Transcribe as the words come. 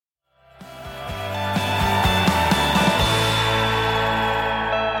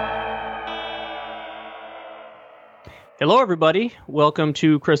Hello, everybody. Welcome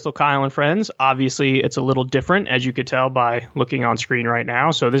to Crystal, Kyle, and Friends. Obviously, it's a little different, as you could tell by looking on screen right now.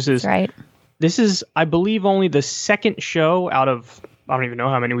 So this is, I believe, only the second show out of, I don't even know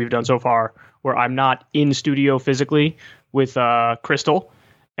how many we've done so far, where I'm not in studio physically with Crystal.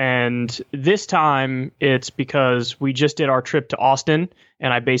 And this time, it's because we just did our trip to Austin,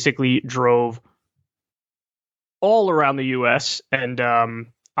 and I basically drove all around the U.S., and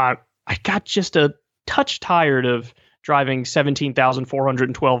I got just a touch tired of driving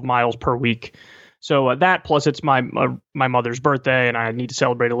 17,412 miles per week. So that plus it's my mother's birthday and I need to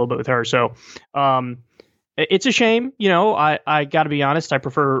celebrate a little bit with her. So it's a shame, you know, I got to be honest. I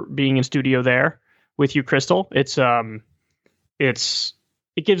prefer being in studio there with you, Crystal. It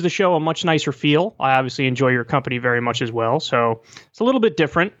gives the show a much nicer feel. I obviously enjoy your company very much as well. So it's a little bit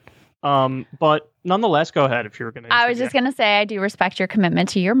different. But nonetheless, go ahead if you're going to. I was just going to say I do respect your commitment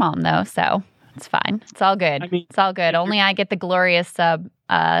to your mom, though. So it's fine. It's all good. It's all good. Only I get the glorious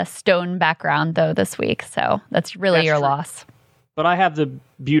stone background, though, this week. So that's really your loss. But I have the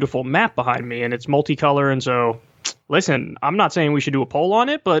beautiful map behind me, and it's multicolor. And so, listen, I'm not saying we should do a poll on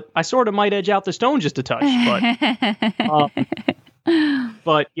it, but I sort of might edge out the stone just a touch.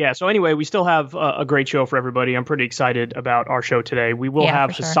 But yeah, so anyway, we still have a great show for everybody. I'm pretty excited about our show today. We will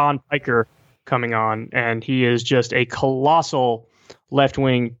have Hassan Piker coming on, and he is just a colossal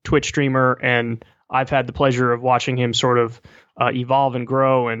left-wing Twitch streamer, and I've had the pleasure of watching him sort of evolve and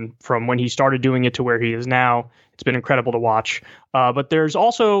grow, and from when he started doing it to where he is now, it's been incredible to watch. But there's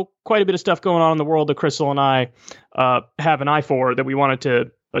also quite a bit of stuff going on in the world that Crystal and I have an eye for that we wanted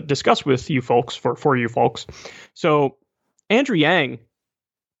to discuss with you folks, for you folks. So Andrew Yang,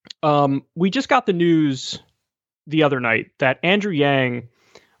 we just got the news the other night that Andrew Yang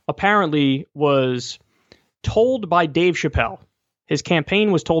apparently was told by Dave Chappelle, his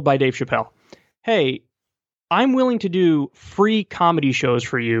campaign was told by Dave Chappelle, hey, I'm willing to do free comedy shows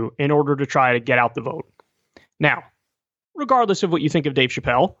for you in order to try to get out the vote. Now, regardless of what you think of Dave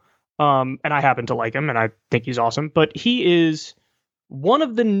Chappelle, and I happen to like him and I think he's awesome, but he is one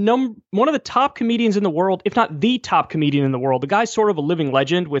of the top comedians in the world, if not the top comedian in the world. The guy's sort of a living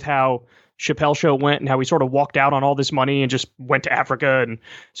legend with how Chappelle Show went and how he sort of walked out on all this money and just went to Africa. And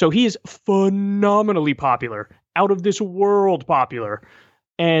so he is phenomenally popular, out of this world popular.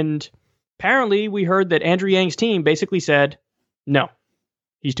 And apparently we heard that Andrew Yang's team basically said, no,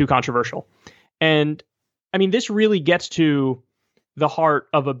 he's too controversial. And I mean, this really gets to the heart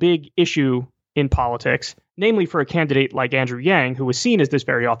of a big issue in politics, namely for a candidate like Andrew Yang, who was seen as this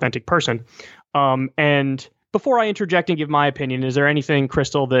very authentic person. And before I interject and give my opinion, is there anything,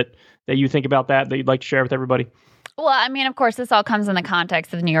 Crystal, that you think about that you'd like to share with everybody? Well, I mean, of course, this all comes in the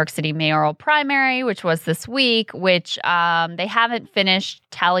context of the New York City mayoral primary, which was this week, which they haven't finished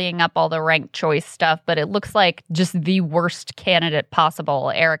tallying up all the ranked choice stuff, but it looks like just the worst candidate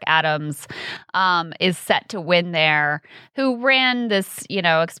possible, Eric Adams, is set to win there, who ran this, you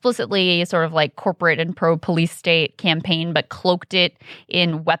know, explicitly sort of like corporate and pro-police state campaign, but cloaked it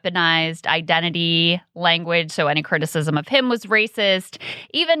in weaponized identity language. So any criticism of him was racist.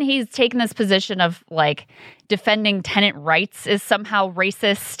 Even he's taken this position of like, defending tenant rights is somehow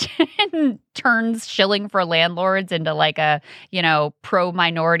racist and turns shilling for landlords into like a, you know,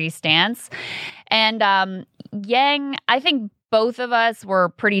 pro-minority stance. And Yang, I think both of us were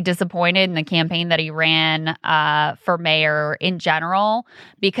pretty disappointed in the campaign that he ran for mayor in general,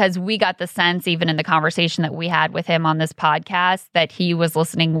 because we got the sense, even in the conversation that we had with him on this podcast, that he was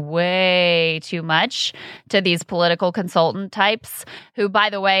listening way too much to these political consultant types who, by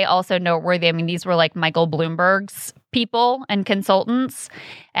the way, also noteworthy. I mean, these were like Michael Bloomberg's people and consultants.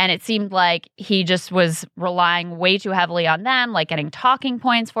 And it seemed like he just was relying way too heavily on them, like getting talking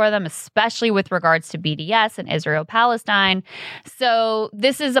points for them, especially with regards to BDS and Israel-Palestine. So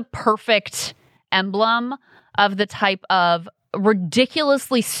this is a perfect emblem of the type of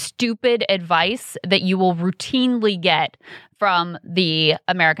ridiculously stupid advice that you will routinely get from the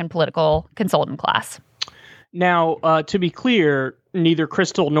American political consultant class. Now, to be clear, neither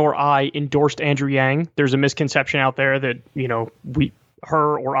Crystal nor I endorsed Andrew Yang. There's a misconception out there that, you know,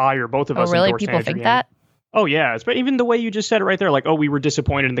 her or I or both of us endorsed People Andrew think Yang. that? Oh, yeah. But even the way you just said it right there, like, oh, we were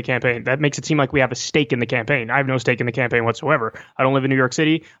disappointed in the campaign. That makes it seem like we have a stake in the campaign. I have no stake in the campaign whatsoever. I don't live in New York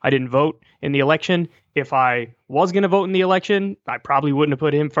City. I didn't vote in the election. If I was going to vote in the election, I probably wouldn't have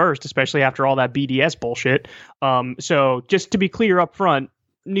put him first, especially after all that BDS bullshit. So just to be clear up front,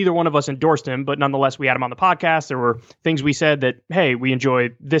 neither one of us endorsed him, but nonetheless, we had him on the podcast. There were things we said that, hey, we enjoy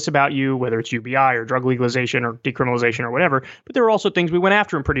this about you, whether it's UBI or drug legalization or decriminalization or whatever. But there were also things we went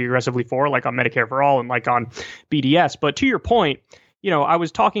after him pretty aggressively for, like on Medicare for All and like on BDS. But to your point, you know, I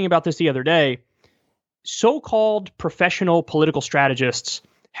was talking about this the other day. so-called professional political strategists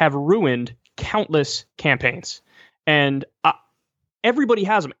have ruined countless campaigns. And everybody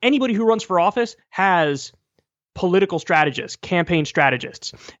has them. Anybody who runs for office has political strategists, campaign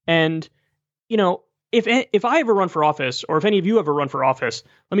strategists. And, you know, if I ever run for office, or if any of you ever run for office,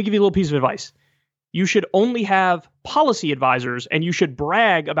 let me give you a little piece of advice. You should only have policy advisors, and you should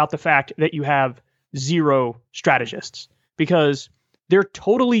brag about the fact that you have 0 strategists, because they're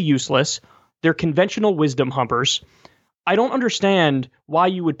totally useless. They're conventional wisdom humpers. I don't understand why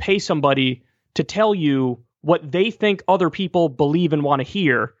you would pay somebody to tell you what they think other people believe and want to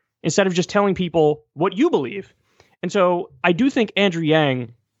hear, instead of just telling people what you believe. And so I do think Andrew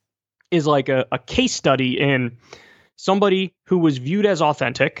Yang is like a case study in somebody who was viewed as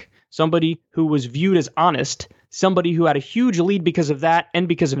authentic, somebody who was viewed as honest, somebody who had a huge lead because of that and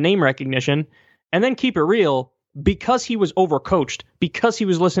because of name recognition. And then keep it real, because he was overcoached, because he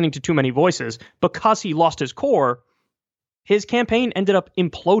was listening to too many voices, because he lost his core, his campaign ended up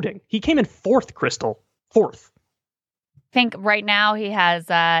imploding. He came in 4th, Crystal. 4th. I think right now he has,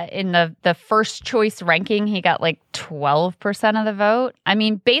 in the first choice ranking, he got like 12% of the vote. I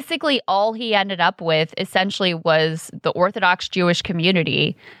mean, basically all he ended up with essentially was the Orthodox Jewish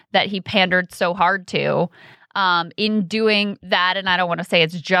community that he pandered so hard to. In doing that, and I don't want to say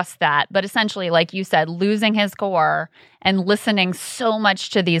it's just that, but essentially, like you said, losing his core and listening so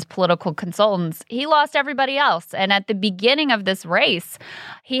much to these political consultants, he lost everybody else. And at the beginning of this race,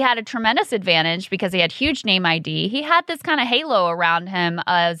 he had a tremendous advantage because he had huge name ID. He had this kind of halo around him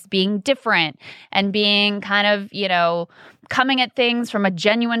as being different and being kind of, you know, coming at things from a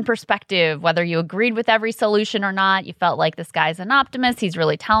genuine perspective, whether you agreed with every solution or not. You felt like this guy's an optimist. He's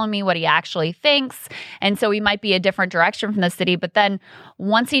really telling me what he actually thinks. And so he might be a different direction from the city. But then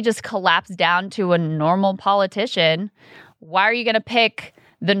once he just collapsed down to a normal politician, why are you going to pick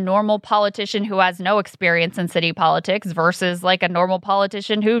the normal politician who has no experience in city politics versus like a normal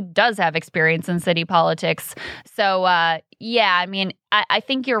politician who does have experience in city politics? So, yeah, I mean, I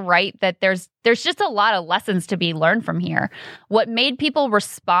think you're right that there's just a lot of lessons to be learned from here. What made people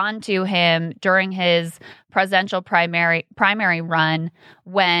respond to him during his presidential primary run,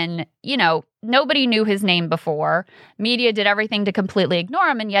 when, you know, nobody knew his name before, media did everything to completely ignore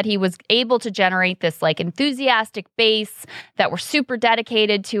him, and yet he was able to generate this like enthusiastic base that were super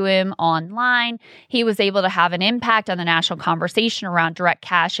dedicated to him online. He was able to have an impact on the national conversation around direct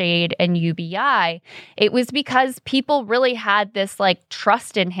cash aid and UBI. It was because people really had this like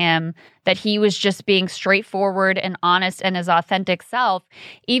trust in him that he was just being straightforward and honest and his authentic self,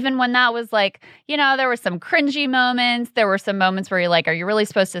 even when that was like, you know, there were some cringy moments. There were some moments where you're like, are you really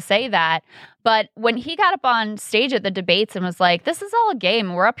supposed to say that? But when he got up on stage at the debates and was like, this is all a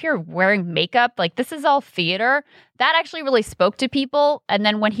game, we're up here wearing makeup, like this is all theater, that actually really spoke to people. And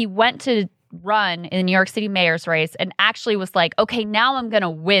then when he went to run in the New York City mayor's race and actually was like, okay, now I'm going to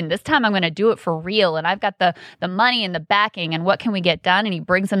win. This time I'm going to do it for real. And I've got the money and the backing, and what can we get done? And he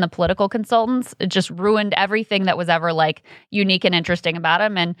brings in the political consultants. It just ruined everything that was ever like unique and interesting about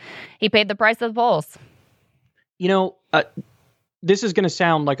him. And he paid the price of the polls. You know, this is going to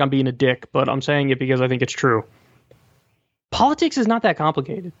sound like I'm being a dick, but I'm saying it because I think it's true. Politics is not that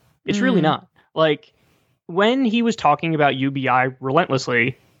complicated. It's really not. Like, when he was talking about UBI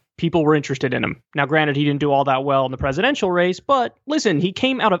relentlessly, people were interested in him. Now, granted, he didn't do all that well in the presidential race, but listen, he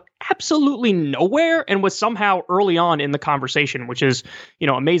came out of absolutely nowhere and was somehow early on in the conversation, which is, you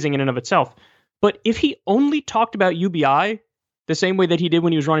know, amazing in and of itself. But if he only talked about UBI the same way that he did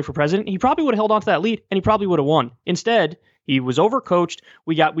when he was running for president, he probably would have held on to that lead and he probably would have won. Instead, he was overcoached.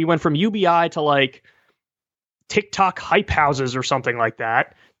 We went from UBI to like TikTok hype houses or something like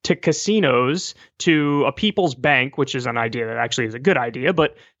that, to casinos, to a people's bank, which is an idea that actually is a good idea,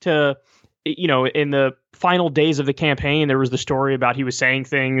 but to, you know, in the final days of the campaign, there was the story about he was saying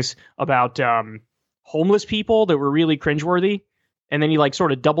things about homeless people that were really cringeworthy. And then he like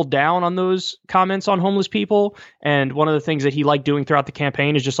sort of doubled down on those comments on homeless people. And one of the things that he liked doing throughout the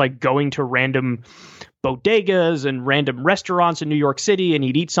campaign is just like going to random bodegas and random restaurants in New York City, and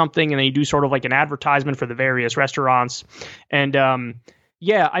he'd eat something and then he'd do sort of like an advertisement for the various restaurants. And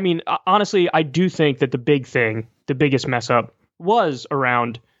yeah, I mean, honestly, I do think that the biggest mess up was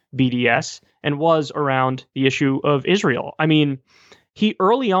around BDS and was around the issue of Israel. I mean, he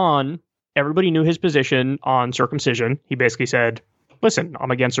early on, everybody knew his position on circumcision. He basically said, listen,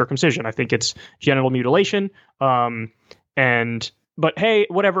 I'm against circumcision. I think it's genital mutilation. But hey,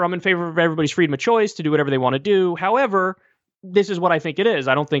 whatever, I'm in favor of everybody's freedom of choice to do whatever they want to do. However, this is what I think it is.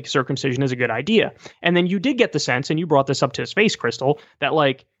 I don't think circumcision is a good idea. And then you did get the sense, and you brought this up to his face, Crystal, that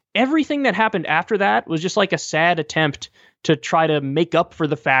like everything that happened after that was just like a sad attempt to try to make up for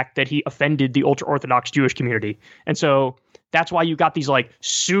the fact that he offended the ultra-Orthodox Jewish community. And so that's why you got these like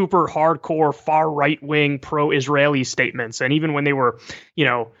super hardcore, far right-wing pro-Israeli statements. And even when they were,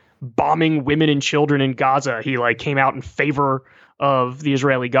 bombing women and children in Gaza, he like came out in favor of the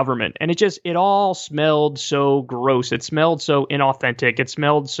Israeli government. And it all smelled so gross. It smelled so inauthentic. It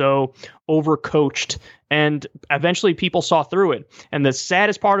smelled so overcoached. And eventually people saw through it. And the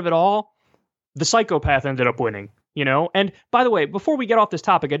saddest part of it all, the psychopath ended up winning, And by the way, before we get off this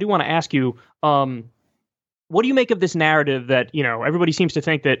topic, I do want to ask you, what do you make of this narrative that, everybody seems to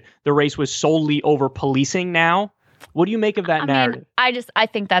think that the race was solely over policing now? What do you make of that narrative? I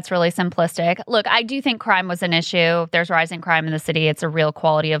think that's really simplistic. Look, I do think crime was an issue. There's rising crime in the city. It's a real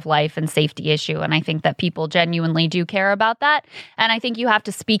quality of life and safety issue. And I think that people genuinely do care about that. And I think you have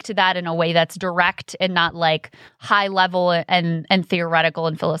to speak to that in a way that's direct and not like high level and theoretical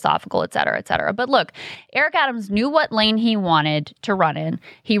and philosophical, et cetera, et cetera. But look, Eric Adams knew what lane he wanted to run in.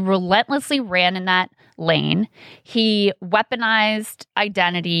 He relentlessly ran in that lane. He weaponized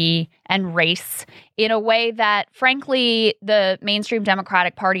identity and race in a way that, frankly, the mainstream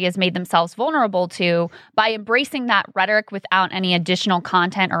Democratic Party has made themselves vulnerable to by embracing that rhetoric without any additional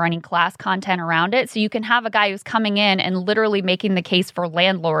content or any class content around it. So you can have a guy who's coming in and literally making the case for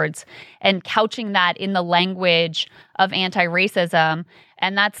landlords and couching that in the language of anti-racism.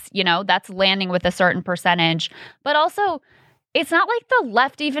 And that's landing with a certain percentage. But also, it's not like the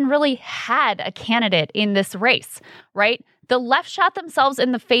left even really had a candidate in this race, right? The left shot themselves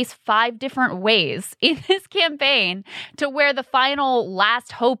in the face 5 different ways in this campaign to where the final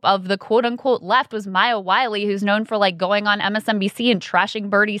last hope of the quote unquote left was Maya Wiley, who's known for like going on MSNBC and trashing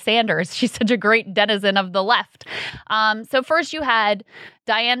Bernie Sanders. She's such a great denizen of the left. So first you had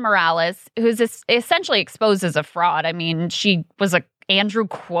Dianne Morales, who's essentially exposed as a fraud. I mean, she was a Andrew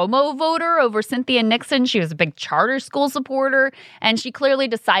Cuomo voter over Cynthia Nixon. She was a big charter school supporter, and she clearly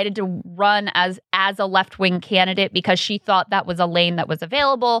decided to run as a left-wing candidate because she thought that was a lane that was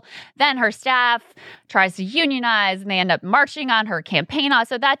available. Then her staff tries to unionize, and they end up marching on her campaign.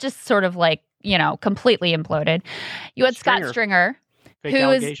 So that just sort of like, completely imploded. You had Scott Stringer, fake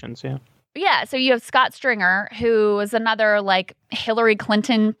allegations, yeah. Yeah, so you have Scott Stringer, who is another like Hillary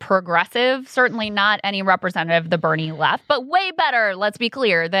Clinton progressive, certainly not any representative of the Bernie left, but way better, let's be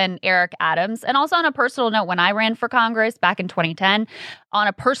clear, than Eric Adams. And also on a personal note, when I ran for Congress back in 2010, on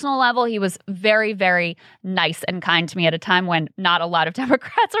a personal level, he was very, very nice and kind to me at a time when not a lot of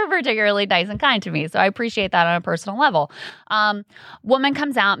Democrats were particularly nice and kind to me. So I appreciate that on a personal level. Woman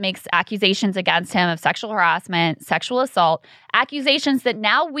comes out, makes accusations against him of sexual harassment, sexual assault, accusations that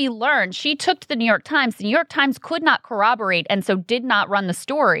now we learn she took to the New York Times. The New York Times could not corroborate and so did not run the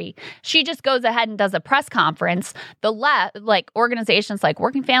story. She just goes ahead and does a press conference. The left, like organizations like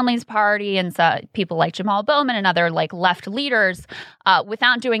Working Families Party and people like Jamal Bowman and other like left leaders,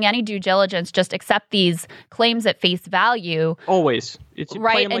 without doing any due diligence, just accept these claims at face value. Always. It's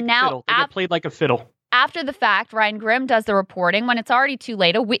right. And like now they get played like a fiddle. After the fact, Ryan Grimm does the reporting when it's already too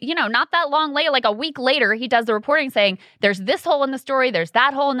late. Not that long later, like a week later, he does the reporting saying there's this hole in the story, there's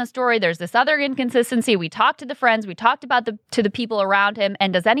that hole in the story, there's this other inconsistency. We talked to the friends, we talked about to the people around him.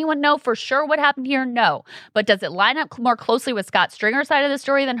 And does anyone know for sure what happened here? No. But does it line up more closely with Scott Stringer's side of the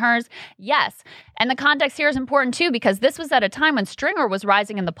story than hers? Yes. And the context here is important too, because this was at a time when Stringer was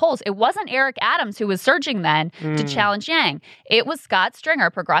rising in the polls. It wasn't Eric Adams who was surging then to challenge Yang. It was Scott Stringer.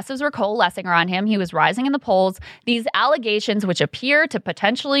 Progressives were coalescing around him. He was rising in the polls. These allegations, which appear to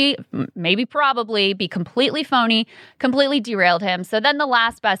potentially, maybe probably, be completely phony, completely derailed him. So then the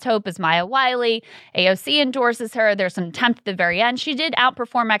last best hope is Maya Wiley. AOC endorses her. There's an attempt at the very end. She did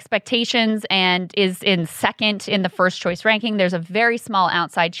outperform expectations and is in second in the first choice ranking. There's a very small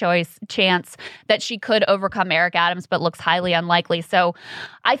outside chance that she could overcome Eric Adams, but looks highly unlikely. So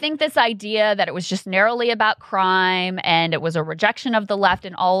I think this idea that it was just narrowly about crime and it was a rejection of the left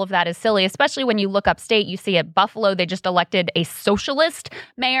and all of that is silly, especially when you look upstate. You see at Buffalo, they just elected a socialist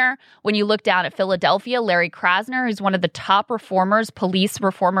mayor. When you look down at Philadelphia, Larry Krasner, who's one of the top reformers, police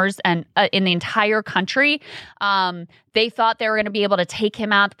reformers, and in the entire country, they thought they were going to be able to take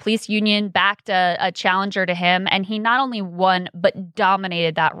him out. The police union backed a challenger to him, and he not only won, but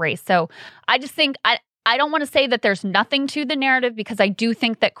dominated that race. So I just think I don't want to say that there's nothing to the narrative, because I do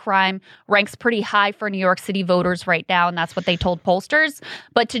think that crime ranks pretty high for New York City voters right now, and that's what they told pollsters.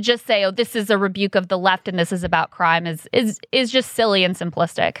 But to just say, oh, this is a rebuke of the left and this is about crime is just silly and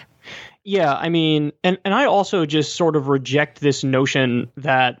simplistic. Yeah, I mean, and I also just sort of reject this notion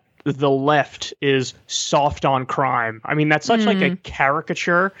that the left is soft on crime. I mean, that's such like a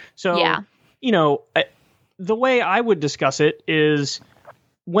caricature. So, yeah. The way I would discuss it is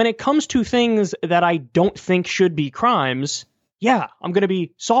when it comes to things that I don't think should be crimes, yeah, I'm going to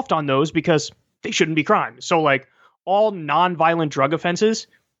be soft on those because they shouldn't be crimes. So like all nonviolent drug offenses,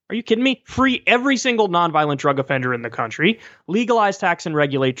 are you kidding me? Free every single nonviolent drug offender in the country, legalize, tax, and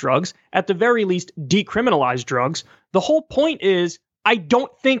regulate drugs, at the very least, decriminalize drugs. The whole point is, I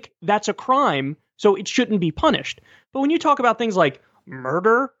don't think that's a crime, so it shouldn't be punished. But when you talk about things like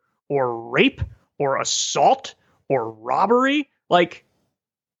murder or rape or assault or robbery, like,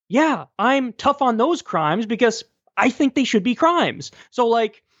 yeah, I'm tough on those crimes because I think they should be crimes. So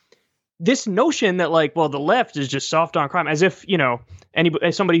like, this notion that like, well, the left is just soft on crime, as if,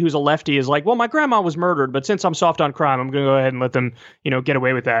 somebody who's a lefty is like, well, my grandma was murdered, but since I'm soft on crime, I'm going to go ahead and let them, get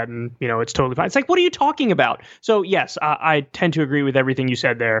away with that. And, it's totally fine. It's like, what are you talking about? So yes, I tend to agree with everything you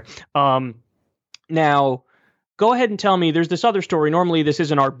said there. Now, go ahead and tell me, there's this other story. Normally this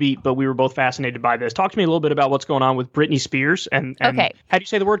isn't our beat, but we were both fascinated by this. Talk to me a little bit about what's going on with Britney Spears and okay. How do you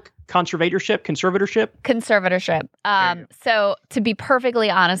say the word? Conservatorship? So to be perfectly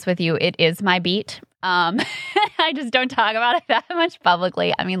honest with you, it is my beat. I just don't talk about it that much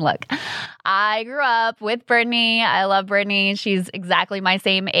publicly. I mean, look, I grew up with Britney. I love Britney. She's exactly my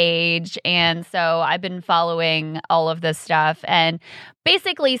same age. And so I've been following all of this stuff. And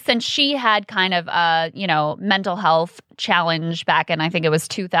basically, since she had kind of a, mental health challenge back in, I think it was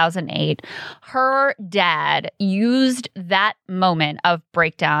 2008, her dad used that moment of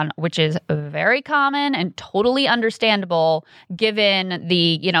breakdown, which is very common and totally understandable given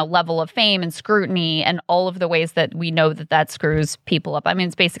the, level of fame and scrutiny and all of the ways that we know that screws people up. I mean,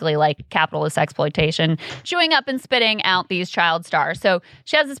 it's basically like capitalist exploitation, chewing up and spitting out these child stars. So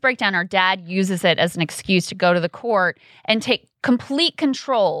she has this breakdown. Her dad uses it as an excuse to go to the court and take complete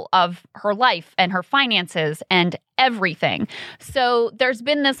control of her life and her finances and everything. So there's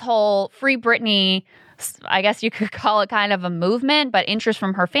been this whole Free Britney, I guess you could call it kind of a movement, but interest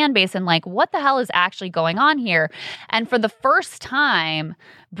from her fan base and like, what the hell is actually going on here? And for the first time,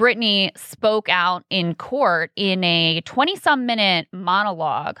 Britney spoke out in court in a 20-some minute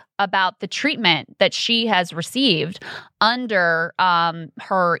monologue about the treatment that she has received under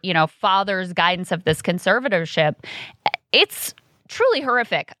her, father's guidance of this conservatorship. It's truly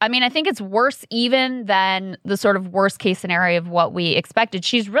horrific. I mean, I think it's worse even than the sort of worst case scenario of what we expected.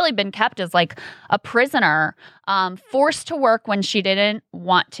 She's really been kept as like a prisoner, forced to work when she didn't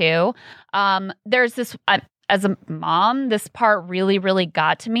want to. There's this, as a mom, this part really, really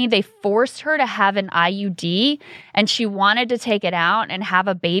got to me. They forced her to have an IUD and she wanted to take it out and have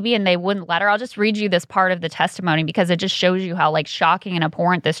a baby and they wouldn't let her. I'll just read you this part of the testimony because it just shows you how like shocking and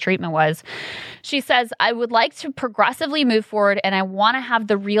abhorrent this treatment was. She says, I would like to progressively move forward and I want to have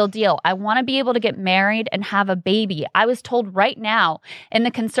the real deal. I want to be able to get married and have a baby. I was told right now in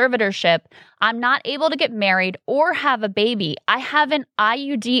the conservatorship, I'm not able to get married or have a baby. I have an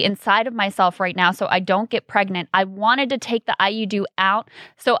IUD inside of myself right now so I don't get pregnant. I wanted to take the IUD out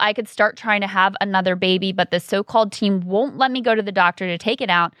so I could start trying to have another baby, but the so-called team won't let me go to the doctor to take it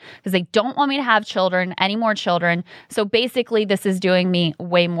out because they don't want me to have any more children. So basically, this is doing me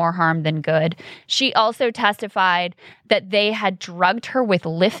way more harm than good. She also testified that they had drugged her with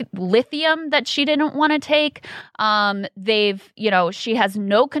lithium that she didn't want to take. She has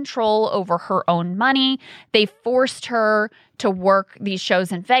no control over her own money. They forced her to work these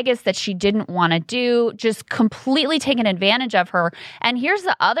shows in Vegas that she didn't want to do, just completely taken advantage of her. And here's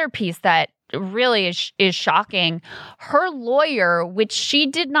the other piece that really is shocking. Her lawyer, which she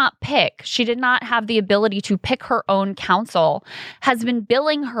did not pick, she did not have the ability to pick her own counsel, has been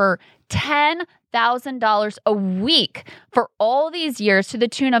billing her $10,000 a week for all these years to the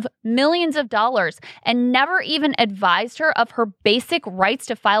tune of millions of dollars and never even advised her of her basic rights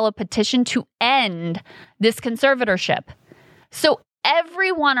to file a petition to end this conservatorship. So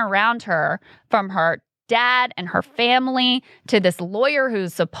everyone around her, from her dad and her family to this lawyer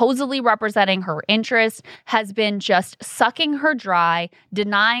who's supposedly representing her interests, has been just sucking her dry,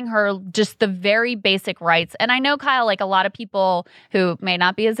 denying her just the very basic rights. And I know, Kyle, like a lot of people who may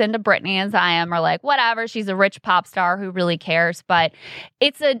not be as into Britney as I am are like, whatever, she's a rich pop star, who really cares? But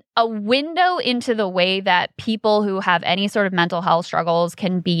it's a window into the way that people who have any sort of mental health struggles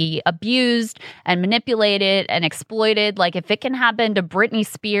can be abused and manipulated and exploited. Like if it can happen to Britney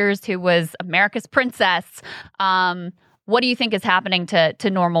Spears, who was America's princess, what do you think is happening to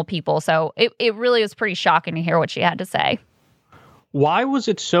normal people? So it really was pretty shocking to hear what she had to say. Why was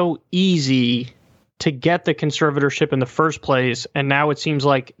it so easy to get the conservatorship in the first place, and now it seems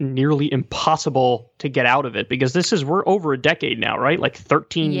like nearly impossible to get out of it? Because we're over a decade now, right? Like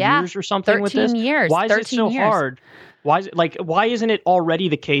 13 years or something with this? 13 years. Why is it so hard? Why isn't it already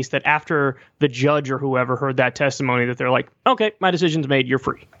the case that after the judge or whoever heard that testimony that they're like, okay, my decision's made, you're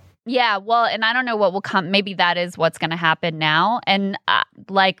free? Yeah, well, and I don't know what will come. Maybe that is what's going to happen now. And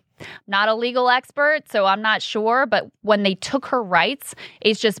not a legal expert, so I'm not sure. But when they took her rights,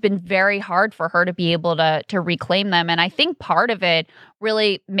 it's just been very hard for her to be able to reclaim them. And I think part of it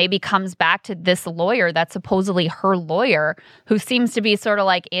really maybe comes back to this lawyer that's supposedly her lawyer, who seems to be sort of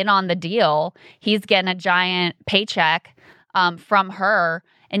like in on the deal. He's getting a giant paycheck from her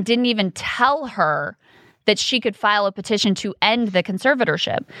and didn't even tell her that she could file a petition to end the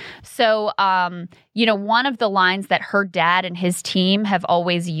conservatorship. So, one of the lines that her dad and his team have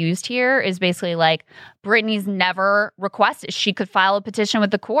always used here is basically like, Britney's never requested she could file a petition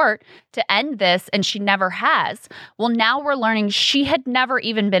with the court to end this, and she never has. Well, now we're learning she had never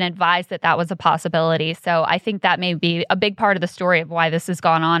even been advised that that was a possibility. So I think that may be a big part of the story of why this has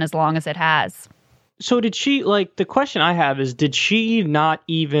gone on as long as it has. So did she, the question I have is, did she not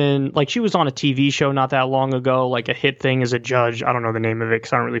even, she was on a TV show not that long ago, like a hit thing as a judge. I don't know the name of it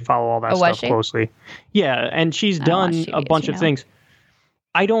because I don't really follow all that stuff closely. Yeah, and she's done a bunch of things.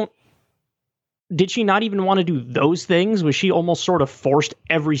 Did she not even want to do those things? Was she almost sort of forced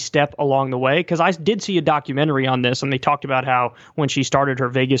every step along the way? Because I did see a documentary on this, and they talked about how when she started her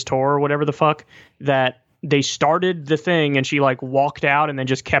Vegas tour or whatever the fuck, that they started the thing and she walked out and then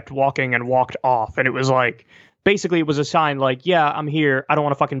just kept walking and walked off. And it was basically it was a sign yeah, I'm here. I don't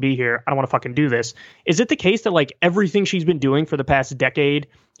want to fucking be here. I don't want to fucking do this. Is it the case that everything she's been doing for the past decade,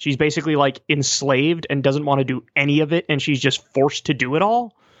 she's basically enslaved and doesn't want to do any of it and she's just forced to do it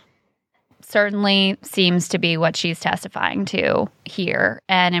all? Certainly seems to be what she's testifying to here.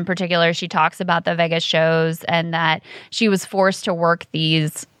 And in particular, she talks about the Vegas shows and that she was forced to work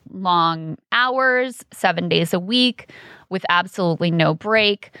these long hours, 7 days a week with absolutely no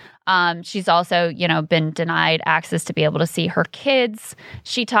break. She's also, been denied access to be able to see her kids.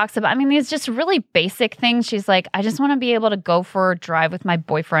 She talks about, these just really basic things. She's like, I just want to be able to go for a drive with my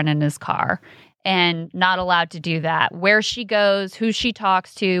boyfriend in his car, and not allowed to do that. Where she goes, who she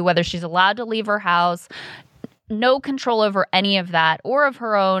talks to, whether she's allowed to leave her house, no control over any of that or of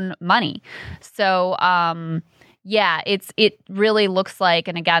her own money. So, yeah, it really looks like,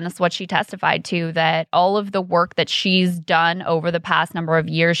 and again, this is what she testified to, that all of the work that she's done over the past number of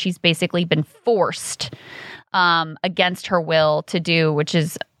years, she's basically been forced against her will to do, which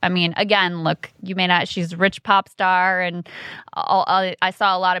is, again, look, you may not, she's a rich pop star, and I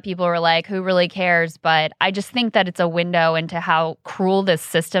saw a lot of people were like, who really cares? But I just think that it's a window into how cruel this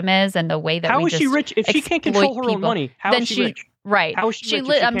system is and the way that how is she rich? If she can't control her own money, how is she rich? Right. How is she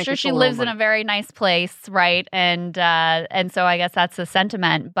rich? I'm sure she lives in a very nice place, right? And so I guess that's the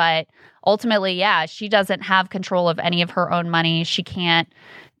sentiment. But ultimately, yeah, she doesn't have control of any of her own money. She can't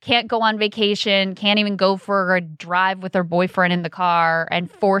go on vacation, can't even go for a drive with her boyfriend in the car,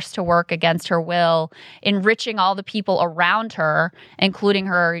 and forced to work against her will, enriching all the people around her, including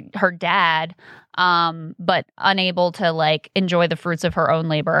her dad, but unable to enjoy the fruits of her own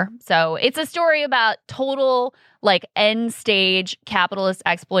labor. So it's a story about total end stage capitalist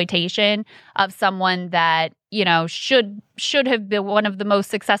exploitation of someone that, should have been one of the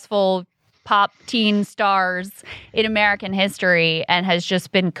most successful pop teen stars in American history, and has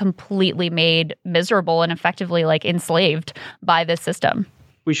just been completely made miserable and effectively enslaved by this system.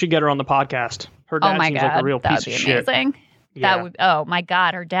 We should get her on the podcast. Her dad seems like a real piece of shit. Amazing. Yeah. That would, oh my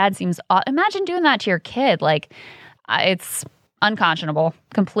God, her dad seems, imagine doing that to your kid. It's unconscionable,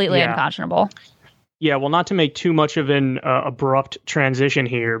 completely unconscionable. Yeah, well, not to make too much of an abrupt transition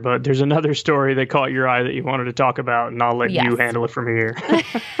here, but there's another story that caught your eye that you wanted to talk about, and I'll let you handle it from here.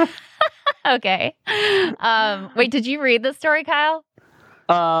 Okay. Wait, did you read this story, Kyle?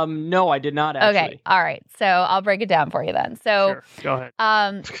 No, I did not actually. Okay. All right. So I'll break it down for you then. So sure. Go ahead.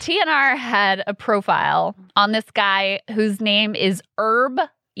 TNR had a profile on this guy whose name is Herb,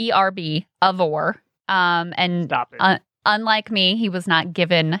 E-R-B, Avor. And stop it. Unlike me, he was not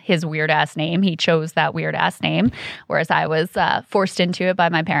given his weird-ass name. He chose that weird-ass name, whereas I was forced into it by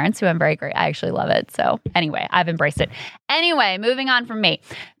my parents, who I'm very great. I actually love it. So anyway, I've embraced it. Anyway, moving on from me.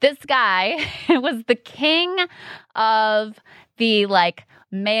 This guy was the king of the,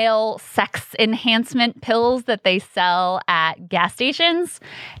 male sex enhancement pills that they sell at gas stations.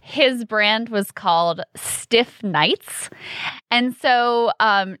 His brand was called Stiff Nights. And so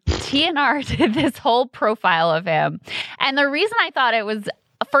TNR did this whole profile of him. And the reason I thought it was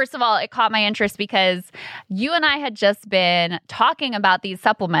first of all, it caught my interest because you and I had just been talking about these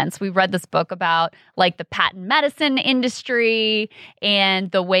supplements. We read this book about like the patent medicine industry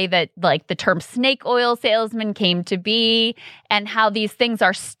and the way that like the term snake oil salesman came to be and how these things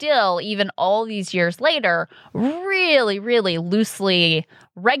are still, even all these years later, really, really loosely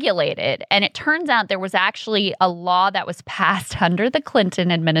regulated. And it turns out there was actually a law that was passed under the Clinton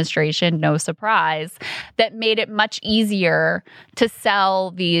administration, no surprise, that made it much easier to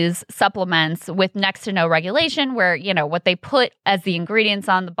sell these supplements with next to no regulation where, you know, what they put as the ingredients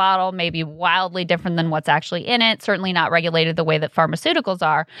on the bottle may be wildly different than what's actually in it, certainly not regulated the way that pharmaceuticals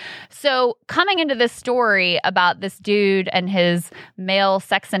are. So coming into this story about this dude and his male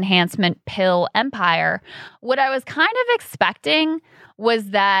sex enhancement pill empire, what I was kind of expecting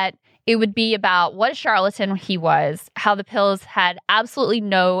was that it would be about what a charlatan he was, how the pills had absolutely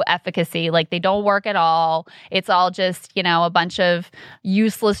no efficacy, like they don't work at all. It's all just, you know, a bunch of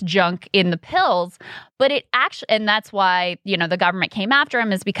useless junk in the pills. But it actually, and that's why, you know, the government came after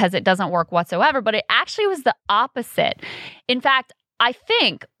him, is because it doesn't work whatsoever. But it actually was the opposite. In fact, I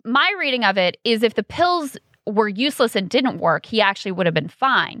think my reading of it is if the pills were useless and didn't work, he actually would have been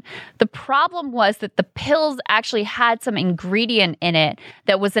fine. The problem was that the pills actually had some ingredient in it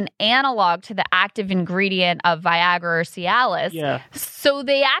that was an analog to the active ingredient of Viagra or Cialis. Yeah. So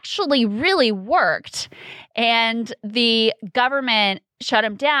they actually really worked. And the government shut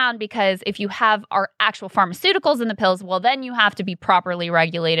him down because if you have our actual pharmaceuticals in the pills, well, then you have to be properly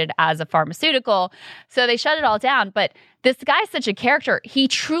regulated as a pharmaceutical. So they shut it all down. But this guy's such a character. He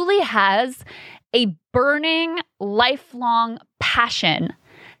truly has a burning, lifelong passion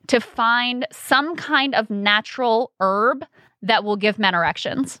to find some kind of natural herb that will give men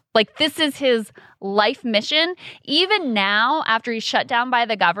erections. Like, this is his life mission. Even now, after he's shut down by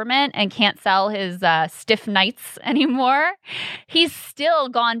the government and can't sell his stiff nights anymore, he's still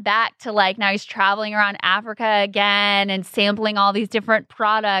gone back to, like, now he's traveling around Africa again and sampling all these different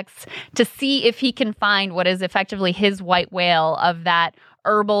products to see if he can find what is effectively his white whale of that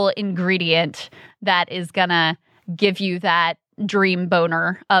herbal ingredient that is gonna give you that dream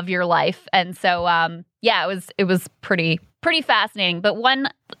boner of your life. And so, yeah, it was pretty fascinating. But one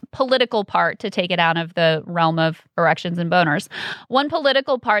political part, to take it out of the realm of erections and boners, one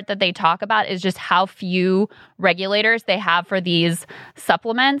political part that they talk about is just how few regulators they have for these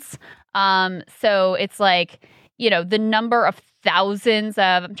supplements. So it's like, you know, the number of thousands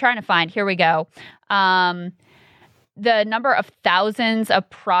of, I'm trying to find, here we go. The number of thousands of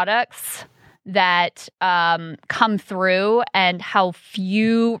products that come through and how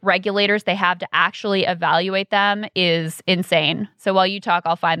few regulators they have to actually evaluate them is insane. So while you talk,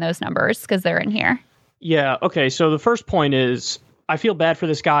 I'll find those numbers because they're in here. Yeah. Okay. So the first point is, I feel bad for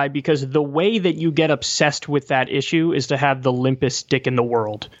this guy because the way that you get obsessed with that issue is to have the limpest dick in the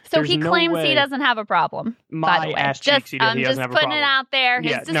world. So There's he claims he doesn't have a problem. My by the way. ass cheeks, he doesn't have a problem. Just putting it out there.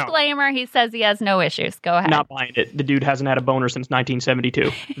 His disclaimer, he says he has no issues. Go ahead. Not buying it. The dude hasn't had a boner since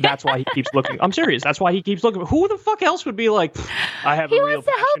 1972. That's why he keeps looking. I'm serious. That's why he keeps looking. Who the fuck else would be like, I have a real passion. He wants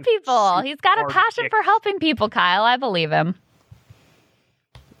to help people. He's got a passion for helping people, Kyle. I believe him.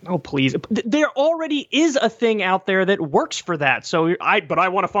 Oh, please. There already is a thing out there that works for that. But I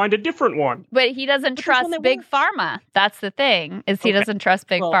want to find a different one. But he doesn't trust Big Pharma. That's the thing, is he doesn't trust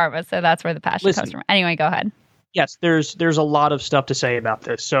Big Pharma. So that's where the passion comes from. Anyway, go ahead. Yes, there's a lot of stuff to say about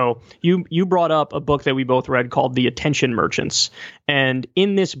this. So you brought up a book that we both read called The Attention Merchants. And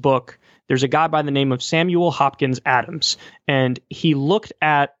in this book, there's a guy by the name of Samuel Hopkins Adams. And he looked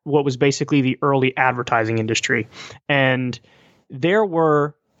at what was basically the early advertising industry. And there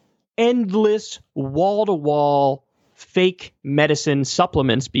were endless wall-to-wall fake medicine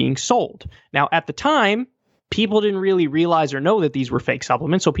supplements being sold. Now, at the time, people didn't really realize or know that these were fake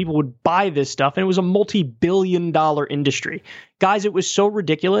supplements, so people would buy this stuff, and it was a multi-billion-dollar industry. Guys, it was so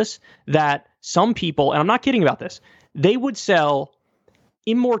ridiculous that some people, and I'm not kidding about this, they would sell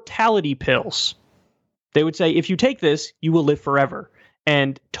immortality pills. They would say, if you take this, you will live forever.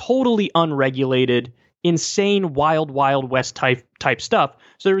 And totally unregulated, insane, wild west type stuff.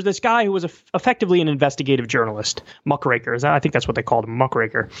 So there was this guy who was effectively an investigative journalist, muckraker. I think that's what they called him,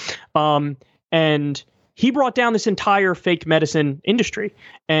 muckraker. And he brought down this entire fake medicine industry.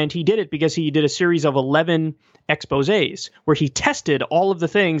 And he did it because he did a series of 11 exposés where he tested all of the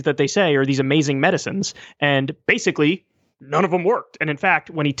things that they say are these amazing medicines. And basically, none of them worked. And in fact,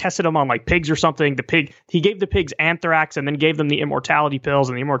 when he tested them on like pigs or something, he gave the pigs anthrax and then gave them the immortality pills,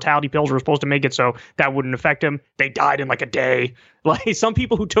 and the immortality pills were supposed to make it so that wouldn't affect them. They died in like a day. Like, some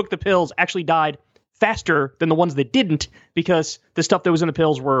people who took the pills actually died faster than the ones that didn't, because the stuff that was in the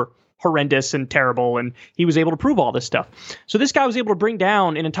pills were horrendous and terrible, and he was able to prove all this stuff. So this guy was able to bring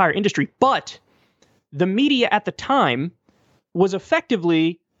down an entire industry, but the media at the time was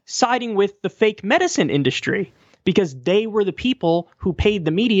effectively siding with the fake medicine industry, because they were the people who paid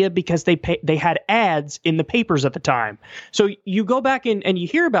the media because they had ads in the papers at the time. So you go back and you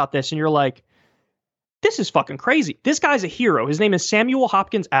hear about this and you're like, this is fucking crazy. This guy's a hero. His name is Samuel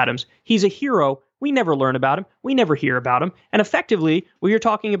Hopkins Adams. He's a hero. We never learn about him. We never hear about him. And effectively, what you're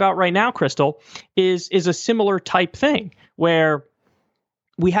talking about right now, Crystal, is a similar type thing where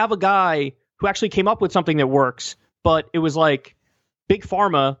we have a guy who actually came up with something that works, but it was like Big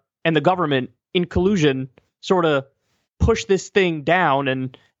Pharma and the government in collusion sort of push this thing down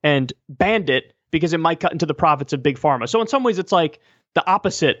and banned it because it might cut into the profits of Big Pharma. So in some ways, it's like the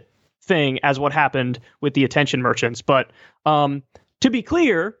opposite thing as what happened with the attention merchants. But to be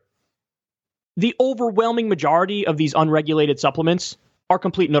clear, the overwhelming majority of these unregulated supplements are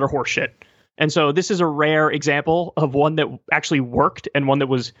complete and utter horseshit. And so this is a rare example of one that actually worked and one that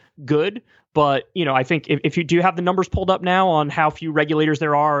was good. But, you know, I think if you do have the numbers pulled up now on how few regulators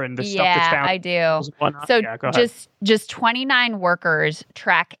there are and the stuff that's found. Yeah, I do. So yeah, just 29 workers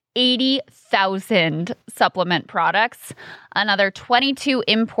track 80,000 supplement products. Another 22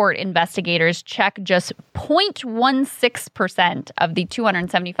 import investigators check just 0.16% of the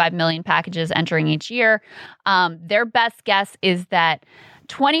 275 million packages entering each year. Their best guess is that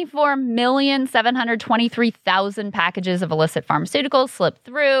 24,723,000 packages of illicit pharmaceuticals slipped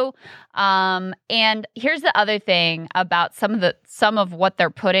through. And here's the other thing about some of what they're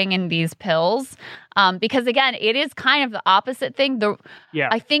putting in these pills. Because again, it is kind of the opposite thing.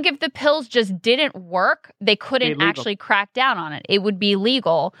 I think if the pills just didn't work, they couldn't actually crack down on it. It would be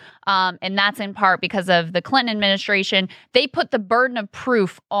legal. And that's in part because of the Clinton administration. They put the burden of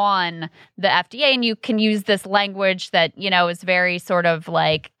proof on the FDA, and you can use this language that, you know, is very sort of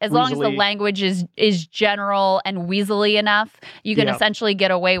like, as long as the language is general and weaselly enough, you can essentially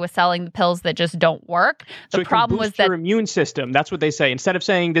get away with selling the pills that just don't work. The problem was that your immune system, that's what they say. Instead of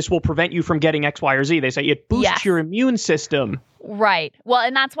saying this will prevent you from getting X, Y, or Z, they say it boosts your immune system. Right. Well,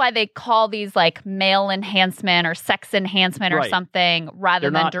 and that's why they call these like male enhancement or sex enhancement or something,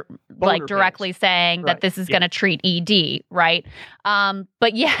 rather than like directly saying that this is going to treat ED, right?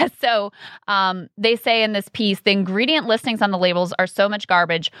 But yeah, so they say in this piece, the ingredient listings on the labels are so much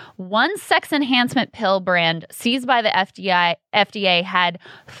garbage. One sex enhancement pill brand seized by the FDA had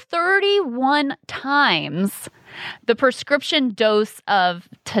 31 times the prescription dose of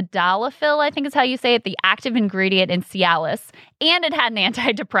tadalafil, I think is how you say it, the active ingredient in Cialis, and it had an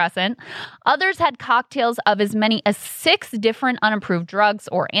antidepressant. Others had cocktails of as many as 6 different unapproved drugs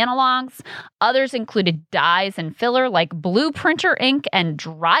or analogs. Others included dyes and filler like blue printer ink and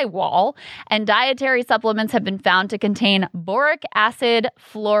drywall. And dietary supplements have been found to contain boric acid,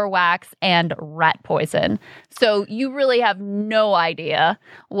 floor wax, and rat poison. So you really have no idea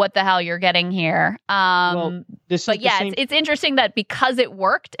what the hell you're getting here. It's interesting that because it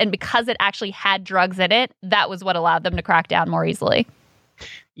worked and because it actually had drugs in it, that was what allowed them to crack down more easily.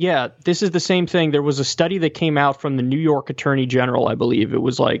 Yeah, this is the same thing. There was a study that came out from the New York Attorney General, I believe. It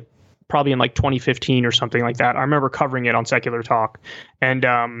was like probably in like 2015 or something like that. I remember covering it on Secular Talk.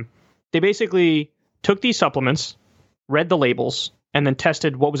 And they basically took these supplements, read the labels, and then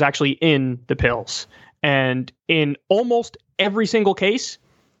tested what was actually in the pills. And in almost every single case,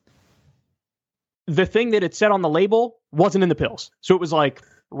 the thing that it said on the label wasn't in the pills. So it was like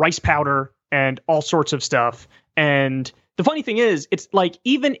rice powder and all sorts of stuff. And the funny thing is, it's like,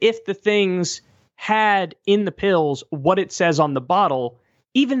 even if the things had in the pills what it says on the bottle,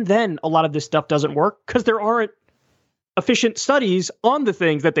 even then a lot of this stuff doesn't work because there aren't efficient studies on the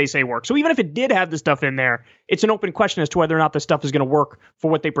things that they say work. So even if it did have the stuff in there, it's an open question as to whether or not the stuff is going to work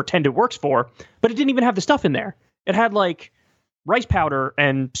for what they pretend it works for. But it didn't even have the stuff in there. It had like rice powder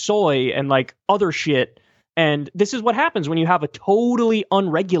and soy and like other shit. And this is what happens when you have a totally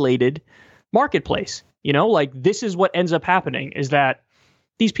unregulated marketplace. You know, like this is what ends up happening, is that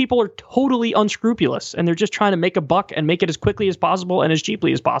these people are totally unscrupulous and they're just trying to make a buck and make it as quickly as possible and as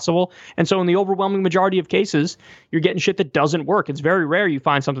cheaply as possible. And so in the overwhelming majority of cases, you're getting shit that doesn't work. It's very rare you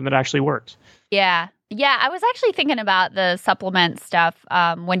find something that actually works. Yeah. Yeah, I was actually thinking about the supplement stuff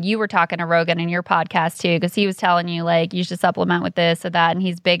when you were talking to Rogan in your podcast too, because he was telling you like you should supplement with this or that, and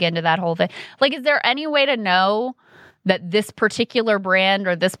he's big into that whole thing. Like, is there any way to know that this particular brand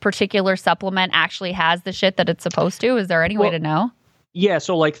or this particular supplement actually has the shit that it's supposed to? Is there any way to know? Yeah,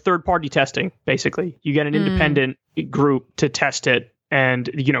 so like third-party testing, basically. You get an independent group to test it, and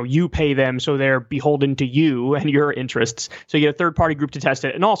you know, you pay them, so they're beholden to you and your interests. So you get a third-party group to test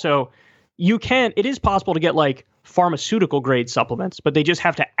it, and also it is possible to get like pharmaceutical grade supplements, but they just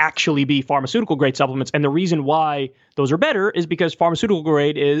have to actually be pharmaceutical grade supplements. And the reason why those are better is because pharmaceutical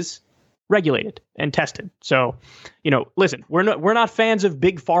grade is regulated and tested. So, listen, we're not fans of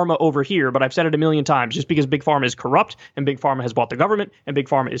big pharma over here, but I've said it a million times. Just because big pharma is corrupt and big pharma has bought the government and big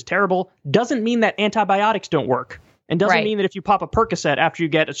pharma is terrible doesn't mean that antibiotics don't work. And doesn't mean that if you pop a Percocet after you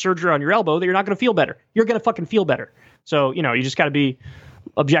get a surgery on your elbow that you're not going to feel better. You're going to fucking feel better. So, you just got to be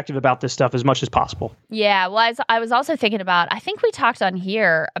objective about this stuff as much as possible. Yeah, well, I was also thinking about, I think we talked on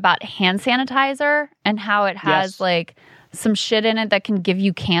here about hand sanitizer and how it has like some shit in it that can give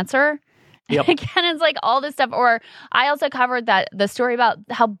you cancer. Yep. Again, it's like all this stuff. Or I also covered the story about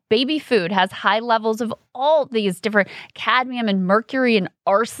how baby food has high levels of all these different cadmium and mercury and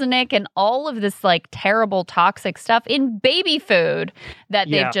arsenic and all of this like terrible toxic stuff in baby food that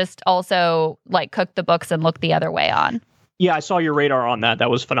they've just also like cooked the books and looked the other way on. Yeah, I saw your radar on that. That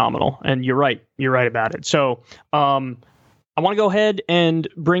was phenomenal. And you're right. You're right about it. So I want to go ahead and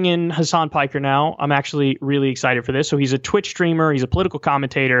bring in Hasan Piker now. I'm actually really excited for this. So he's a Twitch streamer. He's a political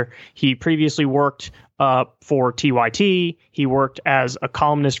commentator. He previously worked for TYT. He worked as a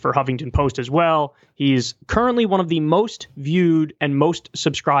columnist for Huffington Post as well. He's currently one of the most viewed and most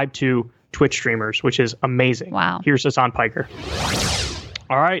subscribed to Twitch streamers, which is amazing. Wow. Here's Hasan Piker.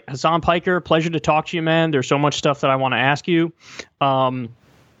 All right, Hasan Piker, pleasure to talk to you, man. There's so much stuff that I want to ask you.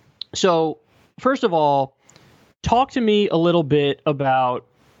 So first of all, talk to me a little bit about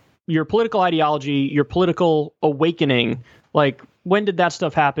your political ideology, your political awakening. Like, when did that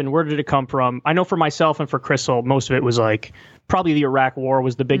stuff happen? Where did it come from? I know for myself and for Crystal, most of it was like probably the Iraq War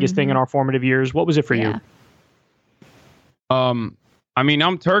was the biggest thing in our formative years. What was it for you? I mean,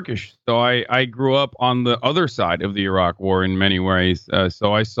 I'm Turkish, so I grew up on the other side of the Iraq War in many ways.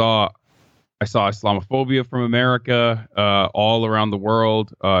 So I saw Islamophobia from America all around the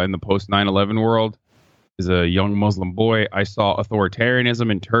world in the post 9/11 world. As a young Muslim boy, I saw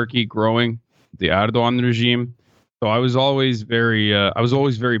authoritarianism in Turkey growing, the Erdogan regime. So I was always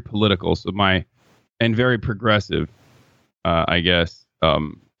very political. And very progressive, I guess.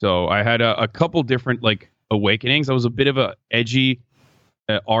 So I had a couple different like awakenings. I was a bit of a edgy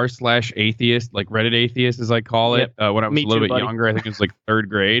r/atheist, like Reddit atheist, as I call it. When I was a little bit younger, I think it was like third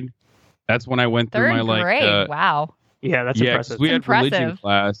grade. That's when I went through my like. Wow. Yeah, that's impressive. We had religion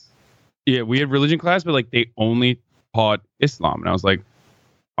class. Yeah, we had religion class, but like they only taught Islam, and I was like,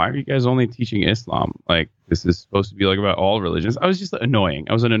 why are you guys only teaching Islam? Like, this is supposed to be like about all religions. I was just annoying.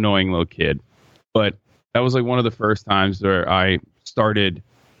 I was an annoying little kid, but that was like one of the first times where I started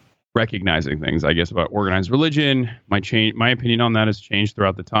recognizing things, I guess, about organized religion. My opinion on that has changed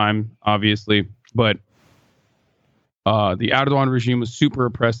throughout the time, obviously, but the Erdogan regime was super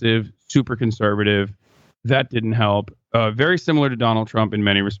oppressive, super conservative. That didn't help. Very similar to Donald Trump in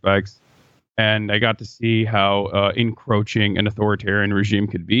many respects. And I got to see how encroaching an authoritarian regime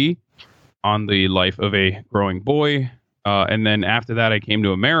could be on the life of a growing boy. And then after that, I came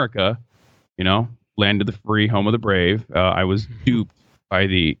to America, land of the free, home of the brave. I was duped by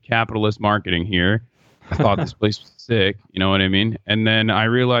the capitalist marketing here. I thought this place was sick. You know what I mean? And then I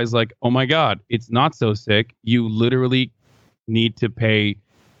realized, like, oh, my God, it's not so sick. You literally need to pay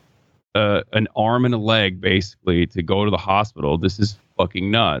an arm and a leg, basically, to go to the hospital. This is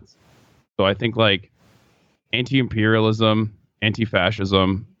fucking nuts. So I think like anti-imperialism,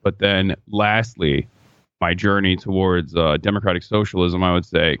 anti-fascism, but then lastly, my journey towards democratic socialism, I would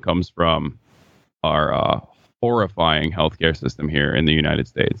say, comes from our horrifying healthcare system here in the United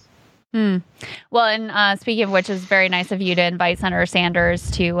States. Well, and speaking of which, it's very nice of you to invite Senator Sanders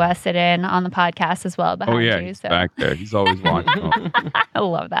to sit in on the podcast as well behind you. He's back there. He's always watching. I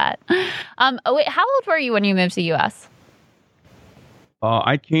love that. Wait, how old were you when you moved to the U.S.?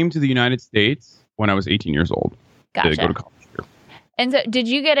 I came to the United States when I was 18 years old. Gotcha. To go to college here. And so did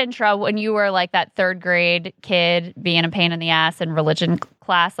you get in trouble when you were like that third grade kid being a pain in the ass in religion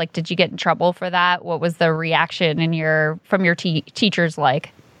class? Like, did you get in trouble for that? What was the reaction from your teachers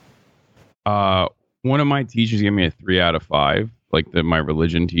like? One of my teachers gave me a 3 out of 5, like my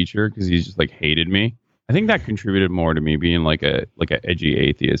religion teacher, because he just like hated me. I think that contributed more to me being like a edgy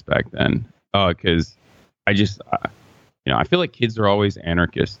atheist back then. Because I just, I feel like kids are always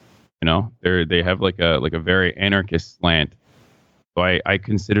anarchists. They have like a very anarchist slant. So I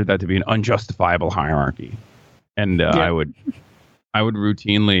consider that to be an unjustifiable hierarchy, and I would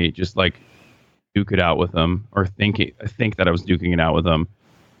routinely just like duke it out with them, or think that I was duking it out with them.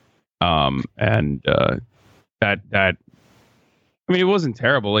 That I mean, it wasn't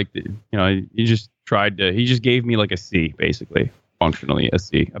terrible. Like, he just gave me like a C, basically, functionally a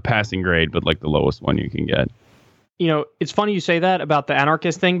C, a passing grade, but like the lowest one you can get. it's funny you say that about the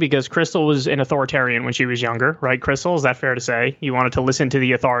anarchist thing because Crystal was an authoritarian when she was younger, right? Crystal, is that fair to say? You wanted to listen to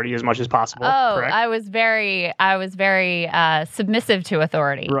the authority as much as possible. Oh, correct? I was very submissive to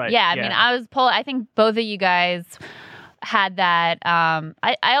authority. Right. Yeah. I mean, I think both of you guys had that.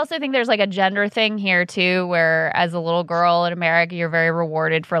 I also think there's like a gender thing here too, where as a little girl in America, you're very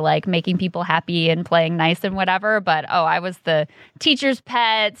rewarded for like making people happy and playing nice and whatever. But I was the teacher's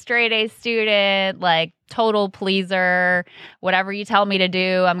pet, straight A student, like total pleaser. Whatever you tell me to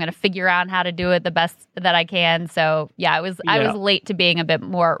do, I'm going to figure out how to do it the best that I can. So yeah, I was late to being a bit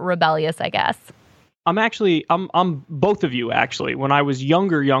more rebellious, I guess. I'm both of you, actually. When I was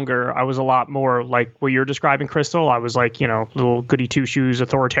younger, I was a lot more like what you're describing, Crystal. I was like, little goody two-shoes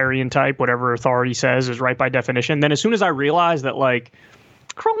authoritarian type, whatever authority says is right by definition. Then as soon as I realized that, like,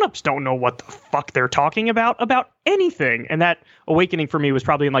 grown-ups don't know what the fuck they're talking about anything. And that awakening for me was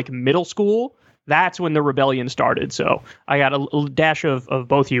probably in, like, middle school. That's when the rebellion started. So I got a dash of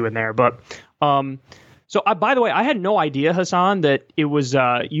both of you in there. But, so, by the way, I had no idea, Hassan, that it was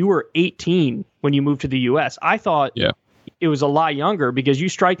you were 18 when you moved to the U.S. I thought it was a lot younger because you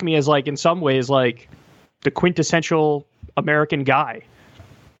strike me as, like, in some ways, like the quintessential American guy.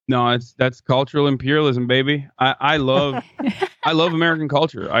 No, that's cultural imperialism, baby. I love American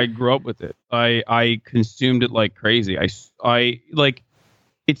culture. I grew up with it. I consumed it like crazy. I like.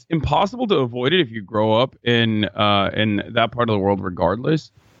 It's impossible to avoid it if you grow up in that part of the world,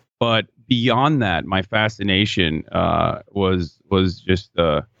 regardless. But beyond that, my fascination was just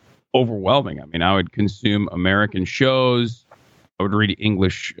overwhelming. I mean, I would consume American shows. I would read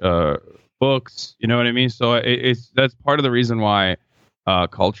English books. You know what I mean? So that's part of the reason why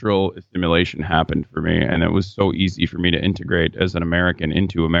cultural assimilation happened for me, and it was so easy for me to integrate as an American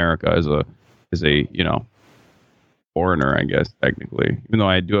into America as a foreigner, I guess, technically. Even though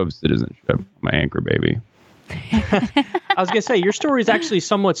I do have citizenship, I'm an anchor baby. I was going to say, your story is actually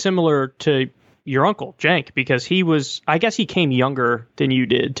somewhat similar to your uncle, Cenk, because I guess he came younger than you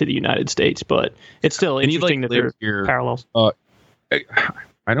did to the United States, but it's still interesting that there are parallels. I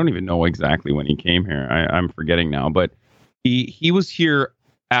don't even know exactly when he came here. I'm forgetting now, but he was here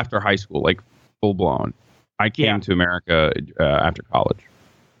after high school, like full blown. I came to America after college.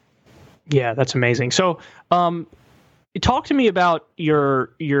 Yeah, that's amazing. So, talk to me about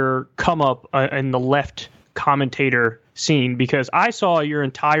your come up in the left commentator scene, because I saw your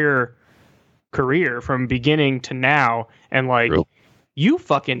entire career from beginning to now, and like you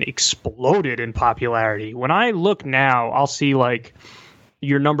fucking exploded in popularity. When I look now, I'll see like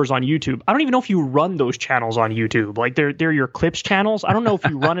your numbers on YouTube. I don't even know if you run those channels on YouTube. Like they're your clips channels. I don't know if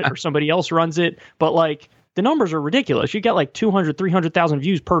you run it or somebody else runs it, but like the numbers are ridiculous. You get like 200, 300,000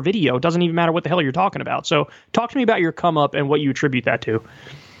 views per video. It doesn't even matter what the hell you're talking about. So talk to me about your come up and what you attribute that to.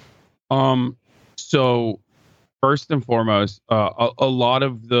 So first and foremost, a lot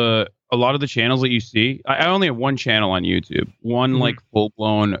of the channels that you see, I only have one channel on YouTube. One like full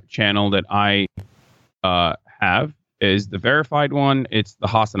blown channel that I have is the verified one. It's the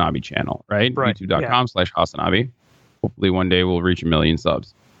Hasanabi channel, right? YouTube.com/Hasanabi. Hopefully one day we'll reach 1 million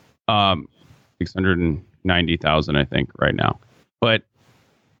subs. 690,000, I think, right now. But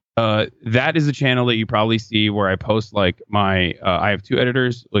that is a channel that you probably see where I post like my, I have two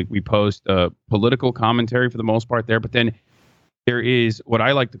editors. Like we post political commentary for the most part there. But then there is what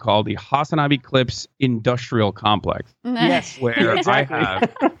I like to call the Hasanabi Clips Industrial Complex. Yes, where exactly.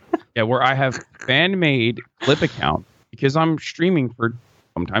 where I have fan-made clip account because I'm streaming for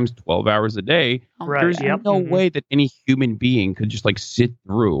sometimes 12 hours a day. Right. There's no way that any human being could just like sit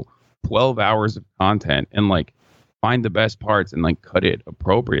through 12 hours of content and like find the best parts and like cut it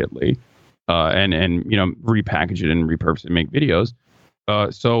appropriately and repackage it and repurpose it and make videos.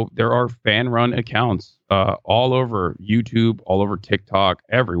 So there are fan run accounts all over YouTube, all over TikTok,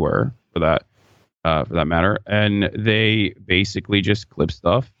 everywhere for that matter. And they basically just clip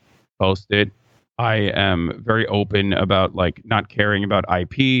stuff, post it. I am very open about like not caring about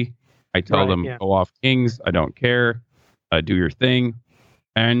IP. I tell them go off Kings. I don't care. Do your thing.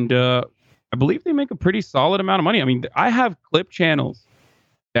 And I believe they make a pretty solid amount of money. I mean, I have clip channels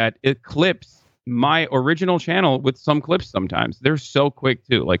that it clips my original channel with some clips sometimes. They're so quick,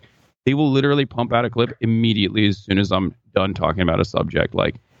 too. Like, they will literally pump out a clip immediately as soon as I'm done talking about a subject,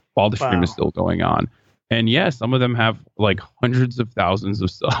 like, while the stream is still going on. And, yeah, some of them have, like, hundreds of thousands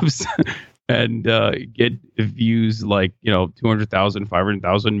of subs and get views like, 200,000,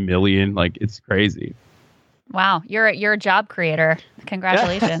 500,000, million. Like, it's crazy. Wow, you're a job creator.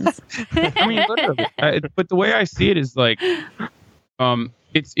 Congratulations. I mean, literally. But the way I see it is like,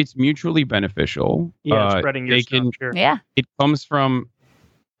 it's mutually beneficial. Yeah, spreading your stuff. Sure. Yeah, it comes from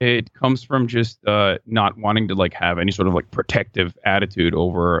It comes from just not wanting to like have any sort of like protective attitude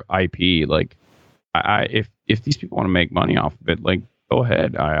over IP. Like, if these people want to make money off of it, like, go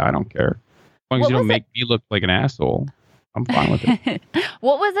ahead. I don't care. As long as you don't make me look like an asshole, I'm fine with it.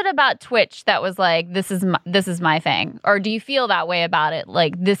 What was it about Twitch that was like, this is my thing? Or do you feel that way about it?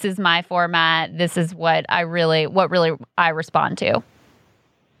 Like, this is my format. This is what I really respond to.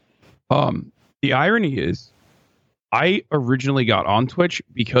 The irony is, I originally got on Twitch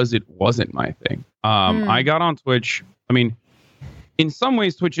because it wasn't my thing. I got on Twitch. I mean, in some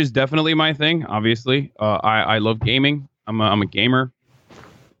ways, Twitch is definitely my thing. Obviously, I love gaming. I'm a gamer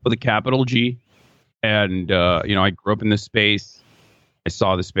with a capital G, and I grew up in this space. I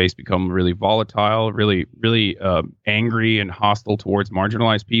saw the space become really volatile, really angry and hostile towards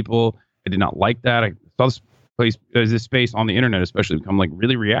marginalized people. I did not like that. I saw this space on the internet, especially, become like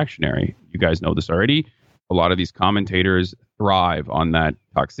really reactionary. You guys know this already. A lot of these commentators thrive on that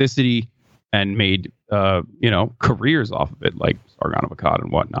toxicity and made, careers off of it, like Sargon of Akkad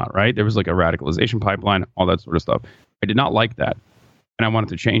and whatnot, right? There was like a radicalization pipeline, all that sort of stuff. I did not like that, and I wanted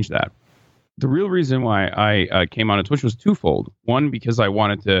to change that. The real reason why I came onto Twitch was twofold. One, because I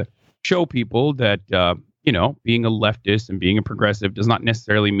wanted to show people that, being a leftist and being a progressive does not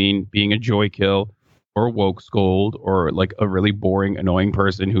necessarily mean being a joy kill or a woke scold or like a really boring, annoying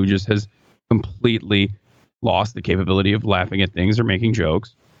person who just has completely lost the capability of laughing at things or making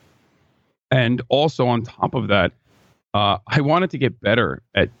jokes. And also on top of that, I wanted to get better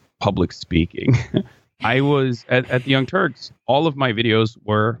at public speaking. I was at the Young Turks. All of my videos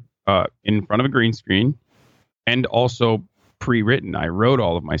were in front of a green screen and also pre-written. I wrote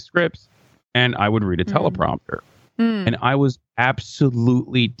all of my scripts and I would read a teleprompter. And I was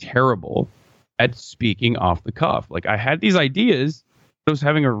absolutely terrible at speaking off the cuff. Like, I had these ideas, but I was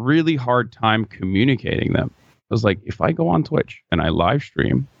having a really hard time communicating them. I was like, if I go on Twitch and I live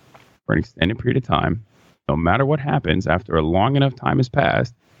stream for an extended period of time, no matter what happens, after a long enough time has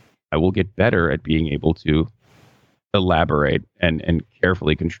passed, I will get better at being able to elaborate and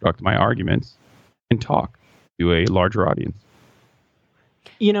carefully construct my arguments and talk to a larger audience.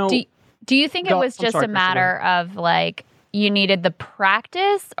 Do you think it was just a matter of like, you needed the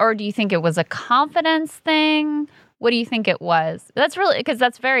practice, or do you think it was a confidence thing? What do you think it was? That's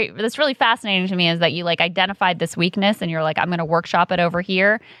really fascinating to me, is that you like identified this weakness and you're like, I'm going to workshop it over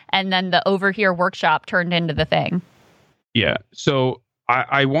here. And then the over here workshop turned into the thing. Yeah. So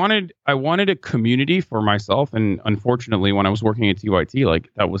I wanted a community for myself. And unfortunately, when I was working at TYT, like,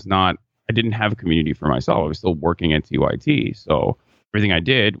 I didn't have a community for myself. I was still working at TYT. So everything I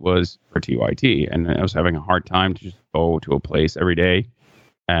did was for TYT, and I was having a hard time to just go to a place every day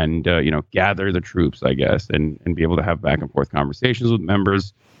and, gather the troops, I guess, and be able to have back and forth conversations with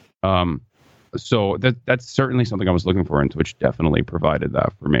members. So that's certainly something I was looking for, and Twitch definitely provided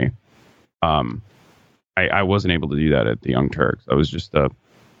that for me. I wasn't able to do that at the Young Turks. I was just the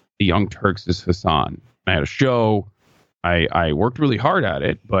Young Turks is Hasan. I had a show. I worked really hard at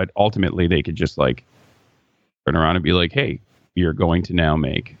it, but ultimately they could just like turn around and be like, hey, you're going to now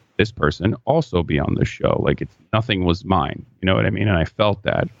make this person also be on the show. Like, nothing was mine. You know what I mean? And I felt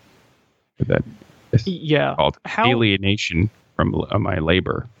that called alienation from my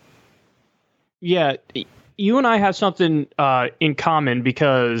labor. Yeah. You and I have something in common,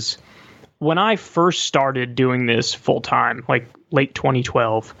 because when I first started doing this full time, like late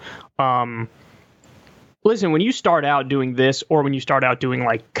 2012, listen, when you start out doing this, or when you start out doing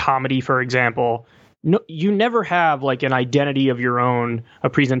like comedy, for example, no, you never have like an identity of your own, a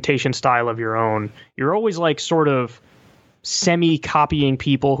presentation style of your own. You're always like sort of semi-copying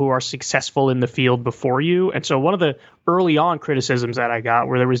people who are successful in the field before you. And so one of the early on criticisms that I got,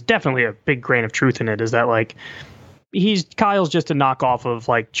 where there was definitely a big grain of truth in it, is that like, Kyle's just a knockoff of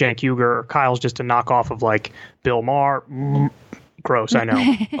like Cenk Uygur, or Kyle's just a knockoff of like Bill Maher. Gross, I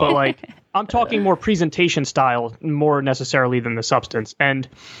know. But like, I'm talking more presentation style, more necessarily than the substance. And,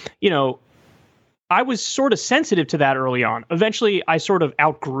 I was sort of sensitive to that early on. Eventually, I sort of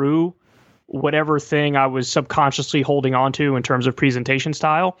outgrew whatever thing I was subconsciously holding on to in terms of presentation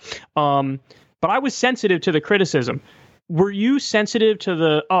style. But I was sensitive to the criticism. Were you sensitive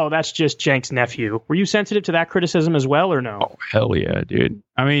to that's just Cenk's nephew? Were you sensitive to that criticism as well, or no? Oh, hell yeah, dude.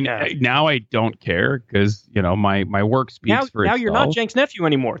 I mean, now I don't care, because, my work speaks for itself. Now you're not Cenk's nephew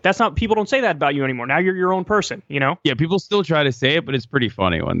anymore. People don't say that about you anymore. Now you're your own person, Yeah, people still try to say it, but it's pretty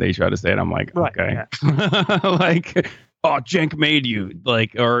funny when they try to say it. I'm like, right, okay. Yeah. Like, oh, Cenk made you,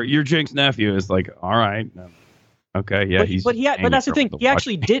 like, or you're Cenk's nephew. It's like, all right. Okay, yeah. But that's the thing. He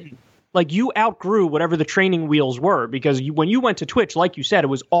actually didn't. Like, you outgrew whatever the training wheels were, because when you went to Twitch, like you said, it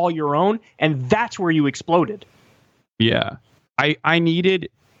was all your own, and that's where you exploded. Yeah. I needed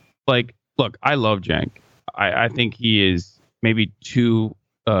like, look, I love Cenk. I think he is maybe too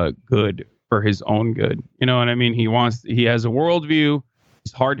good for his own good. You know what I mean? He has a worldview.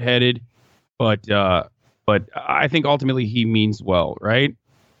 He's hard-headed, but I think ultimately he means well, right?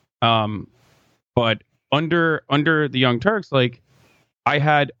 But under the Young Turks, like, I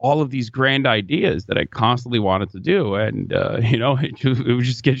had all of these grand ideas that I constantly wanted to do, and it would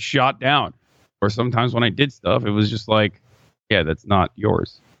just get shot down. Or sometimes when I did stuff, it was just like, yeah, that's not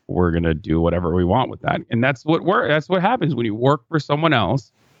yours. We're gonna do whatever we want with that, and that's what happens when you work for someone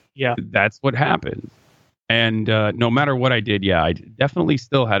else. Yeah, that's what happens. And no matter what I did, yeah, I definitely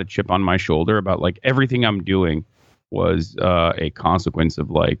still had a chip on my shoulder about like everything I'm doing was a consequence of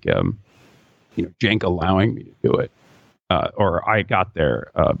like Cenk allowing me to do it, or I got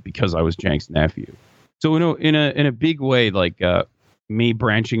there because I was Cenk's nephew. So in a big way, like me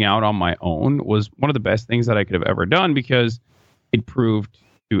branching out on my own was one of the best things that I could have ever done, because it proved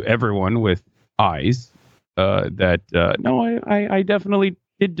to everyone with eyes that no, I definitely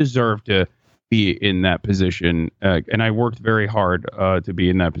did deserve to be in that position, and I worked very hard to be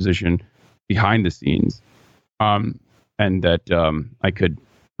in that position behind the scenes, and that I could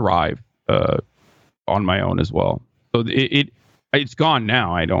thrive on my own as well. So it's gone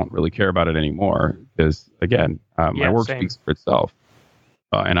now. I don't really care about it anymore because, again, my work speaks for itself,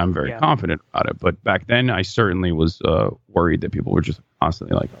 and I'm very confident about it. But back then, I certainly was worried that people were just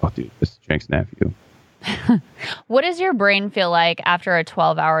constantly like, "Oh, dude, this is Cenk's nephew." What does your brain feel like after a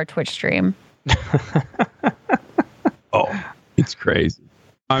 12-hour Twitch stream? Oh, it's crazy.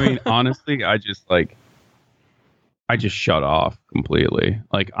 I mean, honestly, I just shut off completely.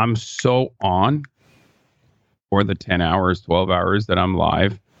 Like, I'm so on for the 10 hours, 12 hours that I'm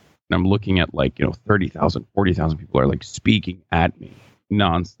live, and I'm looking at 30,000, 40,000 people are like speaking at me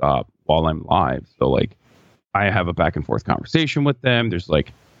nonstop while I'm live. So like, I have a back and forth conversation with them. There's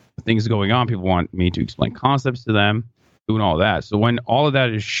like things going on. People want me to explain concepts to them, doing all that. So when all of that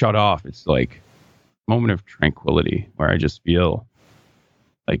is shut off, it's like a moment of tranquility where I just feel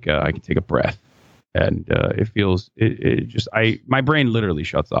like I can take a breath, and it feels my brain literally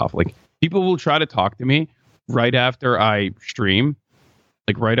shuts off. Like, people will try to talk to me right after I stream,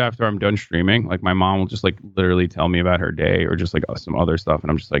 like right after I'm done streaming. Like, my mom will just like literally tell me about her day or just like some other stuff, and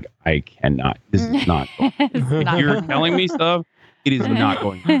I'm just like, I cannot. This is not. You're telling me stuff. It is not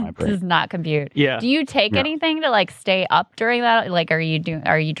going through my brain. This does not compute. Yeah. Do you take anything to like stay up during that? Like, are you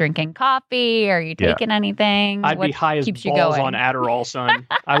drinking coffee? Are you taking anything? I'd be high as balls on Adderall, son.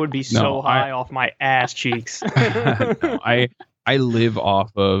 I would be so high off my ass cheeks. No, I live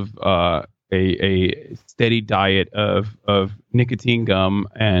off of a steady diet of nicotine gum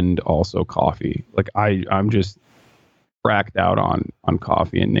and also coffee. Like, I'm just cracked out on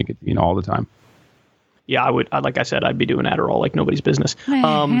coffee and nicotine all the time. Yeah, like I said, I'd be doing Adderall like nobody's business.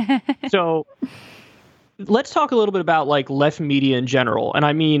 So let's talk a little bit about like left media in general. And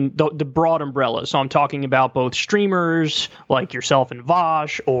I mean the broad umbrella. So I'm talking about both streamers like yourself and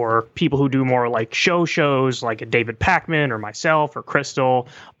Vosh, or people who do more like shows like a David Pakman or myself or Crystal.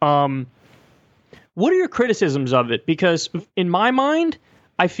 What are your criticisms of it? Because in my mind,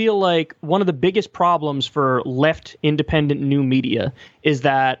 I feel like one of the biggest problems for left independent new media is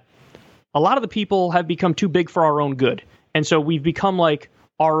that a lot of the people have become too big for our own good. And so we've become like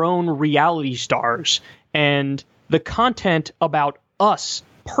our own reality stars. And the content about us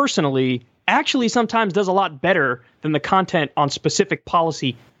personally actually sometimes does a lot better than the content on specific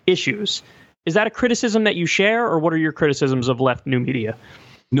policy issues. Is that a criticism that you share, or what are your criticisms of left new media?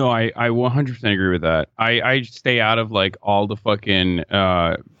 No, I 100% agree with that. I stay out of like all the fucking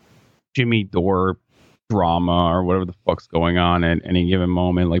Jimmy Dore drama or whatever the fuck's going on at any given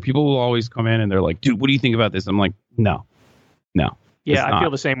moment. Like, people will always come in and they're like, dude, what do you think about this? I'm like, no. Yeah, I feel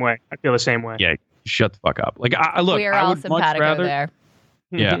the same way. Yeah, shut the fuck up. Like, I would much rather there.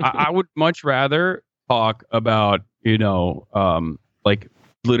 Yeah, I would much rather talk about, like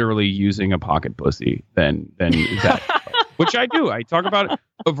literally using a pocket pussy than that. Which I do. I talk about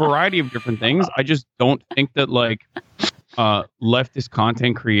a variety of different things. I just don't think that like leftist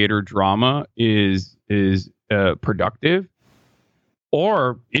content creator drama is productive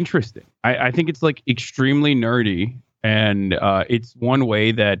or interesting. I think it's like extremely nerdy, and it's one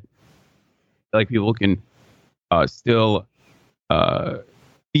way that like people can still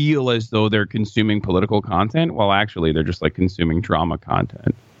feel as though they're consuming political content while actually they're just like consuming drama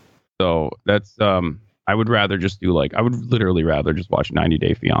content. So that's I would rather just do I would literally rather just watch 90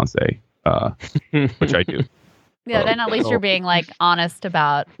 Day Fiancé, which I do. Yeah, then at least you're being like honest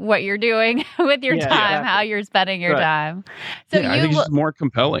about what you're doing with your time, how you're spending your time. So I think it's just more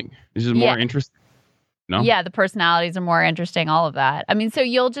compelling. It's just more interesting. No? Yeah, the personalities are more interesting, all of that. I mean, so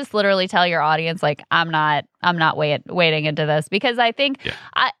you'll just literally tell your audience, like, I'm not wading into this, because I think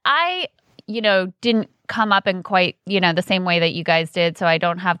I didn't come up in quite, the same way that you guys did. So I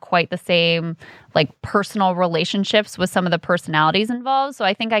don't have quite the same like personal relationships with some of the personalities involved. So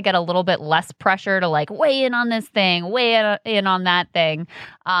I think I get a little bit less pressure to like weigh in on this thing, weigh in on that thing.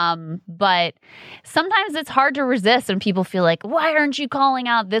 But sometimes it's hard to resist and people feel like, why aren't you calling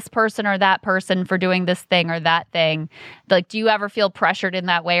out this person or that person for doing this thing or that thing? Like, do you ever feel pressured in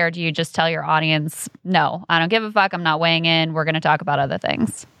that way? Or do you just tell your audience, no, I don't give a fuck. I'm not weighing in. We're going to talk about other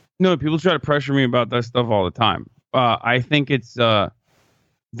things. No, people try to pressure me about that stuff all the time. I think it's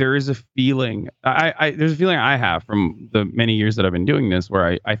there is a feeling there's a feeling I have from the many years that I've been doing this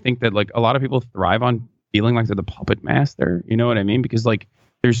where I think that like a lot of people thrive on feeling like they're the puppet master. You know what I mean? Because like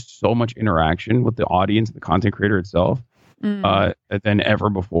there's so much interaction with the audience, the content creator itself, than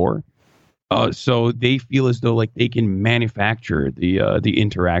ever before. So they feel as though like they can manufacture the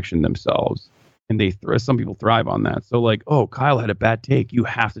interaction themselves. And some people thrive on that. So like, oh, Kyle had a bad take. You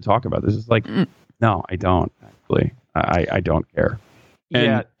have to talk about this. It's like, no, I don't actually. I don't care.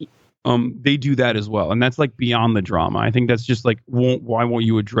 And they do that as well. And that's like beyond the drama. I think that's just like, why won't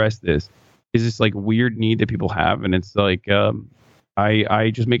you address this? Is this like weird need that people have? And it's like,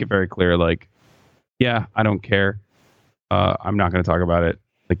 I just make it very clear, like, yeah, I don't care. I'm not going to talk about it.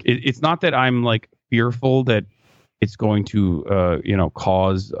 Like, it's not that I'm like fearful that it's going to,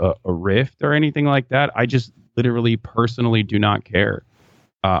 cause a rift or anything like that. I just literally personally do not care.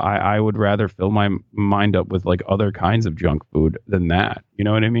 I would rather fill my mind up with like other kinds of junk food than that. You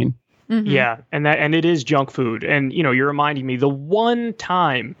know what I mean? Mm-hmm. Yeah. And it is junk food. And, you're reminding me the one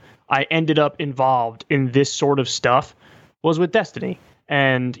time I ended up involved in this sort of stuff was with Destiny.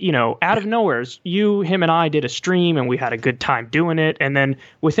 And, out of nowhere, him and I did a stream and we had a good time doing it. And then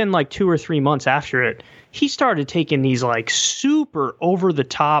within like 2 or 3 months after it, he started taking these like super over the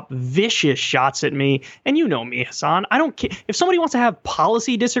top, vicious shots at me. And you know me, Hassan. I don't care. If somebody wants to have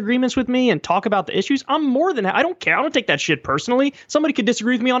policy disagreements with me and talk about the issues, I'm more than I don't care. I don't take that shit personally. Somebody could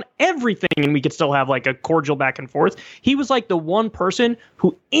disagree with me on everything and we could still have like a cordial back and forth. He was like the one person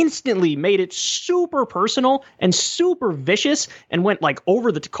who instantly made it super personal and super vicious and went like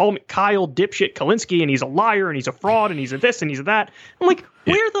over to call me Kyle dipshit Kalinske and he's a liar and he's a fraud and he's a this and he's a that. I'm like,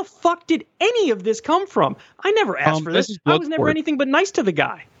 where the fuck did any of this come from? I never asked for this. I was never anything but nice to the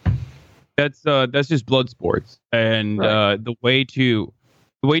guy. That's just blood sports. And right. The way to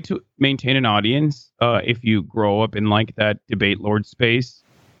maintain an audience, if you grow up in like that debate lord space,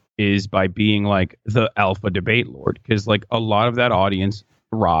 is by being like the alpha debate lord. Because like a lot of that audience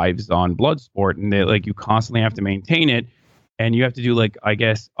thrives on blood sport, and they like you constantly have to maintain it, and you have to do like I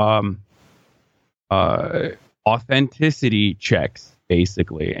guess authenticity checks.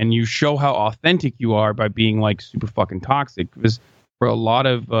 Basically, and you show how authentic you are by being like super fucking toxic. Because for a lot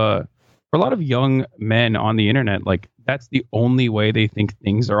of young men on the internet, like that's the only way they think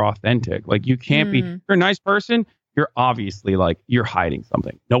things are authentic. Like you can't be. You're a nice person. You're obviously like you're hiding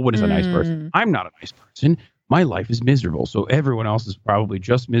something. No one is a nice person. I'm not a nice person. My life is miserable. So everyone else is probably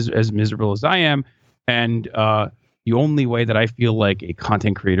just as miserable as I am. And the only way that I feel like a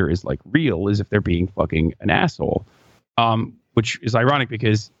content creator is like real is if they're being fucking an asshole. Which is ironic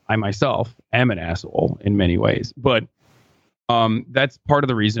because I myself am an asshole in many ways. But that's part of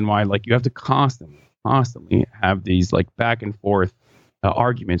the reason why like you have to constantly have these like back and forth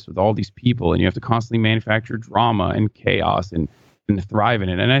arguments with all these people. And you have to constantly manufacture drama and chaos and thrive in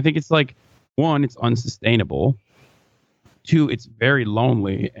it. And I think it's like, 1, it's unsustainable. 2, it's very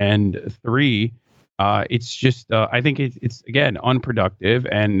lonely. And 3, it's just, I think it's again, unproductive.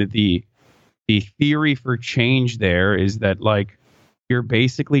 And the theory for change there is that like you're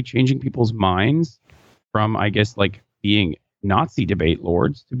basically changing people's minds from, I guess, like being Nazi debate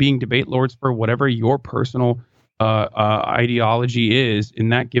lords to being debate lords for whatever your personal ideology is in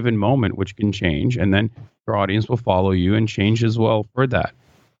that given moment, which can change. And then your audience will follow you and change as well for that.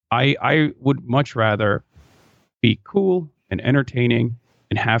 I would much rather be cool and entertaining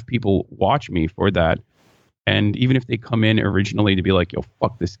and have people watch me for that. And even if they come in originally to be like, yo,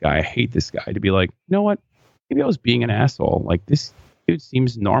 fuck this guy, I hate this guy, to be like, you know what? Maybe I was being an asshole. Like, this dude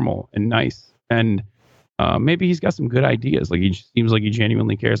seems normal and nice. And maybe he's got some good ideas. Like, he just seems like he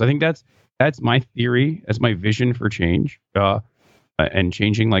genuinely cares. I think that's my theory. That's my vision for change and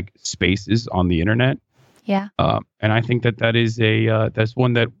changing, like, spaces on the internet. Yeah. And I think that is that's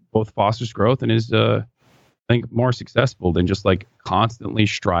one that both fosters growth and is, I think, more successful than just, like, constantly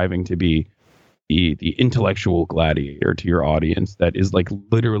striving to be the intellectual gladiator to your audience that is like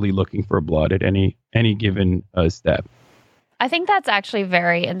literally looking for blood at any given step. I think that's actually a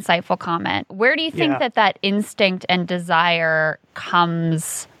very insightful comment. Where do you think that instinct and desire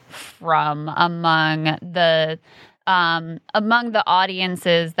comes from among the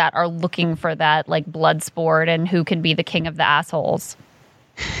audiences that are looking for that like blood sport and who can be the king of the assholes?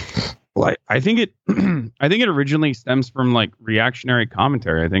 Well, I think it originally stems from like reactionary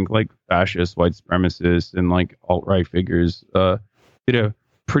commentary. I think like fascists, white supremacists, and like alt-right figures did a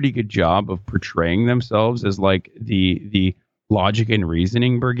pretty good job of portraying themselves as like the logic and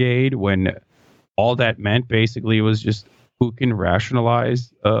reasoning brigade, when all that meant basically was just who can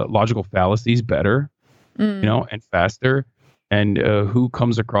rationalize logical fallacies better, and faster, and who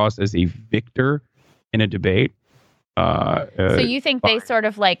comes across as a victor in a debate. So you think they sort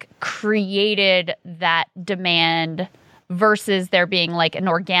of like created that demand versus there being like an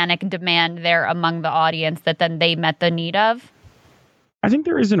organic demand there among the audience that then they met the need of? I think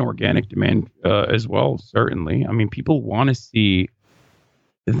there is an organic demand as well, certainly. I mean, people want to see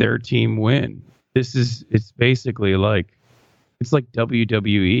their team win. It's basically like, it's like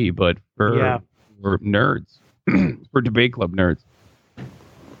WWE, but for nerds, for debate club nerds.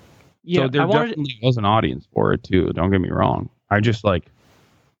 Yeah, so there definitely was an audience for it too. Don't get me wrong. I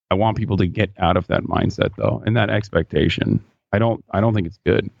want people to get out of that mindset though, and that expectation. I don't think it's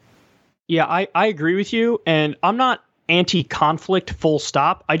good. Yeah, I agree with you, and I'm not anti-conflict full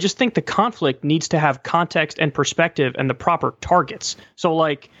stop. I just think the conflict needs to have context and perspective and the proper targets. So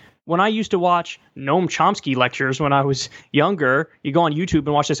like when I used to watch Noam Chomsky lectures when I was younger, you go on YouTube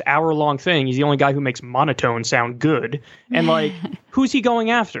and watch this hour-long thing. He's the only guy who makes monotone sound good. And like, who's he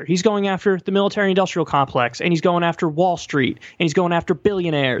going after? He's going after the military-industrial complex, and he's going after Wall Street, and he's going after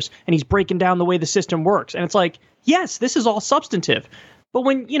billionaires, and he's breaking down the way the system works. And it's like, yes, this is all substantive. But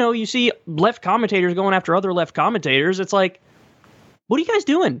when, you see left commentators going after other left commentators, it's like, what are you guys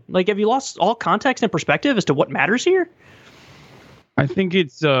doing? Like, have you lost all context and perspective as to what matters here? I think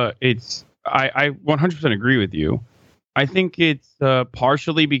I 100% agree with you. I think it's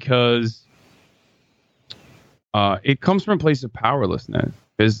partially because it comes from a place of powerlessness.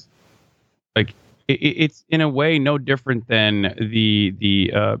 Because, like, it's in a way no different than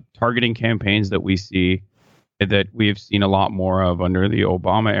the targeting campaigns that we see, that we've seen a lot more of under the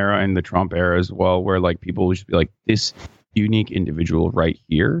Obama era and the Trump era as well, where like people will just be like, this unique individual right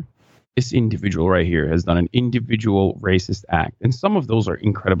here, this individual right here has done an individual racist act. And some of those are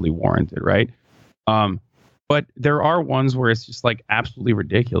incredibly warranted, right? But there are ones where it's just like absolutely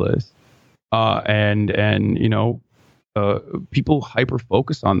ridiculous. And people hyper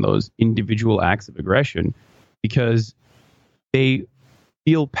focus on those individual acts of aggression because they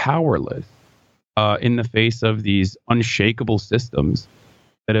feel powerless in the face of these unshakable systems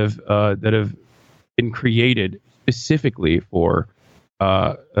that have been created specifically for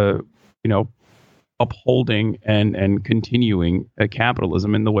upholding and continuing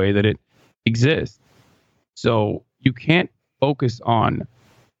capitalism in the way that it exists. So you can't focus on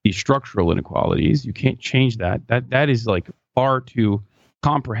the structural inequalities. You can't change that. That is like far too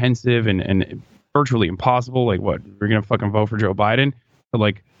comprehensive and virtually impossible. Like, what, we're gonna fucking vote for Joe Biden to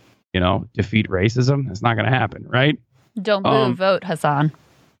like, defeat racism? That's not gonna happen, right? Don't boo, vote, Hassan.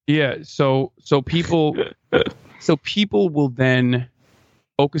 Yeah. So people will then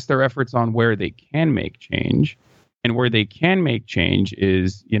focus their efforts on where they can make change, and where they can make change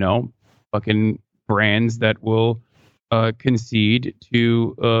is, fucking brands that will concede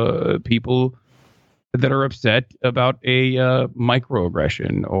to people that are upset about a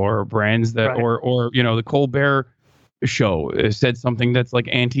microaggression, or brands that, right, or the Colbert show said something that's like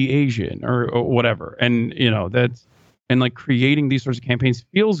anti-Asian or whatever, and like creating these sorts of campaigns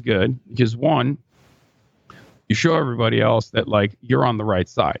feels good because, one, you show everybody else that like you're on the right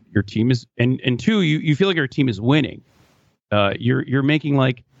side, your team is, and two, you feel like your team is winning. You're making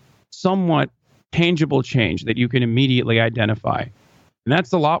like somewhat tangible change that you can immediately identify, and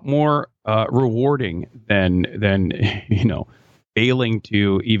that's a lot more rewarding than failing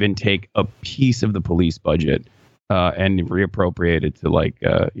to even take a piece of the police budget and reappropriate it to like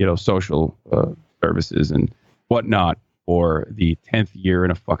social services and whatnot for the 10th year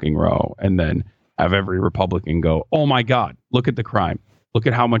in a fucking row, and then have every Republican go, oh my God, look at the crime. Look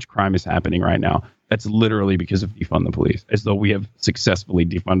at how much crime is happening right now. That's literally because of defund the police, as though we have successfully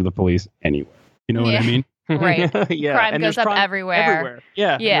defunded the police anyway. You know what I mean? Right. Yeah. Crime and goes up everywhere.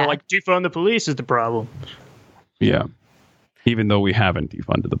 Yeah. Yeah. Like, defund the police is the problem. Yeah. Even though we haven't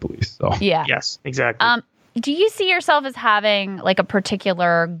defunded the police. So. Yeah. Yes, exactly. Do you see yourself as having like a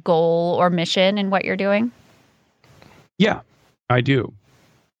particular goal or mission in what you're doing? Yeah, I do.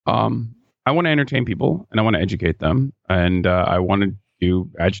 I want to entertain people, and I want to educate them, and I want to do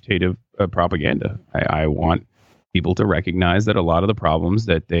agitative propaganda. I want people to recognize that a lot of the problems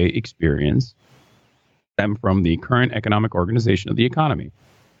that they experience stem from the current economic organization of the economy.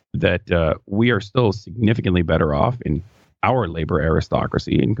 That we are still significantly better off in our labor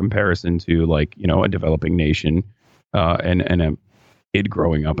aristocracy in comparison to, like, a developing nation and a kid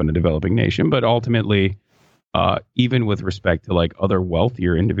growing up in a developing nation. But ultimately, even with respect to like other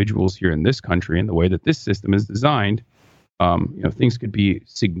wealthier individuals here in this country and the way that this system is designed, things could be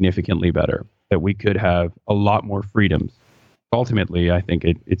significantly better, that we could have a lot more freedoms. Ultimately, I think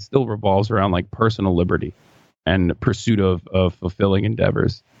it still revolves around like personal liberty and pursuit of fulfilling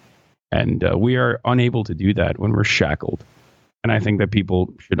endeavors. And we are unable to do that when we're shackled. And I think that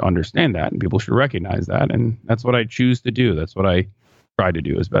people should understand that and people should recognize that. And that's what I choose to do. That's what I try to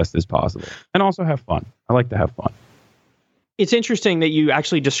do as best as possible. And also have fun. I like to have fun. It's interesting that you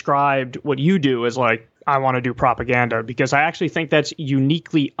actually described what you do as like, I want to do propaganda, because I actually think that's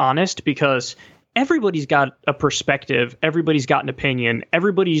uniquely honest, because everybody's got a perspective. Everybody's got an opinion.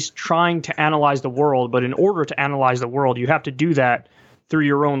 Everybody's trying to analyze the world. But in order to analyze the world, you have to do that through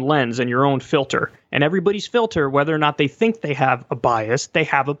your own lens and your own filter. And everybody's filter, whether or not they think they have a bias, they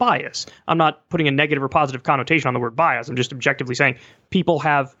have a bias. I'm not putting a negative or positive connotation on the word bias. I'm just objectively saying people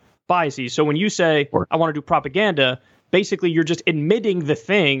have biases. So when you say, I want to do propaganda, basically you're just admitting the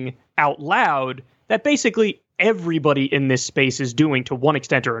thing out loud that basically everybody in this space is doing to one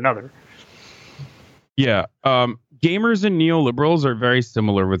extent or another. Yeah. Gamers and neoliberals are very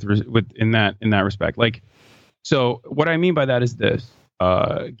similar with in that respect. Like, so what I mean by that is this.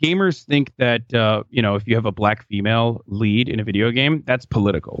 Gamers think that, if you have a black female lead in a video game, that's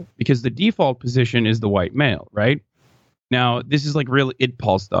political because the default position is the white male, right? Now, this is like real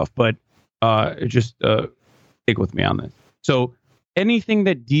idpol stuff, but just stick with me on this. So anything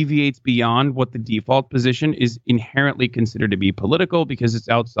that deviates beyond what the default position is inherently considered to be political because it's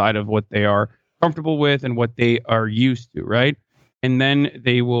outside of what they are comfortable with and what they are used to, right? And then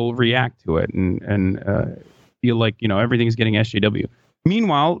they will react to it and feel like, everything's getting SJW.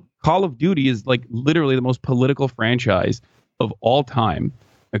 Meanwhile, Call of Duty is like literally the most political franchise of all time,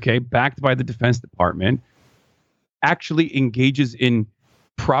 okay, backed by the Defense Department, actually engages in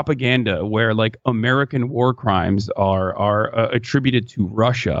propaganda where like American war crimes are attributed to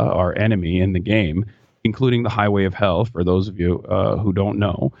Russia, our enemy in the game, including the Highway of Hell, for those of you who don't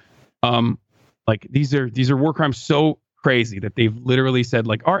know. Like these are war crimes so crazy that they've literally said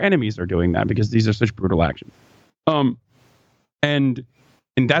like our enemies are doing that because these are such brutal actions.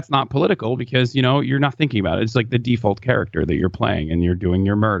 And that's not political because, you're not thinking about it. It's like the default character that you're playing and you're doing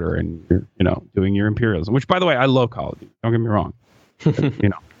your murder and you're, doing your imperialism, which, by the way, I love Call of Duty. Don't get me wrong.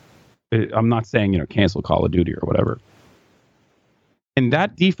 I'm not saying, cancel Call of Duty or whatever. And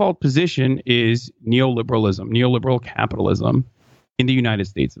that default position is neoliberalism, neoliberal capitalism in the United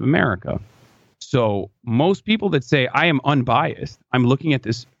States of America. So most people that say I am unbiased, I'm looking at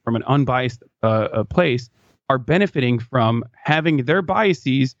this from an unbiased place, are benefiting from having their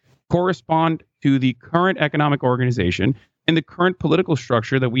biases correspond to the current economic organization and the current political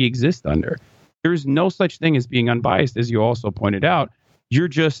structure that we exist under. There is no such thing as being unbiased, as you also pointed out. You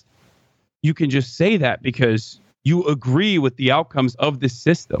can just say that because you agree with the outcomes of this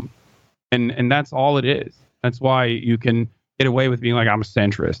system. And that's all it is. That's why you can get away with being like, I'm a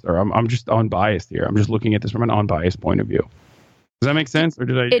centrist or I'm just unbiased here. I'm just looking at this from an unbiased point of view. Does that make sense? Or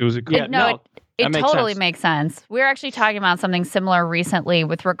It totally makes sense. We were actually talking about something similar recently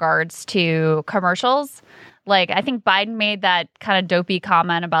with regards to commercials. Like, I think Biden made that kind of dopey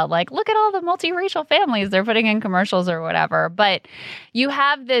comment about, like, look at all the multiracial families they're putting in commercials or whatever. But you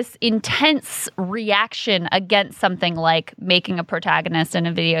have this intense reaction against something like making a protagonist in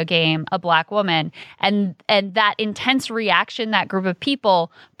a video game a black woman. And that intense reaction, that group of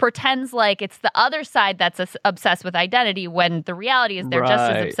people pretends like it's the other side that's obsessed with identity when the reality is they're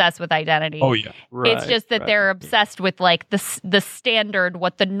just as obsessed with identity. Oh, yeah. It's just that they're obsessed with, like, the standard,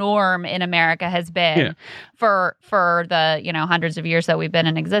 what the norm in America has been. Yeah. For the hundreds of years that we've been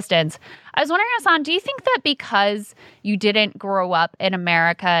in existence. I was wondering, Hassan, do you think that because you didn't grow up in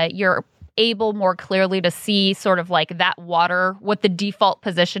America, you're able more clearly to see sort of like that water, what the default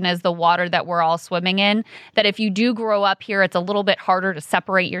position is, the water that we're all swimming in, that if you do grow up here, it's a little bit harder to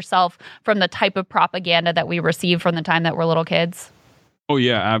separate yourself from the type of propaganda that we receive from the time that we're little kids? Oh,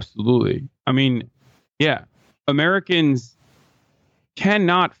 yeah, absolutely. I mean, yeah, Americans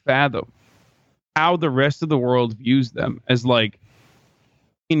cannot fathom how the rest of the world views them as like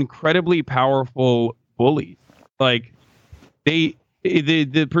incredibly powerful bullies. Like the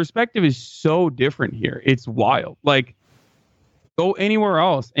perspective is so different here. It's wild. Like Go anywhere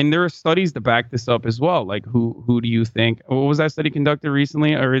else. And there are studies to back this up as well. Like, who do you think? What was that study conducted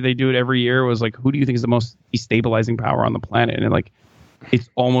recently? Or they do it every year? It was like, who do you think is the most destabilizing power on the planet? And like, it's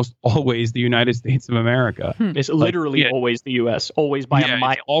almost always the United States of America. It's literally always the U.S. Always by a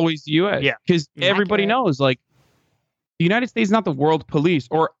mile. Always the U.S. Yeah, because everybody knows, like, the United States is not the world police,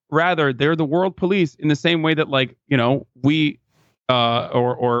 or rather, they're the world police in the same way that, like, you know, we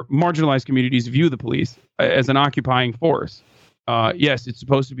or marginalized communities view the police as an occupying force. Yes, it's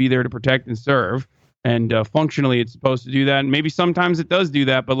supposed to be there to protect and serve, and functionally, it's supposed to do that. And maybe sometimes it does do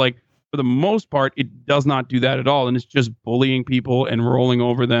that, but like, for the most part, it does not do that at all. And it's just bullying people and rolling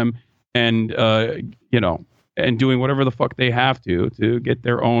over them and, and doing whatever the fuck they have to get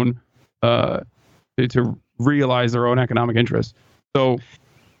their own, to realize their own economic interests. So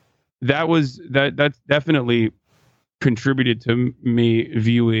that's definitely contributed to me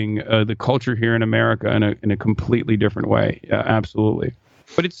viewing the culture here in America in a completely different way. Yeah, absolutely.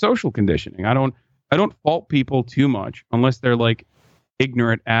 But it's social conditioning. I don't fault people too much unless they're like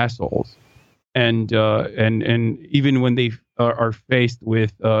ignorant assholes, and even when they are faced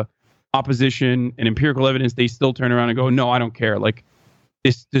with opposition and empirical evidence, they still turn around and go, no, I don't care, like,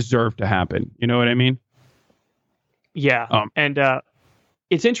 this deserved to happen. You know what I mean? Yeah. And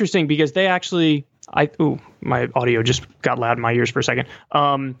it's interesting because they actually, my audio just got loud in my ears for a second.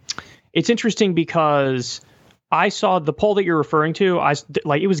 It's interesting because I saw the poll that you're referring to.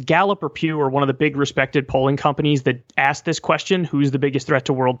 It was Gallup or Pew or one of the big respected polling companies that asked this question: who's the biggest threat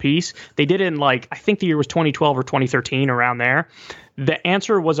to world peace? They did it in, like, I think the year was 2012 or 2013, around there. The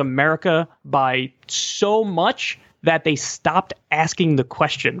answer was America by so much that they stopped asking the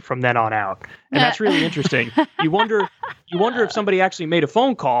question from then on out. And that's really interesting. You wonder if somebody actually made a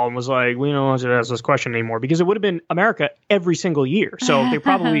phone call and was like, we don't want to ask this question anymore, because it would have been America every single year. So they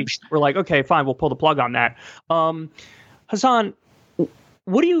probably were like, okay, fine, we'll pull the plug on that. Hassan,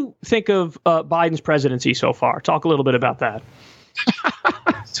 what do you think of Biden's presidency so far? Talk a little bit about that.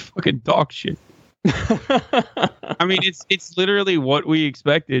 It's fucking dog shit. I mean, it's literally what we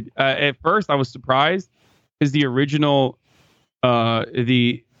expected. At first, I was surprised, because the original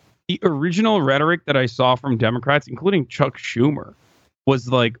original rhetoric that I saw from Democrats, including Chuck Schumer, was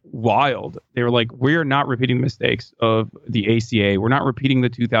like wild. They were like, we're not repeating the mistakes of the ACA. We're not repeating the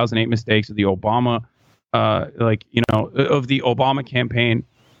 2008 mistakes of the Obama, of the Obama campaign.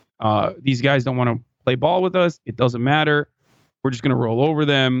 These guys don't want to play ball with us. It doesn't matter. We're just going to roll over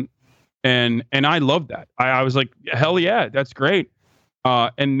them. And I loved that. I was like, hell yeah, that's great.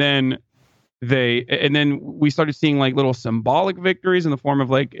 And then we started seeing like little symbolic victories in the form of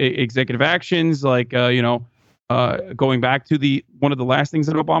like executive actions, like going back to one of the last things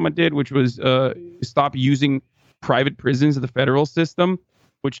that Obama did, which was stop using private prisons of the federal system,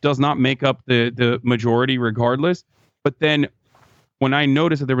 which does not make up the majority regardless. But then when I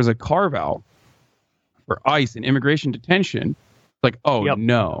noticed that there was a carve out for ICE and immigration detention, like, oh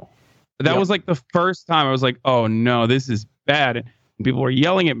no. That was like the first time I was like, oh no, this is bad. And people were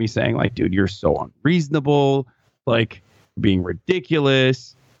yelling at me saying, like, dude, you're so unreasonable, like, being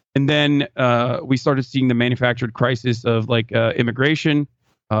ridiculous. And then we started seeing the manufactured crisis of like immigration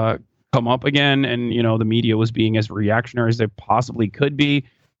come up again. And, you know, the media was being as reactionary as they possibly could be,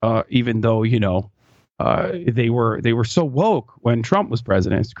 even though, you know, they were so woke when Trump was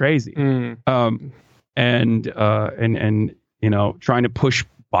president. It's crazy. And you know, trying to push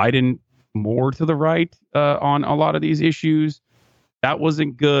Biden more to the right on a lot of these issues. That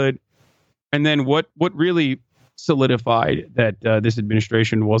wasn't good. And then what really solidified that this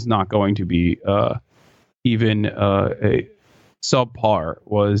administration was not going to be even a subpar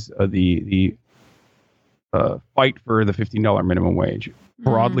was the fight for the $15 minimum wage.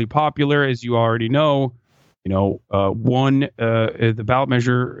 Broadly popular, as you already know. You know, won the ballot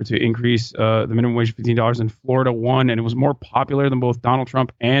measure to increase the minimum wage to $15 in Florida won, and it was more popular than both Donald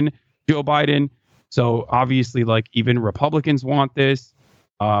Trump and Joe Biden. So obviously, like, even Republicans want this,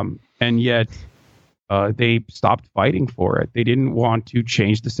 and yet they stopped fighting for it. They didn't want to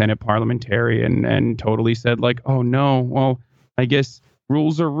change the Senate parliamentarian and totally said, like, oh no, well, I guess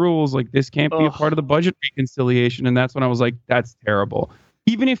rules are rules. Like, this can't be a part of the budget reconciliation. And that's when I was like, that's terrible.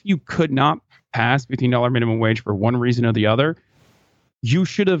 Even if you could not pass $15 minimum wage for one reason or the other, you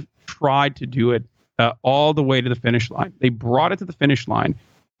should have tried to do it all the way to the finish line. They brought it to the finish line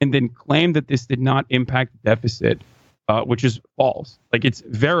and then claimed that this did not impact the deficit, which is false. Like, it's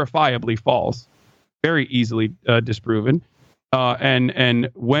verifiably false, very easily disproven, and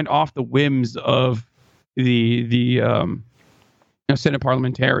went off the whims of the Senate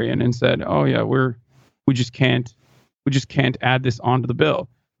parliamentarian and said, oh yeah, we just can't add this onto the bill.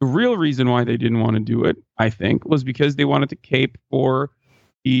 The real reason why they didn't want to do it, I think, was because they wanted to cape for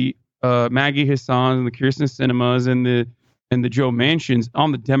the Maggie Hassans and the Kyrsten Sinemas and the Joe Manchins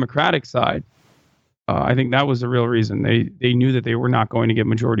on the Democratic side. I think that was the real reason. They knew that they were not going to get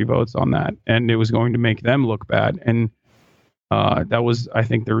majority votes on that, and it was going to make them look bad. And that was, I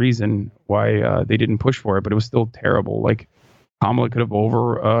think, the reason why they didn't push for it. But it was still terrible. Like Kamala could have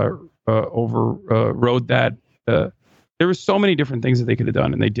overrode that. There were so many different things that they could have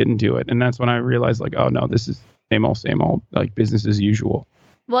done, and they didn't do it. And that's when I realized, like, oh no, this is same old, like business as usual.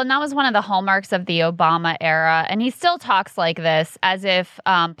 Well, and that was one of the hallmarks of the Obama era. And he still talks like this, as if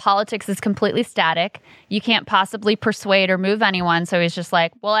politics is completely static. You can't possibly persuade or move anyone. So he's just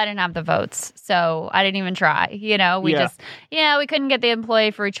like, well, I didn't have the votes, so I didn't even try. We couldn't get the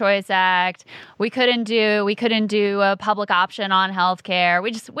Employee Free Choice Act. We couldn't do a public option on healthcare.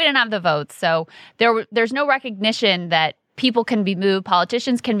 We didn't have the votes. So there's no recognition that people can be moved,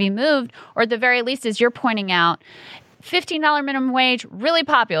 politicians can be moved, or at the very least, as you're pointing out, $15 minimum wage, really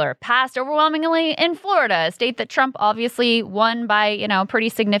popular, passed overwhelmingly in Florida, a state that Trump obviously won by, a pretty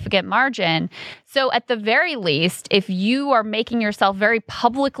significant margin. So at the very least, if you are making yourself very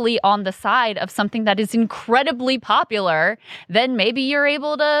publicly on the side of something that is incredibly popular, then maybe you're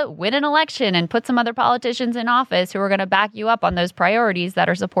able to win an election and put some other politicians in office who are going to back you up on those priorities that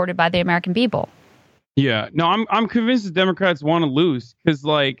are supported by the American people. Yeah, no, I'm convinced the Democrats want to lose because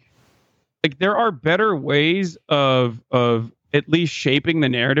like there are better ways of at least shaping the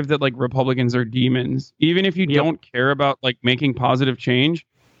narrative that like Republicans are demons. Even if you don't care about like making positive change,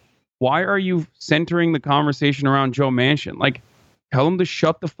 why are you centering the conversation around Joe Manchin? Like, tell him to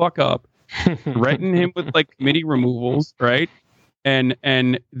shut the fuck up, threaten him with like committee removals, right? And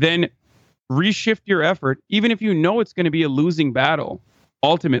then reshift your effort, even if you know it's going to be a losing battle.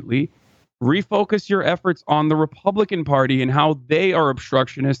 Ultimately, refocus your efforts on the Republican Party and how they are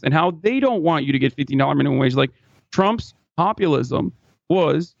obstructionist and how they don't want you to get $15 minimum wage. Like Trump's populism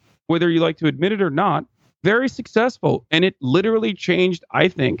was, whether you like to admit it or not, very successful. And it literally changed, I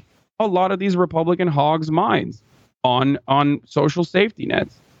think, a lot of these Republican hogs' minds on social safety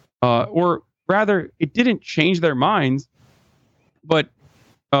nets. Or rather, it didn't change their minds, but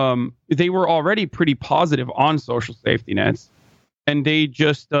they were already pretty positive on social safety nets. And they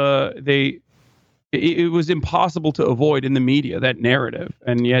just, it was impossible to avoid in the media, that narrative.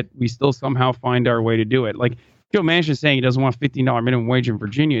 And yet we still somehow find our way to do it. Like Joe Manchin saying he doesn't want $15 minimum wage in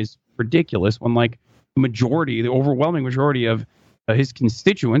Virginia is ridiculous when like the overwhelming majority of his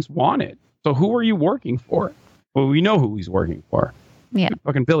constituents want it. So who are you working for? Well, we know who he's working for. Yeah.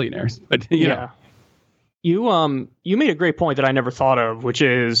 Fucking billionaires. But you know. You made a great point that I never thought of, which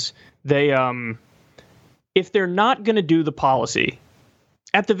is they, if they're not going to do the policy,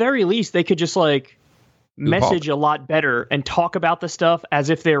 at the very least, they could just like message a lot better and talk about the stuff as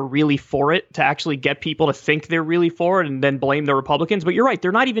if they're really for it, to actually get people to think they're really for it and then blame the Republicans. But you're right,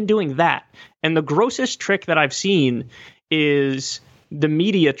 they're not even doing that. And the grossest trick that I've seen is the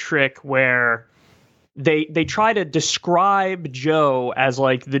media trick where they try to describe Joe as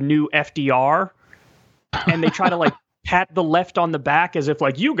like the new FDR, and they try to like pat the left on the back as if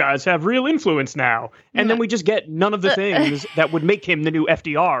like, you guys have real influence now. And then we just get none of the things that would make him the new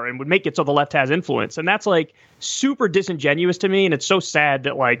FDR and would make it so the left has influence. And that's like super disingenuous to me. And it's so sad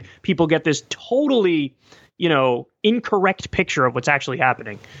that like people get this totally, incorrect picture of what's actually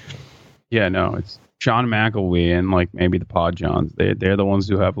happening. Yeah, no, it's John McElwee and like maybe the Pod Johns. They're the ones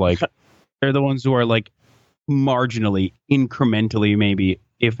who have like, they're the ones who are like marginally, incrementally, maybe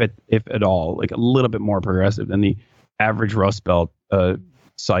if at all, like a little bit more progressive than the average Rust Belt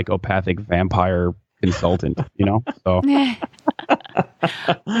psychopathic vampire consultant, So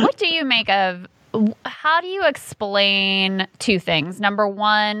what do you make of, how do you explain two things? Number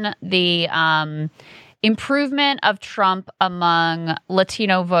one, the improvement of Trump among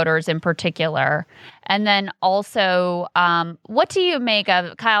Latino voters in particular. And then also, what do you make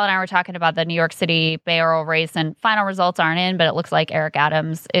of, Kyle and I were talking about the New York City mayoral race, and final results aren't in, but it looks like Eric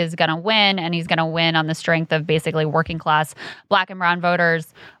Adams is going to win, and he's going to win on the strength of basically working class Black and brown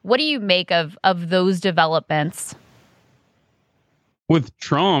voters. What do you make of those developments? With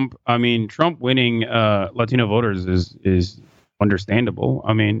Trump, Trump winning Latino voters is understandable.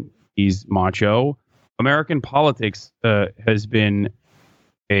 He's macho. American politics has been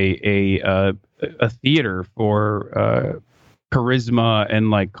a theater for charisma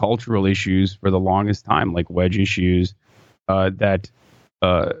and like cultural issues for the longest time, like wedge issues that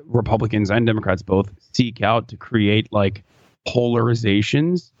Republicans and Democrats both seek out to create like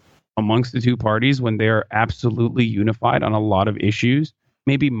polarizations amongst the two parties when they are absolutely unified on a lot of issues,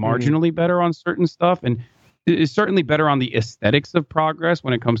 maybe marginally better on certain stuff. And is certainly better on the aesthetics of progress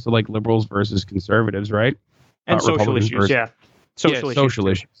when it comes to like liberals versus conservatives, right? And social issues, social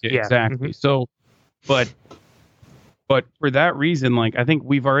issues. Yeah, exactly. Mm-hmm. So, but for that reason, like I think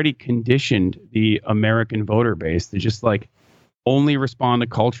we've already conditioned the American voter base to just like only respond to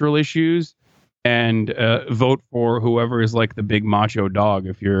cultural issues and vote for whoever is like the big macho dog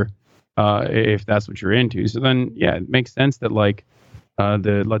if that's what you're into. So then, yeah, it makes sense that like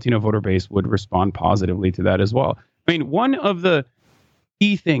the Latino voter base would respond positively to that as well. I mean, one of the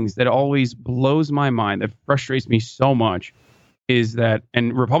key things that always blows my mind, that frustrates me so much, is that,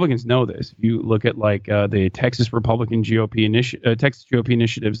 and Republicans know this, if you look at like the Texas Republican Texas GOP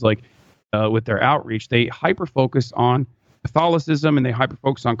initiatives, like with their outreach, they hyper-focus on Catholicism and they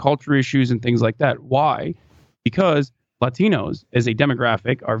hyper-focus on culture issues and things like that. Why? Because Latinos as a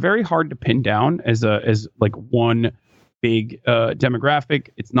demographic are very hard to pin down as like one big demographic.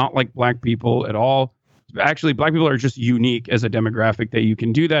 It's not like black people at all. Actually, black people are just unique as a demographic that you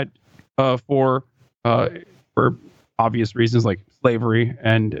can do that for obvious reasons like slavery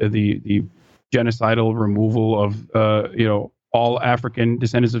and the genocidal removal of all African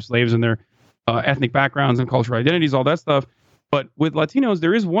descendants of slaves and their ethnic backgrounds and cultural identities, all that stuff. But with Latinos,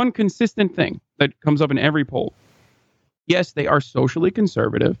 there is one consistent thing that comes up in every poll. Yes, they are socially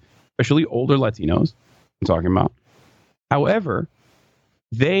conservative, especially older Latinos I'm talking about. However,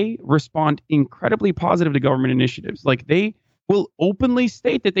 they respond incredibly positive to government initiatives. Like they will openly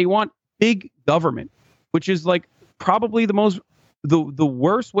state that they want big government, which is like probably the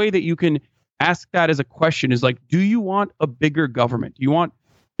worst way that you can ask that as a question is like, do you want a bigger government? Do you want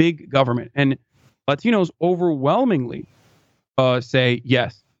big government? And Latinos overwhelmingly say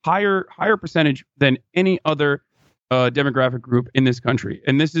yes, higher percentage than any other demographic group in this country.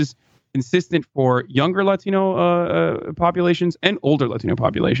 And this is consistent for younger Latino populations and older Latino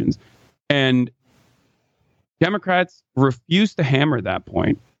populations. And Democrats refuse to hammer that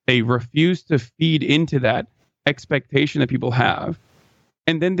point. They refuse to feed into that expectation that people have.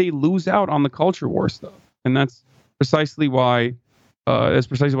 And then they lose out on the culture war stuff. And that's precisely why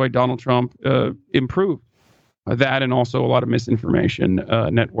Donald Trump improved that, and also a lot of misinformation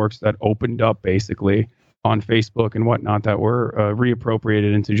networks that opened up basically on Facebook and whatnot that were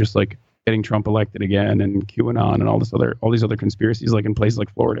reappropriated into just like getting Trump elected again and QAnon and all these other conspiracies, like in places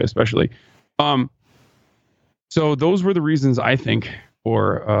like Florida, especially. So those were the reasons, I think,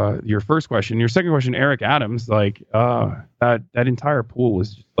 for your first question. Your second question, Eric Adams, like that entire pool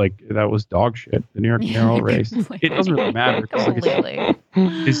was just like, that was dog shit. The New York mayoral race. It doesn't really matter. Completely.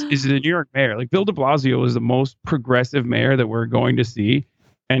 Is the New York mayor. Like Bill de Blasio is the most progressive mayor that we're going to see.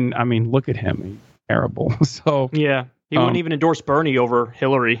 And I mean, look at him. He's terrible. So yeah, he wouldn't even endorse Bernie over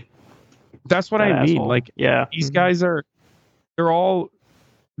Hillary. That's what I mean. Like, yeah, these guys they're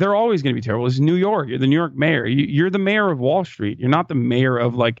always going to be terrible. It's New York. You're the New York mayor. You're the mayor of Wall Street. You're not the mayor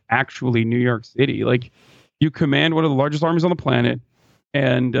of like actually New York City. Like you command one of the largest armies on the planet,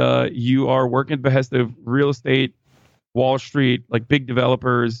 and you are working at the behest of real estate, Wall Street, like big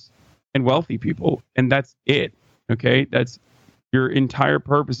developers and wealthy people. And that's it. Okay. That's your entire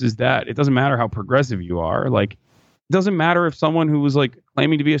purpose is that. It doesn't matter how progressive you are. Like, it doesn't matter if someone who was like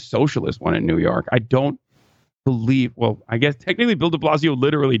claiming to be a socialist won in New York. I don't believe, well, I guess technically Bill de Blasio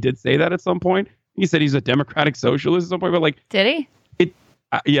literally did say that at some point. He said he's a democratic socialist at some point, but like, did he?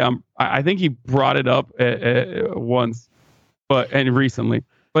 I think he brought it up once, and recently,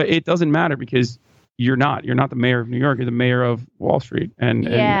 but it doesn't matter because you're not the mayor of New York. You're the mayor of Wall Street and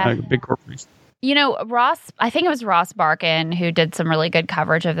a big corporation. You know, I think it was Ross Barkan who did some really good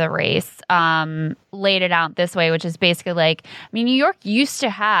coverage of the race, laid it out this way, which is basically like, I mean, New York used to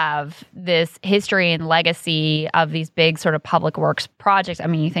have this history and legacy of these big sort of public works projects. I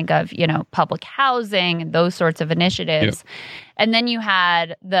mean, you think of, public housing and those sorts of initiatives. Yeah. And then you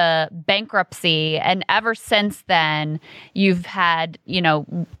had the bankruptcy. And ever since then, you've had,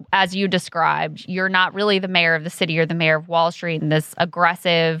 as you described, you're not really the mayor of the city, you're the mayor of Wall Street, and this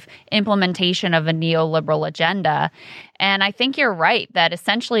aggressive implementation of a neoliberal agenda. And I think you're right that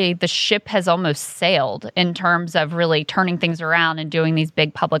essentially the ship has almost sailed in terms of really turning things around and doing these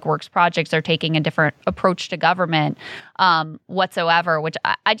big public works projects or taking a different approach to government whatsoever, which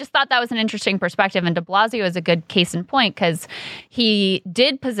I just thought that was an interesting perspective. And de Blasio is a good case in point because he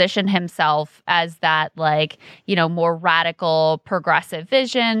did position himself as that more radical progressive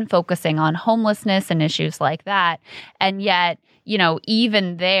vision, focusing on homelessness and issues like that. And yet,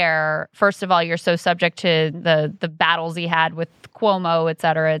 even there, first of all, you're so subject to the battles he had with Cuomo, et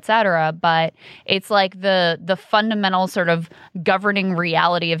cetera, but it's like the fundamental sort of governing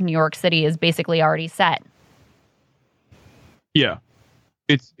reality of New York City is basically already set. Yeah.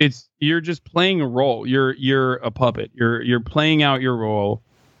 it's you're just playing a role. You're a puppet. You're playing out your role.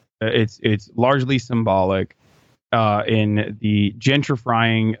 It's largely symbolic in the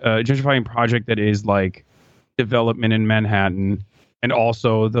gentrifying project that is like development in Manhattan, and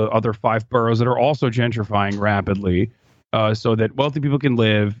also the other 5 boroughs that are also gentrifying rapidly, so that wealthy people can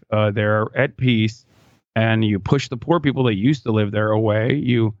live there at peace, and you push the poor people that used to live there away.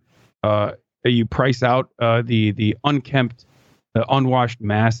 You price out the unkempt, unwashed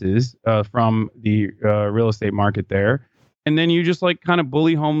masses from the real estate market there, and then you just like kind of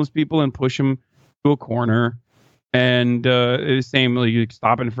bully homeless people and push them to a corner. And the same, you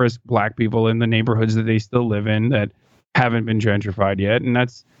stop and frisk black people in the neighborhoods that they still live in that haven't been gentrified yet, and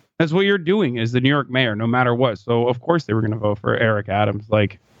that's what you're doing as the New York mayor, no matter what. So of course they were going to vote for Eric Adams.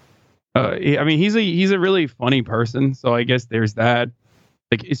 Like, I mean, he's a really funny person, so I guess there's that.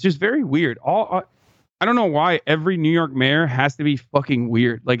 Like, it's just very weird. I don't know why every New York mayor has to be fucking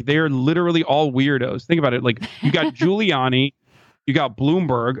weird. Like, they are literally all weirdos. Think about it. Like, you got Giuliani, you got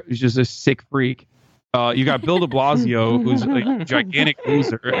Bloomberg, who's just a sick freak. You got Bill de Blasio, who's a gigantic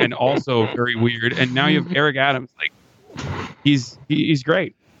loser and also very weird. And now you have Eric Adams. Like, he's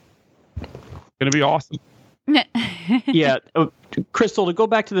great. Gonna be awesome. Yeah. Crystal, to go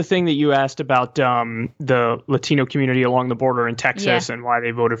back to the thing that you asked about the Latino community along the border in Texas and why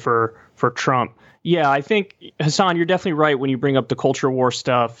they voted for Trump. Yeah, I think, Hassan, you're definitely right when you bring up the culture war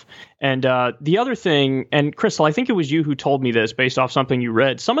stuff. And the other thing, and Crystal, I think it was you who told me this based off something you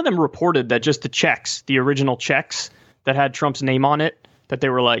read. Some of them reported that just the original checks that had Trump's name on it, that they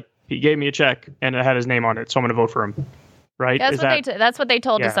were like, he gave me a check and it had his name on it, so I'm going to vote for him. Right? That's what they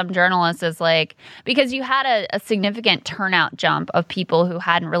told to some journalists, is like, because you had a significant turnout jump of people who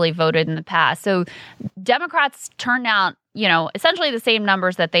hadn't really voted in the past. So Democrats turned out, essentially the same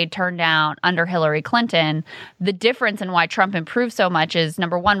numbers that they turned down under Hillary Clinton. The difference in why Trump improved so much is,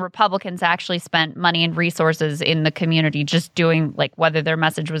 number one, Republicans actually spent money and resources in the community just doing, like, whether their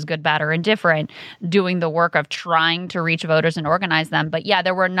message was good, bad, or indifferent, doing the work of trying to reach voters and organize them. But yeah,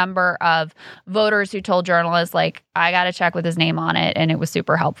 there were a number of voters who told journalists, like, I got to check with his name on it, and it was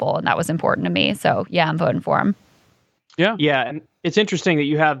super helpful, and that was important to me. So yeah, I'm voting for him. Yeah. Yeah. And it's interesting that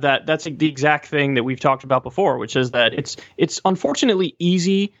you have that. That's the exact thing that we've talked about before, which is that it's unfortunately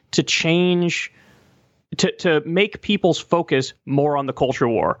easy to change, to make people's focus more on the culture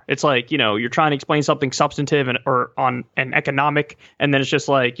war. It's like, you're trying to explain something substantive or on an economic, and then it's just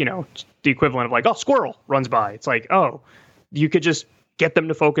like, the equivalent of like, oh, squirrel runs by. It's like, oh, you could just get them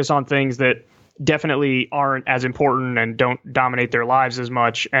to focus on things that definitely aren't as important and don't dominate their lives as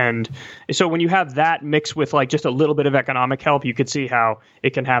much. And so when you have that mixed with like just a little bit of economic help, you could see how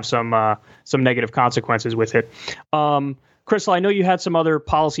it can have some negative consequences with it. Crystal, I know you had some other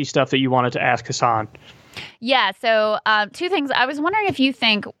policy stuff that you wanted to ask Hassan. Yeah. So 2 things. I was wondering if you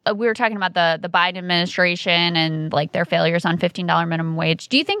think, we were talking about the Biden administration and like their failures on $15 minimum wage.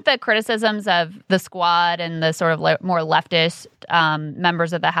 Do you think the criticisms of the squad and the sort of more leftist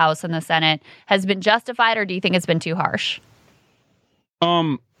members of the House and the Senate has been justified, or do you think it's been too harsh?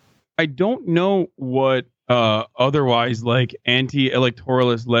 I don't know what otherwise like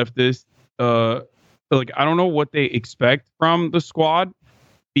anti-electoralist leftists, like, I don't know what they expect from the squad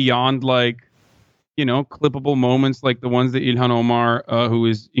beyond like, clippable moments like the ones that Ilhan Omar, who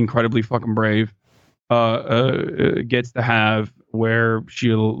is incredibly fucking brave, gets to have, where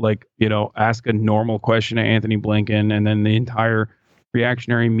she'll like, ask a normal question to Anthony Blinken, and then the entire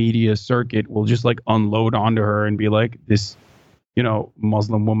reactionary media circuit will just like unload onto her and be like, this,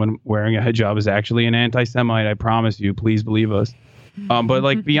 Muslim woman wearing a hijab is actually an anti-Semite. I promise you, please believe us. But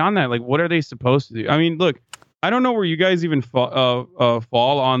like beyond that, like, what are they supposed to do? I mean, look, I don't know where you guys even fall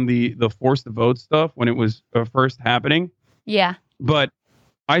on the force to vote stuff when it was first happening. Yeah. But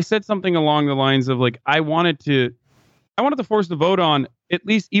I said something along the lines of like, I wanted to force the vote on at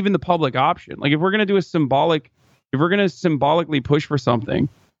least even the public option. Like, if we're going to symbolically push for something,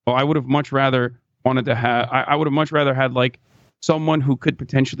 well, I would have much rather had like someone who could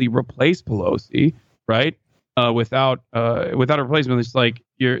potentially replace Pelosi, right? Without a replacement. It's like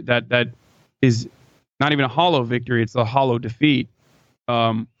that is not even a hollow victory, it's a hollow defeat.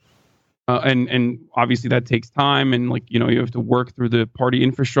 And obviously that takes time, and like, you have to work through the party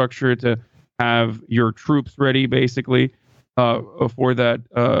infrastructure to have your troops ready, basically, for that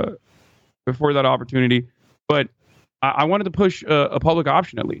opportunity. But I wanted to push a public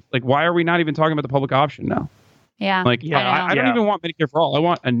option at least. Like, why are we not even talking about the public option now? Yeah. Like, I don't even want Medicare for all. I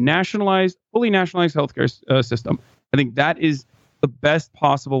want a fully nationalized healthcare system. I think that is the best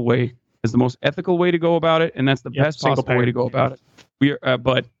possible way. Is the most ethical way to go about it, and that's the best possible way to go about it.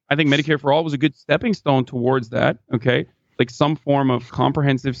 But I think Medicare for all was a good stepping stone towards that. Okay, like some form of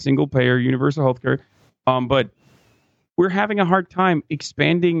comprehensive single payer universal healthcare. But we're having a hard time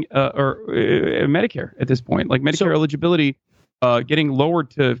expanding Medicare at this point. Like Medicare eligibility getting lowered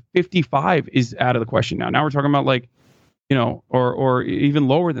to 55 is out of the question now. Now we're talking about like, you know, or even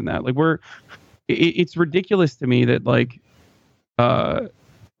lower than that. Like it's ridiculous to me that like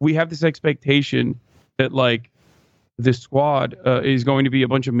we have this expectation that like the squad is going to be a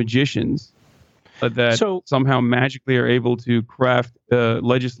bunch of magicians that somehow magically are able to craft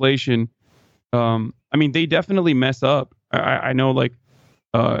legislation. I mean, they definitely mess up. I know, like,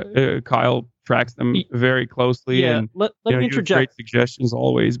 Kyle tracks them very closely. Yeah, and let me interject. Great suggestions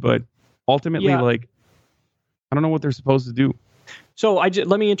always, but ultimately, like, I don't know what they're supposed to do. So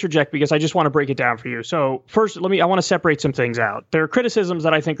let me interject because I just want to break it down for you. So first, I want to separate some things out. There are criticisms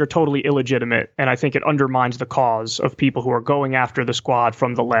that I think are totally illegitimate, and I think it undermines the cause of people who are going after the squad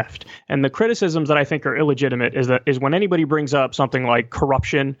from the left. And the criticisms that I think are illegitimate is when anybody brings up something like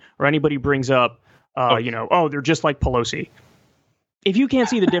corruption, or anybody brings up, they're just like Pelosi. If you can't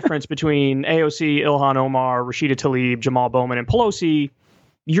see the difference between AOC, Ilhan Omar, Rashida Tlaib, Jamal Bowman, and Pelosi,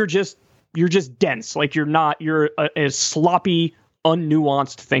 you're just dense. Like you're a sloppy,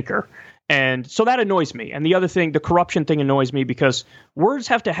 unnuanced thinker. And so that annoys me. And the other thing, the corruption thing annoys me because words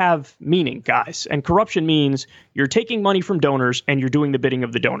have to have meaning, guys. And corruption means you're taking money from donors and you're doing the bidding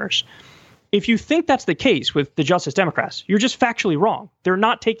of the donors. If you think that's the case with the Justice Democrats, you're just factually wrong. They're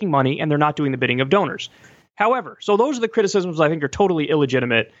not taking money and they're not doing the bidding of donors. However, so those are the criticisms I think are totally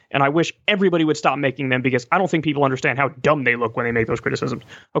illegitimate, and I wish everybody would stop making them because I don't think people understand how dumb they look when they make those criticisms.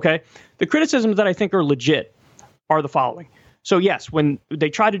 Okay? The criticisms that I think are legit are the following. So yes, when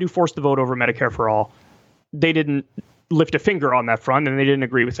they tried to do force the vote over Medicare for all, they didn't lift a finger on that front and they didn't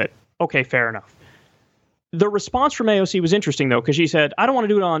agree with it. Okay, fair enough. The response from AOC was interesting, though, because she said, I don't want to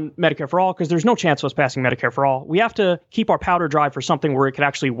do it on Medicare for all because there's no chance of us passing Medicare for all. We have to keep our powder dry for something where it could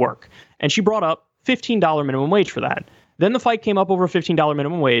actually work. And she brought up $15 minimum wage for that. Then the fight came up over $15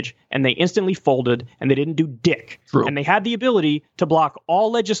 minimum wage, and they instantly folded, and they didn't do dick. True. And they had the ability to block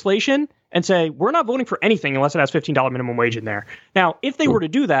all legislation and say, we're not voting for anything unless it has $15 minimum wage in there. Now, if they were to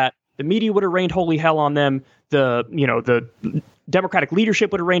do that, the media would have rained holy hell on them. The Democratic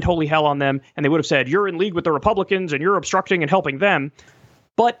leadership would have rained holy hell on them, and they would have said, you're in league with the Republicans, and you're obstructing and helping them.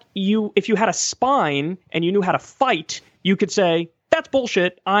 But if you had a spine and you knew how to fight, you could say, that's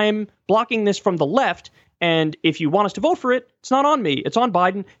bullshit. I'm blocking this from the left. And if you want us to vote for it, it's not on me. It's on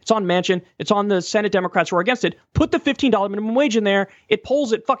Biden. It's on Manchin. It's on the Senate Democrats who are against it. Put the $15 minimum wage in there. It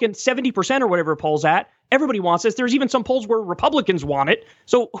polls at fucking 70% or whatever it polls at. Everybody wants this. There's even some polls where Republicans want it.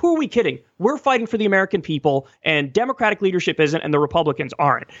 So who are we kidding? We're fighting for the American people, and Democratic leadership isn't, and the Republicans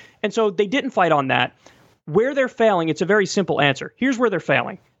aren't. And so they didn't fight on that. Where they're failing, it's a very simple answer. Here's where they're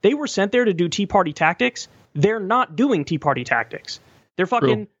failing. They were sent there to do Tea Party tactics. They're not doing Tea Party tactics. They're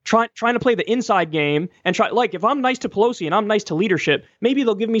fucking trying to play the inside game and like, if I'm nice to Pelosi and I'm nice to leadership, maybe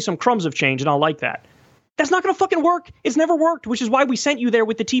they'll give me some crumbs of change and I'll like that. That's not going to fucking work. It's never worked, which is why we sent you there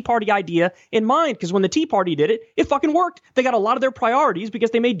with the Tea Party idea in mind, because when the Tea Party did it, it fucking worked. They got a lot of their priorities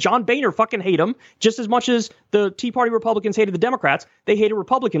because they made John Boehner fucking hate them just as much as the Tea Party Republicans hated the Democrats. They hated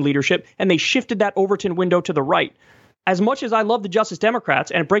Republican leadership, and they shifted that Overton window to the right. As much as I love the Justice Democrats,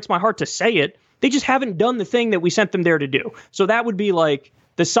 and it breaks my heart to say it, they just haven't done the thing that we sent them there to do. So that would be like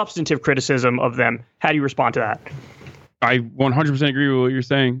the substantive criticism of them. How do you respond to that? I 100% agree with what you're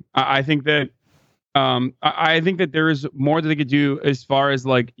saying. I think that there is more that they could do as far as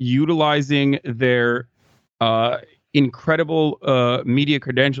like utilizing their incredible media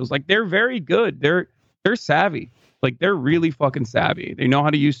credentials. Like they're very good. They're savvy. Like they're really fucking savvy. They know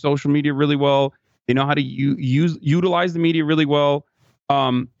how to use social media really well. They know how to utilize the media really well.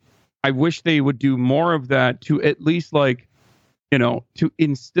 I wish they would do more of that to at least like, to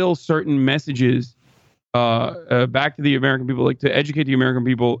instill certain messages back to the American people, like to educate the American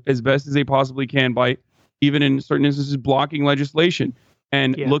people as best as they possibly can by even in certain instances blocking legislation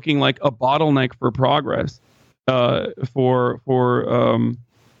and looking like a bottleneck for progress for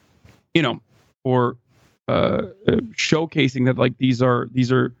showcasing that like these are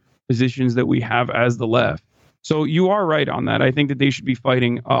positions that we have as the left. So you are right on that. I think that they should be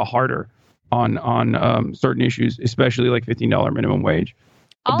fighting harder on certain issues, especially like $15 minimum wage.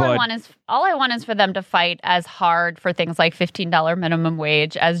 All I want is for them to fight as hard for things like $15 minimum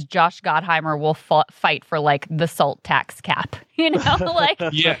wage as Josh Gottheimer will fight for like the SALT tax cap.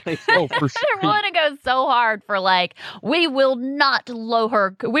 Yeah. Oh, for sure. They're willing to go so hard for we will not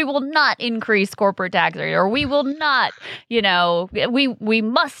increase corporate tax rate, or we will not, we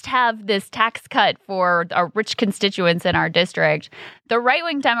must have this tax cut for our rich constituents in our district. The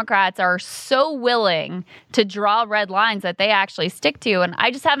right-wing Democrats are so willing to draw red lines that they actually stick to, and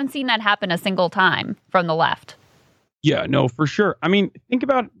I just haven't seen that happen a single time from the left. Yeah, no, for sure. I mean, think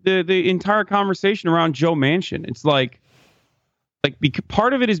about the entire conversation around Joe Manchin. It's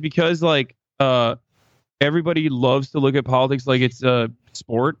part of it is because everybody loves to look at politics like it's a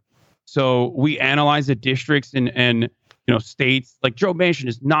sport. So we analyze the districts and states. Like Joe Manchin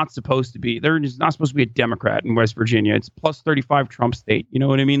is not supposed to be. There is not supposed to be a Democrat in West Virginia. It's plus 35 Trump state. You know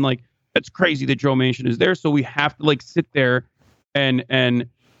what I mean? That's crazy that Joe Manchin is there. So we have to sit there and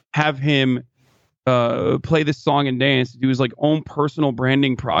have him play this song and dance, do his own personal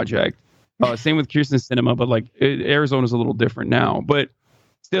branding project. Same with Kyrsten Sinema, but Arizona's a little different now. But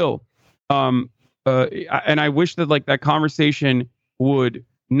still, and I wish that that conversation would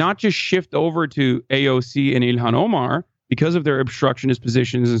not just shift over to AOC and Ilhan Omar because of their obstructionist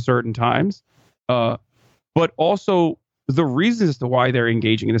positions in certain times, but also the reasons as to why they're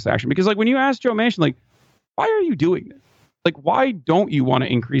engaging in this action. Because when you ask Joe Manchin, why are you doing this? Why don't you want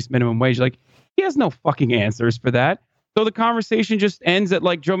to increase minimum wage? He has no fucking answers for that. So the conversation just ends at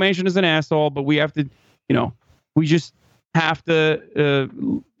Joe Manchin is an asshole, but we have to, we just have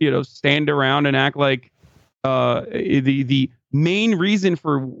to, stand around and act like the main reason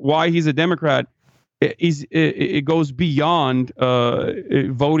for why he's a Democrat is it goes beyond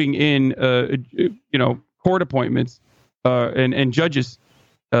voting in, court appointments and judges,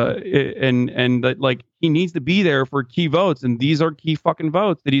 and that he needs to be there for key votes, and these are key fucking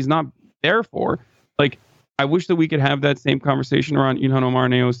votes that he's not there for. I wish that we could have that same conversation around Ilhan Omar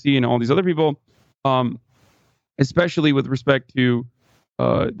and AOC and all these other people, especially with respect to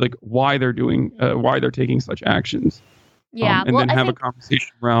why they're taking such actions. Yeah, and then have a conversation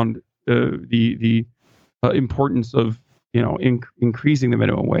around the importance of increasing the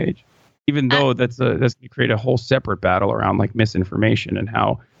minimum wage, even though that's going to create a whole separate battle around misinformation and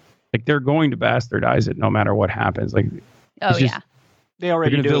how they're going to bastardize it no matter what happens. They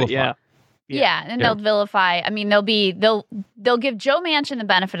already do it. Yeah, and they'll vilify. I mean, they'll give Joe Manchin the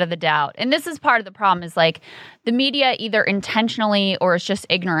benefit of the doubt. And this is part of the problem is the media either intentionally or is just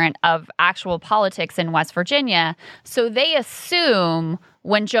ignorant of actual politics in West Virginia. So they assume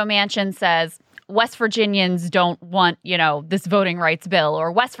when Joe Manchin says West Virginians don't want, this voting rights bill,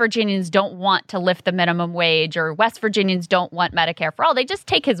 or West Virginians don't want to lift the minimum wage, or West Virginians don't want Medicare for all. They just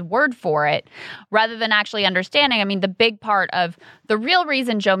take his word for it rather than actually understanding. I mean, the big part of the real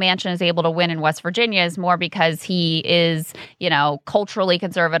reason Joe Manchin is able to win in West Virginia is more because he is, culturally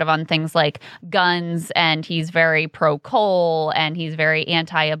conservative on things like guns, and he's very pro-coal, and he's very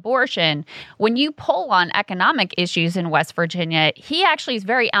anti-abortion. When you poll on economic issues in West Virginia, he actually is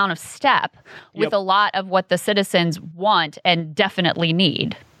very out of step with a lot of what the citizens want and definitely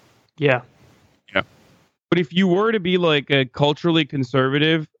need. Yeah. But if you were to be a culturally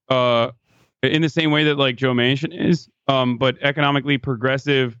conservative, in the same way that Joe Manchin is, but economically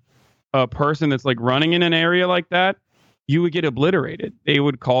progressive person that's running in an area like that, you would get obliterated. They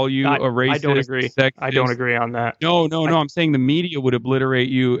would call you a racist. I don't agree. Sexist. I don't agree on that. No. I'm saying the media would obliterate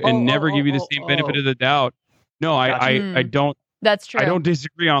you and never give you the same benefit of the doubt. No, I don't. That's true. I don't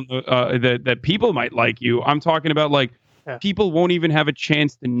disagree on that people might like you. I'm talking about people won't even have a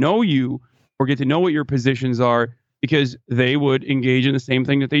chance to know you or get to know what your positions are because they would engage in the same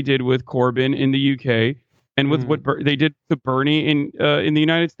thing that they did with Corbyn in the UK and with what they did to Bernie in the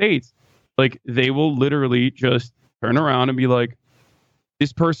United States. They will literally just turn around and be like,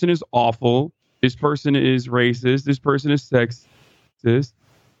 this person is awful. This person is racist. This person is sexist.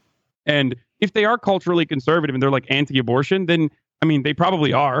 And if they are culturally conservative and they're anti-abortion, then, I mean, they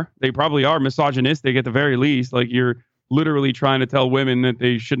probably are. They probably are misogynistic at the very least. You're literally trying to tell women that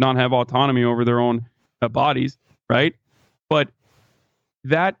they should not have autonomy over their own bodies, right? But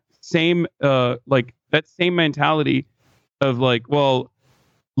that same mentality of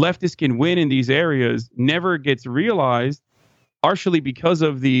leftists can win in these areas never gets realized, partially because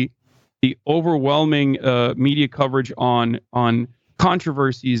of the overwhelming media coverage on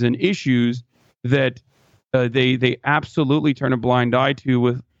controversies and issues that they absolutely turn a blind eye to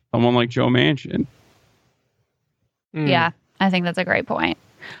with someone like Joe Manchin. Yeah, I think that's a great point.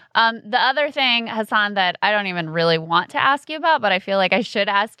 The other thing, Hassan, that I don't even really want to ask you about, but I feel like I should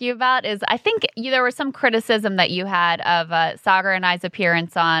ask you about is I think there was some criticism that you had of Saagar and I's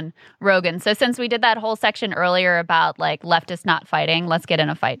appearance on Rogan. So since we did that whole section earlier about leftists not fighting, let's get in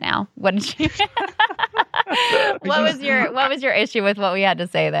a fight now. What did you... What was your issue with what we had to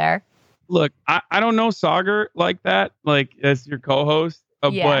say there? Look, I don't know Saagar like that, like as your co-host,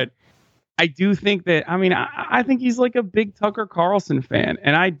 but I do think that, I think he's like a big Tucker Carlson fan,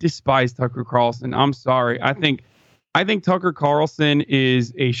 and I despise Tucker Carlson. I'm sorry. I think Tucker Carlson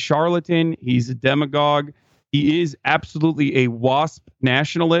is a charlatan. He's a demagogue. He is absolutely a WASP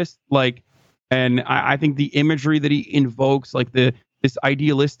nationalist. And I think the imagery that he invokes, like this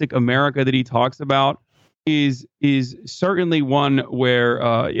idealistic America that he talks about, is certainly one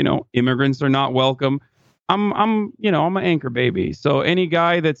where immigrants are not welcome. I'm an anchor baby. So any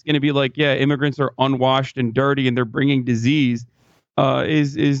guy that's going to be like, yeah, immigrants are unwashed and dirty and they're bringing disease,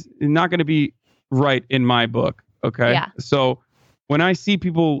 is not going to be right in my book. Okay. Yeah. So when I see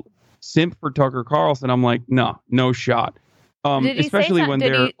people simp for Tucker Carlson, I'm like, no shot. Especially when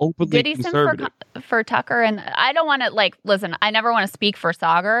they're openly conservative. For Tucker? And I don't want to listen, I never want to speak for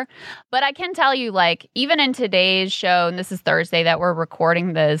Saagar, but I can tell you, even in today's show, and this is Thursday that we're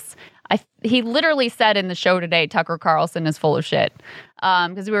recording this, he literally said in the show today, Tucker Carlson is full of shit.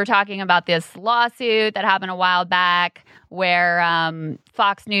 Because we were talking about this lawsuit that happened a while back where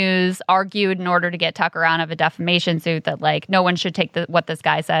Fox News argued in order to get Tucker out of a defamation suit that no one should take what this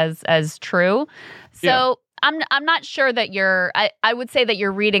guy says as true. So yeah. I'm not sure that I would say that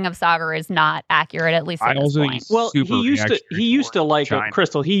your reading of Saagar is not accurate, at least at this point. Well, he used to like him,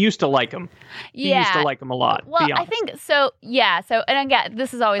 Crystal. He used to like him. Yeah. He used to like him a lot. Well, I think so. Yeah. So, and again,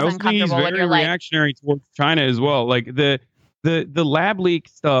 this is always uncomfortable when you're reactionary towards China as well. Like the lab leak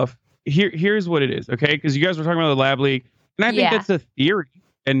stuff. Here's what it is, okay? Because you guys were talking about the lab leak, and I think that's a theory,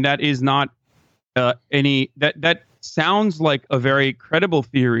 and that is not that sounds like a very credible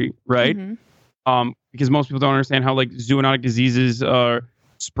theory, right? Mm-hmm. Because most people don't understand how zoonotic diseases are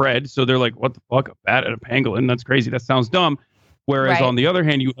spread. So they're like, what the fuck? A bat and a pangolin? That's crazy. That sounds dumb. Whereas on the other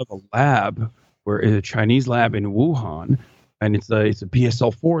hand, you have a lab, a Chinese lab in Wuhan, and it's a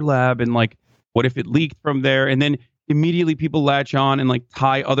BSL-4 lab. And what if it leaked from there? And then immediately people latch on and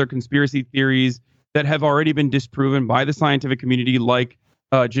tie other conspiracy theories that have already been disproven by the scientific community, like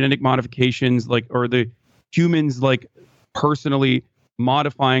genetic modifications, or the humans personally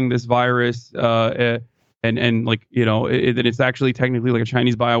modifying this virus, that it's actually technically a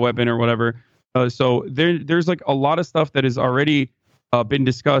Chinese bioweapon or whatever. So there's a lot of stuff that has already been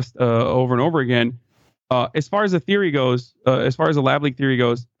discussed over and over again. As far as the theory goes, as far as the lab leak theory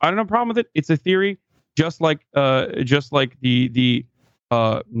goes, I don't have a problem with it. It's a theory, just like the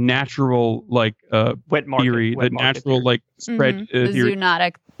natural wet market, theory, the natural theory. Spread the theory.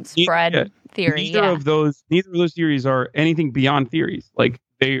 Zoonotic spread theory. Neither of those theories are anything beyond theories.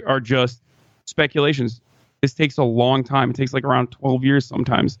 They are just speculations. This takes a long time. It takes around 12 years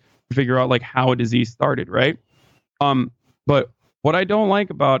sometimes to figure out how a disease started, right? But what I don't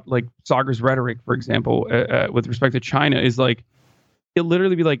like about Saagar's rhetoric, for example, with respect to China, is he'll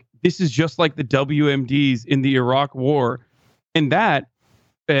literally be this is just like the WMDs in the Iraq War, and that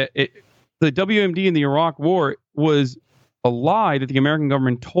the WMD in the Iraq War was a lie that the American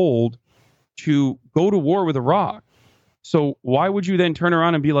government told to go to war with Iraq. So why would you then turn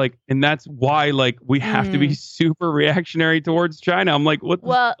around and be and that's why we have to be super reactionary towards China? I'm what?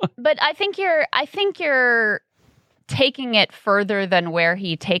 Well, but I think you're taking it further than where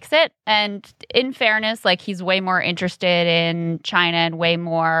he takes it. And in fairness, he's way more interested in China and way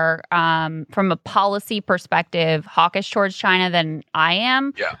more from a policy perspective hawkish towards China than I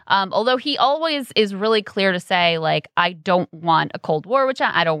am. Yeah. Although he always is really clear to say I don't want a Cold War with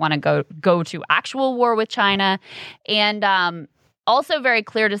China. I don't want to go to actual war with China. And also very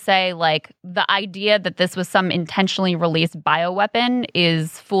clear to say the idea that this was some intentionally released bioweapon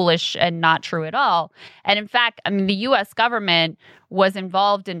is foolish and not true at all. And in fact, the U.S. government was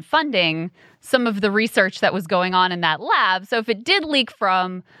involved in funding some of the research that was going on in that lab. So if it did leak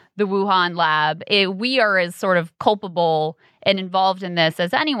from the Wuhan lab, we are as sort of culpable and involved in this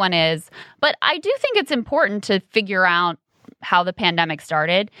as anyone is. But I do think it's important to figure out how the pandemic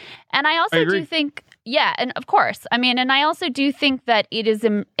started. And I also do think... Yeah, and of course. And I also do think that it is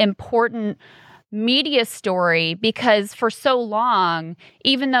an important media story because for so long,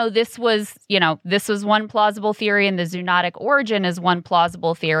 even though this was one plausible theory and the zoonotic origin is one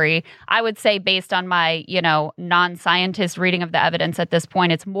plausible theory, I would say based on my, non-scientist reading of the evidence at this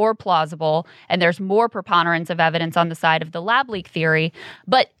point, it's more plausible and there's more preponderance of evidence on the side of the lab leak theory.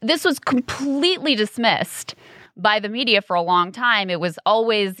 But this was completely dismissed by the media for a long time. It was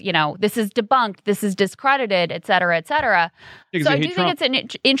always, this is debunked, this is discredited, et cetera, et cetera. So I do think it's an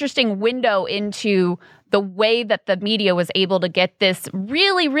interesting window into the way that the media was able to get this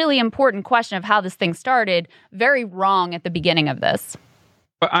really, really important question of how this thing started very wrong at the beginning of this.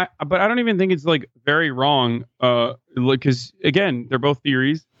 But I don't even think it's like very wrong. Because again, they're both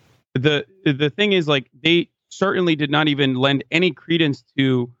theories. The thing is, like, they certainly did not even lend any credence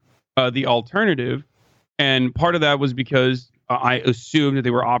to the alternative, and part of that was because I assumed that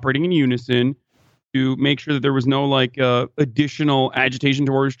they were operating in unison to make sure that there was no like additional agitation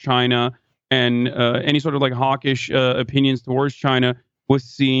towards China, and any sort of like hawkish opinions towards China was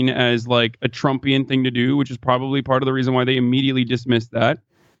seen as like a Trumpian thing to do, which is probably part of the reason why they immediately dismissed that.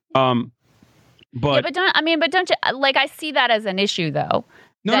 But don't you like? I see that as an issue, though.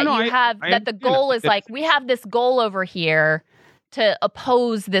 That the goal is like, we have this goal over here to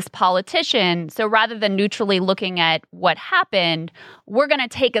oppose this politician. So rather than neutrally looking at what happened, we're going to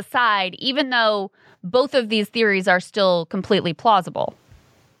take a side, even though both of these theories are still completely plausible.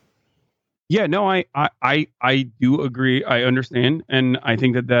 Yeah, no, I do agree. I understand. And I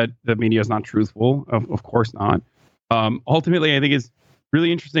think that the media is not truthful. Of course not. Ultimately, I think it's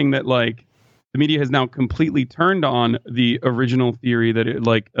really interesting that like the media has now completely turned on the original theory that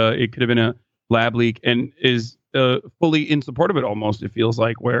it could have been a lab leak, and is fully in support of it. Almost, it feels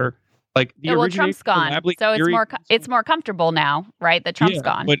like, where like Trump's gone, so it's more comfortable now, right? That Trump's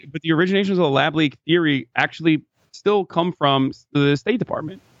gone. But the originations of the lab leak theory actually still come from the State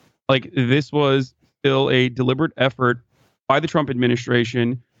Department. Like, this was still a deliberate effort by the Trump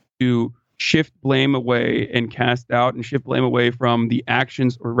administration to shift blame away and cast doubt and shift blame away from the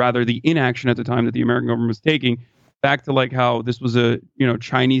actions, or rather the inaction at the time that the American government was taking, back to like how this was a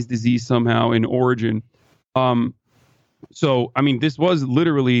Chinese disease somehow in origin. So I mean, this was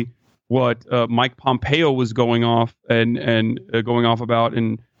literally what Mike Pompeo was going off and going off about,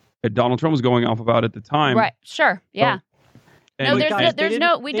 and Donald Trump was going off about at the time. Right. Sure. Yeah.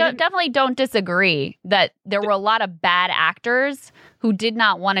 We definitely don't disagree that there were a lot of bad actors who did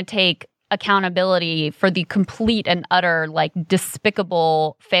not want to take accountability for the complete and utter, like,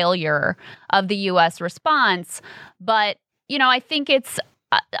 despicable failure of the U.S. response. But,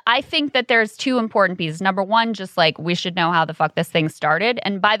 I think that there's two important pieces. Number one, just like, we should know how the fuck this thing started.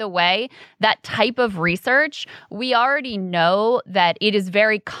 And by the way, that type of research, we already know that it is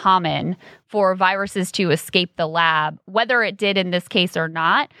very common for viruses to escape the lab, whether it did in this case or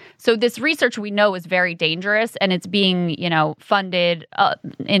not. So this research we know is very dangerous, and it's being, funded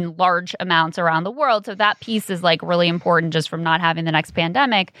in large amounts around the world. So that piece is like really important, just from not having the next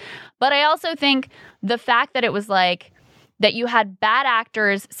pandemic. But I also think the fact that it was like, that you had bad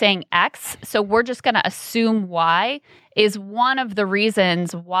actors saying X, so we're just going to assume Y, is one of the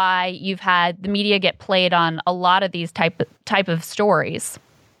reasons why you've had the media get played on a lot of these type of stories.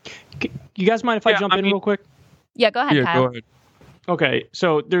 You guys mind if I jump in real quick? Yeah, go ahead, Kyle. Go ahead. Okay,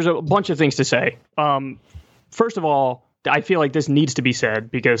 so there's a bunch of things to say. First of all, I feel like this needs to be said,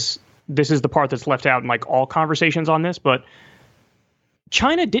 because this is the part that's left out in like all conversations on this, but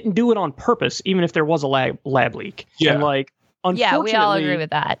China didn't do it on purpose, even if there was a lab leak. Yeah. And like, unfortunately, we all agree with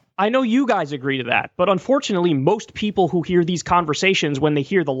that. I know you guys agree to that, but unfortunately, most people who hear these conversations, when they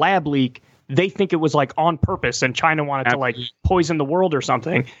hear the lab leak, they think it was like on purpose and China wanted to like poison the world or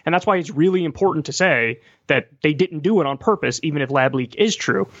something. And that's why it's really important to say that they didn't do it on purpose, even if lab leak is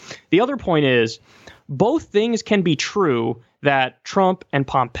true. The other point is, both things can be true, that Trump and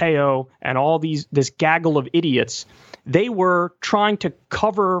Pompeo and all this gaggle of idiots, they were trying to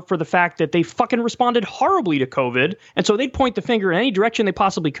cover for the fact that they fucking responded horribly to COVID. And so they'd point the finger in any direction they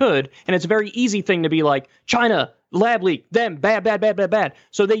possibly could. And it's a very easy thing to be like, China, lab leak, them, bad, bad, bad, bad, bad.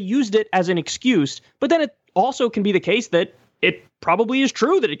 So they used it as an excuse. But then it also can be the case that it probably is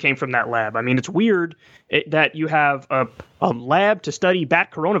true that it came from that lab. I mean, it's weird that you have a lab to study bat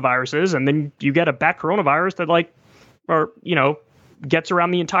coronaviruses, and then you get a bat coronavirus that gets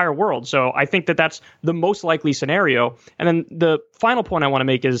around the entire world. So I think that that's the most likely scenario. And then the final point I want to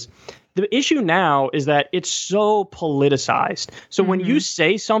make is, the issue now is that it's so politicized. So when you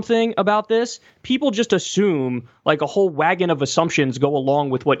say something about this, people just assume like a whole wagon of assumptions go along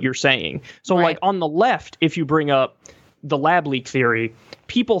with what you're saying. So like on the left, if you bring up the lab leak theory,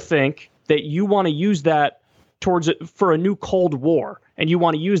 people think that you want to use that for a new Cold War, and you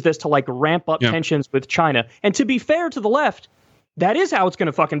want to use this to like ramp up tensions with China. And to be fair to the left, that is how it's going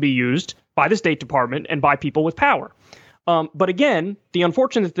to fucking be used by the State Department and by people with power. But again, the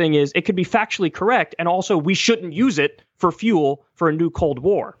unfortunate thing is it could be factually correct, and also we shouldn't use it for fuel for a new Cold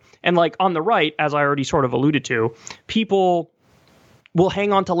War. And like on the right, as I already sort of alluded to, people will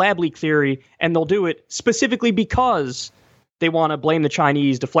hang on to lab leak theory, and they'll do it specifically because they want to blame the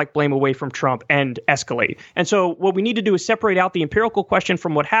Chinese, deflect blame away from Trump, and escalate. And so what we need to do is separate out the empirical question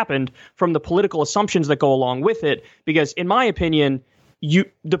from what happened from the political assumptions that go along with it. Because in my opinion,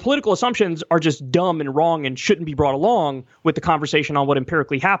 the political assumptions are just dumb and wrong and shouldn't be brought along with the conversation on what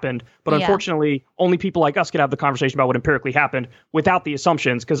empirically happened. But unfortunately, only people like us can have the conversation about what empirically happened without the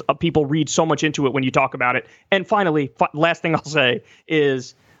assumptions, because people read so much into it when you talk about it. And finally, last thing I'll say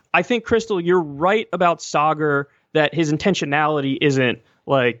is, I think, Crystal, you're right about Saagar, that his intentionality isn't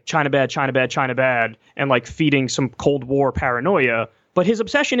like China bad, China bad, China bad, and like feeding some Cold War paranoia. But his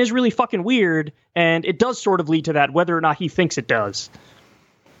obsession is really fucking weird, and it does sort of lead to that, whether or not he thinks it does.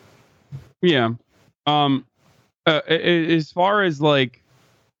 Yeah. As far as like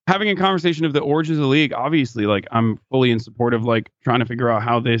having a conversation of the origins of the league, obviously, like I'm fully in support of like trying to figure out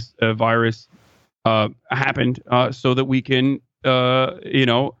how this virus happened, so that we can,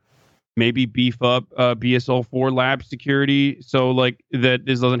 maybe beef up BSL-4 lab security so like that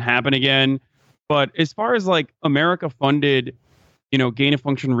this doesn't happen again. But as far as like America funded, gain of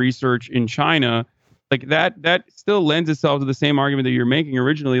function research in China, like that still lends itself to the same argument that you're making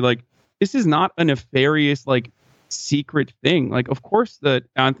originally. Like, this is not a nefarious, like, secret thing. Like, of course, that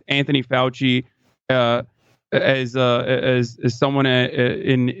Anthony Fauci, as someone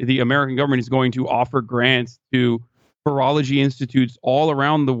in the American government, is going to offer grants to virology institutes all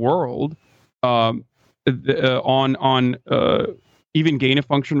around the world on even gain of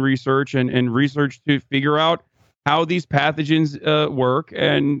function research and research to figure out how these pathogens work,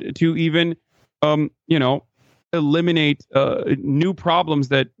 and to even eliminate new problems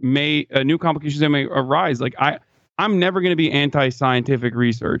that new complications that may arise. Like I'm never going to be anti-scientific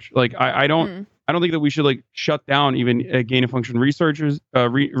research. Like I don't think that we should like shut down even gain of function research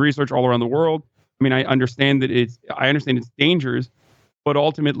all around the world. I mean, I understand its dangers, but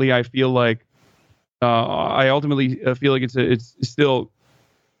ultimately I feel like it's still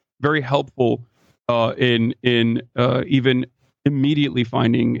very helpful in even immediately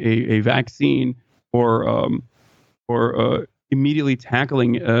finding a vaccine or immediately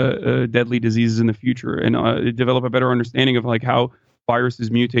tackling deadly diseases in the future, and develop a better understanding of like how viruses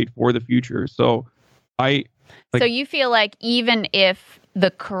mutate for the future. So so you feel like even if the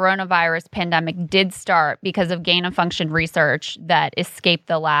coronavirus pandemic did start because of gain of function research that escaped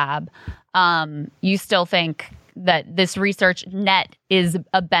the lab, you still think that this research net is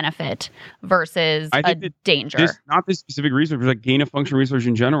a benefit versus a danger? Not this specific research, but like gain of function research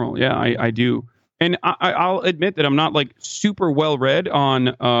in general. Yeah, I do. And I'll admit that I'm not like super well read on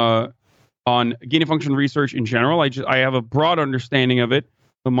gain of function research in general. I have a broad understanding of it,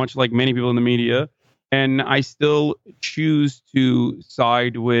 but much like many people in the media. And I still choose to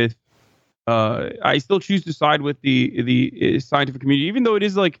side with the scientific community, even though it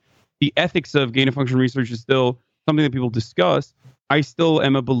is like the ethics of gain of function research is still something that people discuss. I still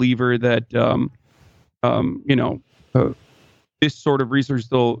am a believer that this sort of research is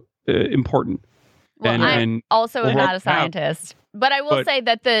still important. Well, I'm also not a scientist, but I will say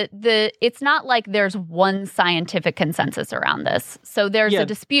that the it's not like there's one scientific consensus around this. So there's a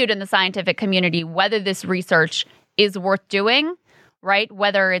dispute in the scientific community whether this research is worth doing, right?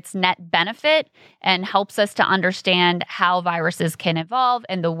 Whether it's net benefit and helps us to understand how viruses can evolve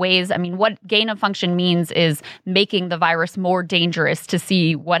and the ways. I mean, what gain of function means is making the virus more dangerous to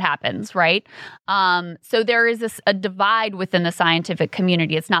see what happens, right? So there is a divide within the scientific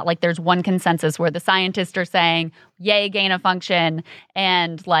community. It's not like there's one consensus where the scientists are saying, yay, gain of function,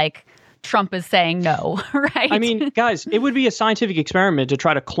 and like Trump is saying no, right? I mean, guys, it would be a scientific experiment to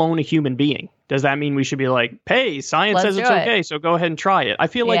try to clone a human being. Does that mean we should be like, hey, science says it's okay, so go ahead and try it? I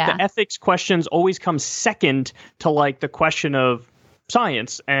feel like the ethics questions always come second to like the question of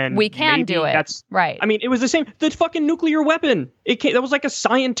science. And we can do it. That's right. I mean, it was the same. The fucking nuclear weapon. That was like a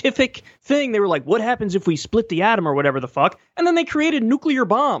scientific thing. They were like, what happens if we split the atom or whatever the fuck? And then they created nuclear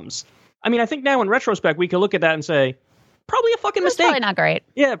bombs. I mean, I think now in retrospect, we can look at that and say, probably a fucking mistake. Probably not great.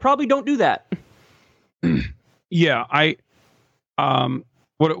 Yeah, probably don't do that. Yeah, the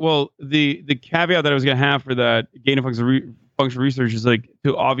caveat that I was going to have for that gain of function research is like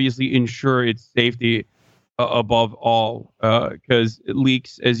to obviously ensure its safety above all, because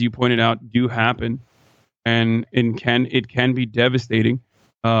leaks, as you pointed out, do happen, and it can be devastating.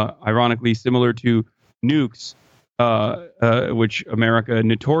 Ironically, similar to nukes, which America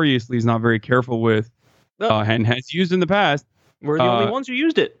notoriously is not very careful with. And has used in the past. We're the only ones who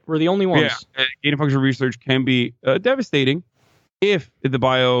used it. We're the only ones. Yeah, gain of function research can be devastating if the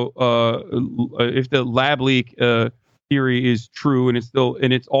lab leak theory is true, and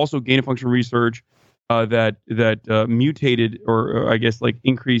it's also gain of function research that mutated or I guess like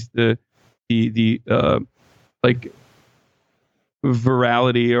increased the like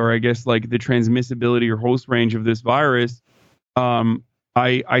virality, or I guess like the transmissibility or host range of this virus.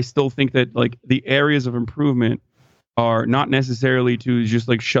 I still think that like the areas of improvement are not necessarily to just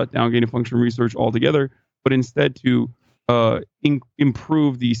like shut down gain of function research altogether, but instead to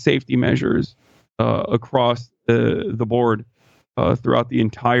improve the safety measures across the board throughout the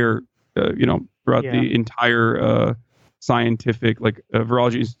entire, the entire scientific, like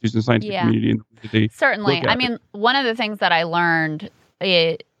virology institutes and scientific community. Certainly. I mean, one of the things that I learned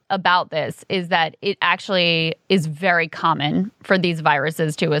about this is that it actually is very common for these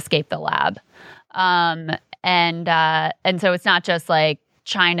viruses to escape the lab. And so it's not just like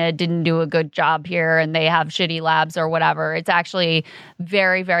China didn't do a good job here and they have shitty labs or whatever. It's actually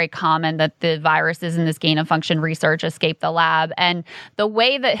very, very common that the viruses in this gain of function research escape the lab. And the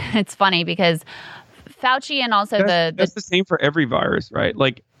way that it's funny because Fauci and also that's the same for every virus, right?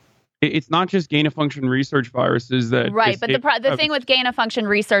 Like it's not just gain of function research viruses that right. But the thing with gain of function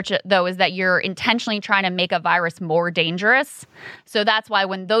research though is that you're intentionally trying to make a virus more dangerous. So that's why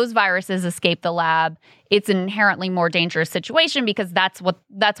when those viruses escape the lab, it's an inherently more dangerous situation because that's what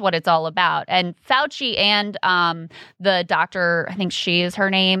it's all about. And Fauci and the doctor, I think she is her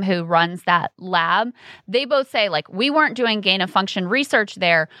name, who runs that lab, they both say, like, we weren't doing gain of function research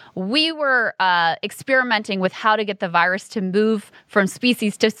there. We were experimenting with how to get the virus to move from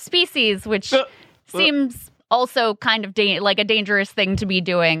species to species, which seems also kind of like a dangerous thing to be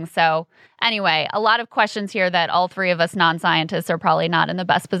doing. So anyway, a lot of questions here that all three of us non-scientists are probably not in the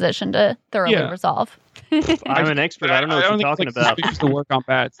best position to thoroughly resolve. I'm an expert. I don't know what you're talking about. Just to work on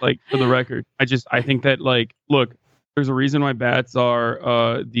bats, like for the record, I think that like, look, there's a reason why bats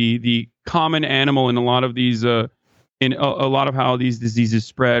are the common animal in a lot of these in a lot of how these diseases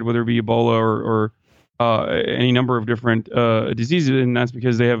spread, whether it be Ebola or any number of different diseases, and that's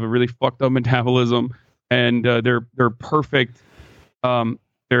because they have a really fucked up metabolism and they're perfect.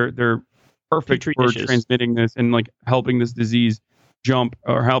 They're perfect for transmitting this and like helping this disease jump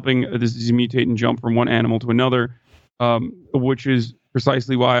or helping this disease mutate and jump from one animal to another, which is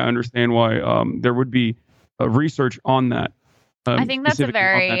precisely why I understand why there would be research on that. I think that's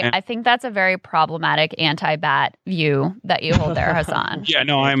a very problematic anti-bat view that you hold there, Hassan. Yeah,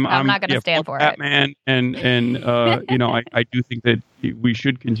 no, I'm not going to stand for Batman, and I do think that we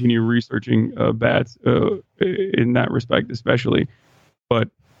should continue researching bats in that respect, especially. But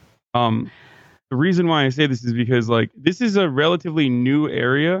the reason why I say this is because like this is a relatively new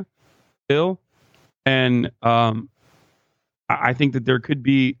area still, and I think that there could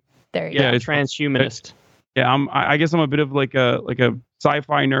be it's transhumanist. Yeah, I guess I'm a bit of like a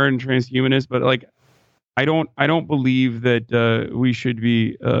sci-fi nerd and transhumanist, but like I don't believe that we should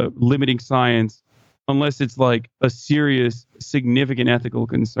be limiting science unless it's like a serious, significant ethical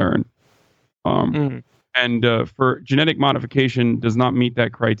concern. And for genetic modification does not meet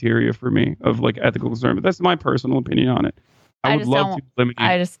that criteria for me of like ethical concern. But that's my personal opinion on it. I would love to limit.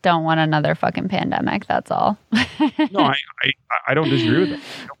 I just don't want another fucking pandemic. That's all. No, I don't disagree with that.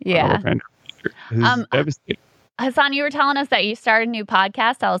 Yeah. This is devastating. Hassan, you were telling us that you started a new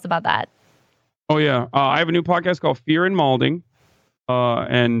podcast. Tell us about that. Oh yeah, I have a new podcast called Fear and Malding,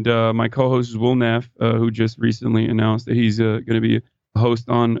 and my co-host is Will Neff, who just recently announced that he's going to be a host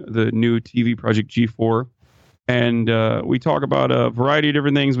on the new TV project G4, and we talk about a variety of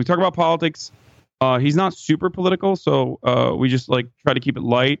different things. We talk about politics. He's not super political, so we just like try to keep it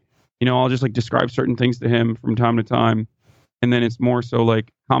light. You know, I'll just like describe certain things to him from time to time. And then it's more so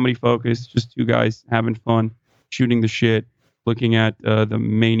like comedy focused, just two guys having fun, shooting the shit, looking at the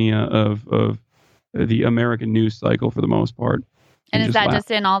mania of the American news cycle for the most part. And is that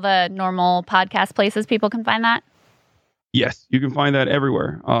just in all the normal podcast places people can find that? Yes, you can find that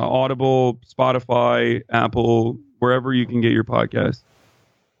everywhere. Audible, Spotify, Apple, wherever you can get your podcast.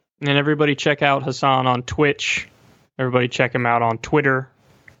 And everybody check out Hassan on Twitch. Everybody check him out on Twitter.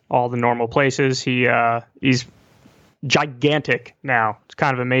 All the normal places. He's gigantic now. It's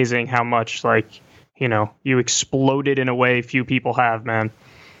kind of amazing how much you exploded in a way few people have, man.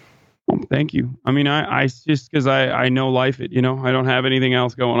 Oh, thank you. I mean, I just because I know life. I don't have anything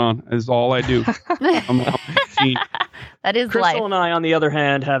else going on. It's all I do. I'm 15. That is Crystal life. And I, on the other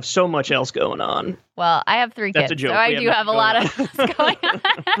hand, have so much else going on. Well, I have 3 kids, That's a joke. So I do have a lot of else going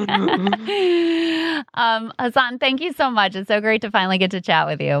on. Hassan, thank you so much. It's so great to finally get to chat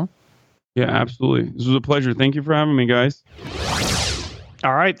with you. Yeah, absolutely. This was a pleasure. Thank you for having me, guys.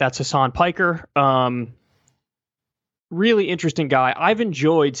 All right, that's Hassan Piker. Really interesting guy. I've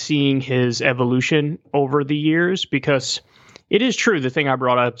enjoyed seeing his evolution over the years because it is true, the thing I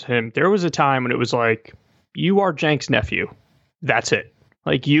brought up to him, there was a time when it was like, you are Cenk's nephew. That's it.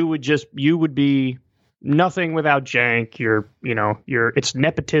 Like you would be nothing without Cenk. It's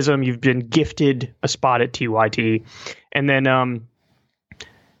nepotism. You've been gifted a spot at TYT. And then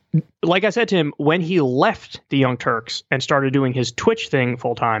like I said to him, when he left the Young Turks and started doing his Twitch thing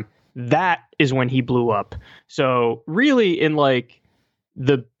full time, that is when he blew up. So really, in like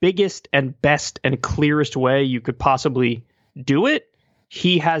the biggest and best and clearest way you could possibly do it,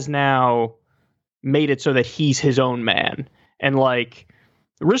 he has now made it so that he's his own man. And like,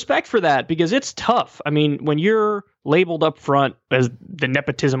 respect for that, because it's tough. I mean, when you're labeled up front as the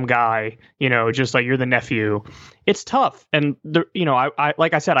nepotism guy, you know, just like you're the nephew, it's tough. And I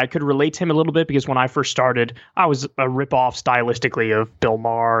like I said, I could relate to him a little bit, because when I first started, I was a ripoff stylistically of Bill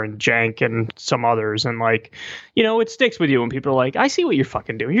Maher and Jank and some others. And like, you know, it sticks with you when people are like, I see what you're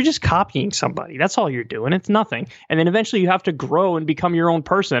fucking doing. You're just copying somebody. That's all you're doing. It's nothing. And then eventually you have to grow and become your own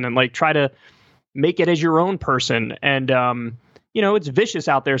person and like try to make it as your own person. And, you know, it's vicious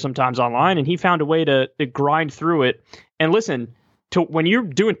out there sometimes online, and he found a way to grind through it. And listen, to when you're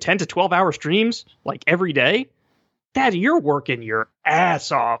doing 10 to 12 hour streams like every day, Dad, you're working your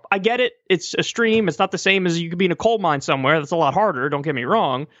ass off. I get it. It's a stream. It's not the same as you could be in a coal mine somewhere. That's a lot harder. Don't get me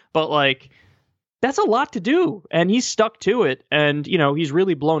wrong. But like, that's a lot to do. And he's stuck to it. And, you know, he's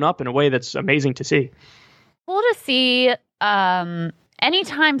really blown up in a way that's amazing to see. Cool to see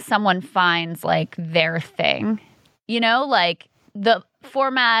anytime someone finds like their thing, you know, like, the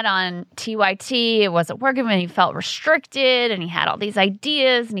format on TYT, it wasn't working when he felt restricted, and he had all these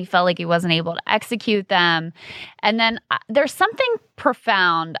ideas and he felt like he wasn't able to execute them. And then there's something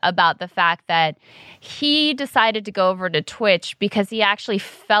profound about the fact that he decided to go over to Twitch because he actually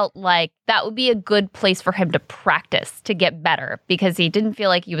felt like that would be a good place for him to practice, to get better, because he didn't feel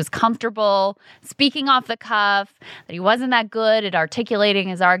like he was comfortable speaking off the cuff, that he wasn't that good at articulating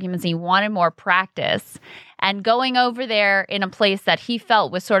his arguments, and he wanted more practice. And going over there in a place that he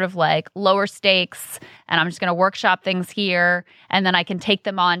felt was sort of like lower stakes, and I'm just going to workshop things here, and then I can take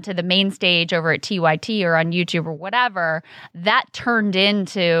them on to the main stage over at TYT or on YouTube or whatever, that turned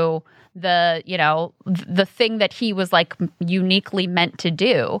into the, you know, the thing that he was like uniquely meant to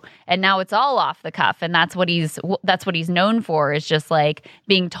do. And now it's all off the cuff, and that's what he's known for, is just like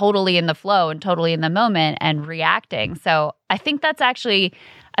being totally in the flow and totally in the moment and reacting. So I think that's actually,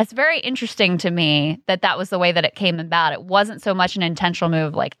 it's very interesting to me that was the way that it came about. It wasn't so much an intentional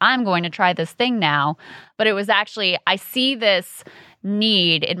move like, I'm going to try this thing now, but it was actually, I see this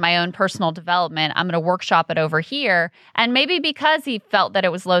need in my own personal development. I'm going to workshop it over here. And maybe because he felt that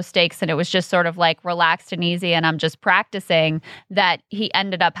it was low stakes and it was just sort of like relaxed and easy and I'm just practicing, that he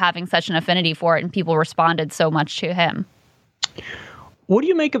ended up having such an affinity for it and people responded so much to him. What do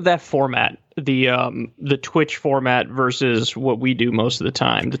you make of that format, the Twitch format versus what we do most of the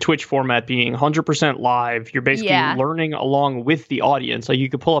time? The Twitch format being 100% live. You're basically learning along with the audience. Like, you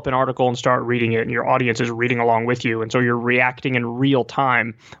could pull up an article and start reading it, and your audience is reading along with you, and so you're reacting in real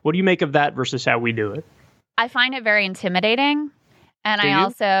time. What do you make of that versus how we do it? I find it very intimidating, and I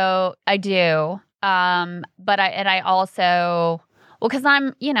do. But I also. Well, because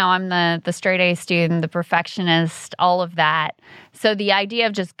I'm the straight A student, the perfectionist, all of that. So the idea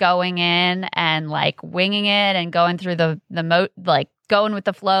of just going in and like winging it and going through going with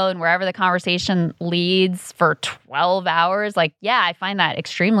the flow and wherever the conversation leads for 12 hours, I find that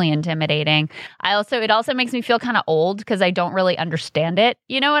extremely intimidating. It also makes me feel kind of old because I don't really understand it.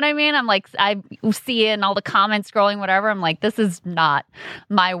 You know what I mean? I'm like, I see it in all the comments scrolling, whatever. I'm like, this is not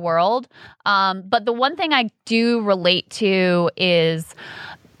my world. But the one thing I do relate to is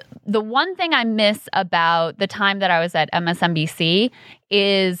the one thing I miss about the time that I was at MSNBC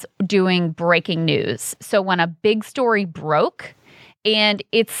is doing breaking news. So when a big story broke, and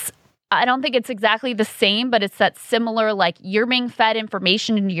I don't think it's exactly the same, but it's that similar, like, you're being fed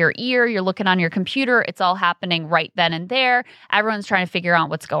information into your ear, you're looking on your computer, it's all happening right then and there. Everyone's trying to figure out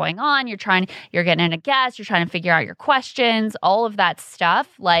what's going on. You're getting in a guest, you're trying to figure out your questions, all of that stuff.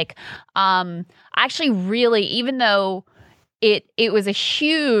 Actually really, even though it was a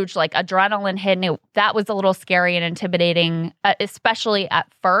huge, like, adrenaline hit, and that was a little scary and intimidating, especially at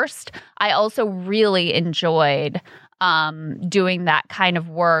first, I also really enjoyed doing that kind of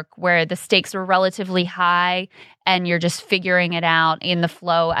work where the stakes were relatively high and you're just figuring it out in the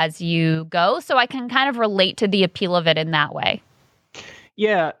flow as you go. So I can kind of relate to the appeal of it in that way.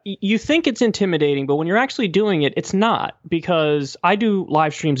 Yeah, you think it's intimidating, but when you're actually doing it, it's not, because I do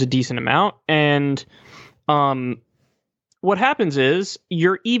live streams a decent amount, and what happens is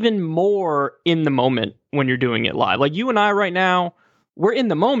you're even more in the moment when you're doing it live. Like, you and I right now, we're in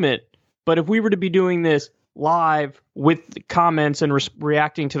the moment, but if we were to be doing this live with the comments and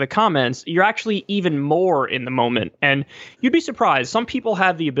reacting to the comments, you're actually even more in the moment. And you'd be surprised. Some people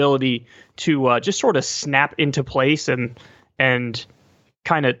have the ability to just sort of snap into place and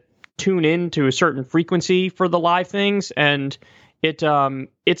kind of tune in to a certain frequency for the live things. And it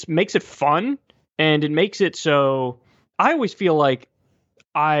makes it fun, and it makes it so I always feel like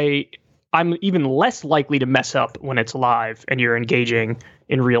I'm even less likely to mess up when it's live and you're engaging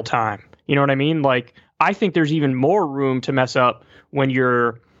in real time. You know what I mean? Like, I think there's even more room to mess up when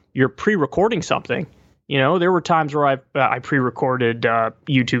you're pre-recording something. You know, there were times where I pre-recorded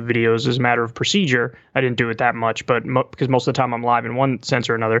YouTube videos as a matter of procedure. I didn't do it that much, but because most of the time I'm live in one sense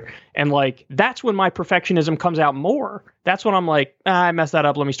or another. And like, that's when my perfectionism comes out more. That's when I'm like, I messed that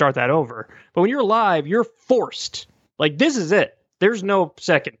up. Let me start that over. But when you're live, you're forced. Like, this is it. There's no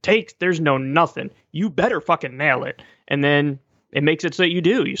second takes. There's no nothing. You better fucking nail it. And then it makes it so that you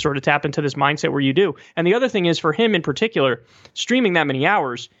do. You sort of tap into this mindset where you do. And the other thing is, for him in particular, streaming that many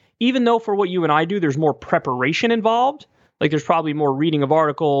hours, even though for what you and I do, there's more preparation involved, like there's probably more reading of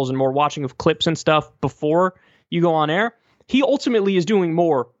articles and more watching of clips and stuff before you go on air, he ultimately is doing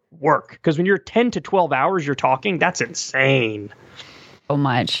more work. Because when you're 10 to 12 hours you're talking, that's insane. So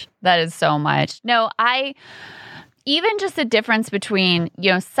much. That is so much. No, even just the difference between,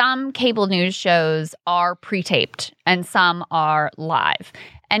 some cable news shows are pre-taped and some are live.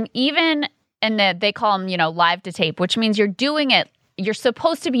 And they call them, live to tape, which means you're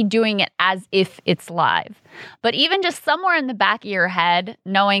supposed to be doing it as if it's live. But even just somewhere in the back of your head,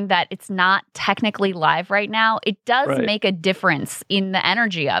 knowing that it's not technically live right now, it does make a difference in the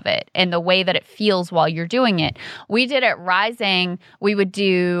energy of it and the way that it feels while you're doing it. We did at Rising, we would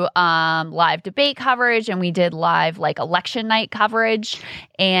do live debate coverage, and we did live election night coverage.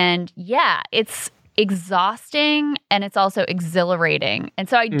 And yeah, it's exhausting and it's also exhilarating. And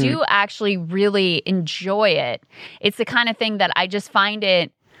so I do actually really enjoy it. It's the kind of thing that I just find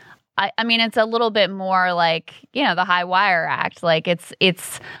it, I mean, it's a little bit more like, the high wire act. Like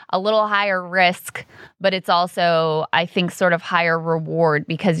it's a little higher risk, but it's also, I think, sort of higher reward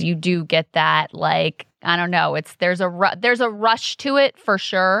because you do get that, I don't know, there's a rush to it for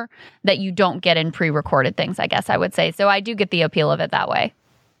sure that you don't get in pre-recorded things, I guess I would say. So I do get the appeal of it that way.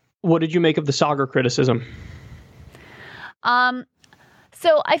 What did you make of the Saagar criticism?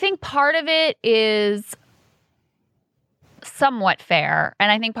 So I think part of it is somewhat fair,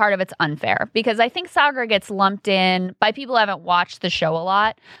 and I think part of it's unfair, because I think Saagar gets lumped in by people who haven't watched the show a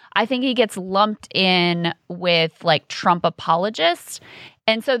lot. I think he gets lumped in with Trump apologists.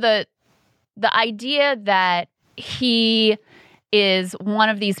 And so the idea that he is one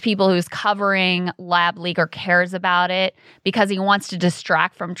of these people who's covering lab leak or cares about it because he wants to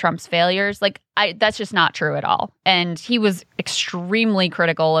distract from Trump's failures. That's just not true at all. And he was extremely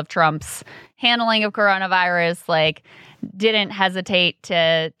critical of Trump's handling of coronavirus, didn't hesitate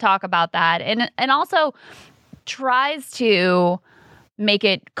to talk about that. And also tries to make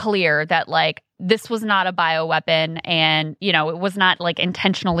it clear that this was not a bioweapon and, it was not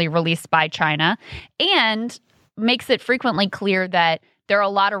intentionally released by China, and makes it frequently clear that there are a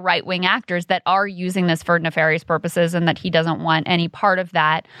lot of right-wing actors that are using this for nefarious purposes and that he doesn't want any part of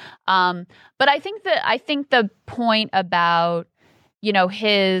that. But I think the point about,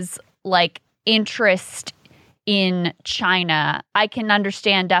 his interest in China, I can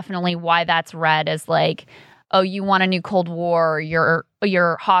understand definitely why that's read as oh, you want a new Cold War, or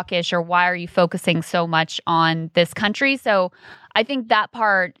you're hawkish, or why are you focusing so much on this country? So I think that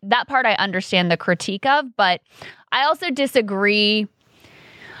part I understand the critique of, but I also disagree.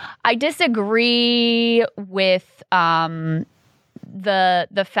 I disagree with the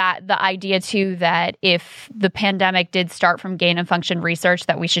idea too that if the pandemic did start from gain of function research,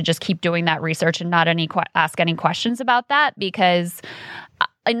 that we should just keep doing that research and not ask any questions about that, because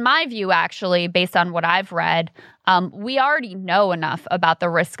in my view, actually, based on what I've read, we already know enough about the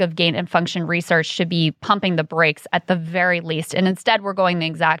risk of gain and function research to be pumping the brakes at the very least. And instead, we're going the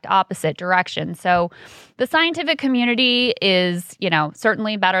exact opposite direction. So the scientific community is,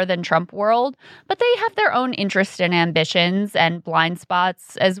 certainly better than Trump world, but they have their own interests and ambitions and blind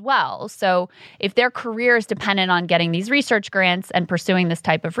spots as well. So if their career is dependent on getting these research grants and pursuing this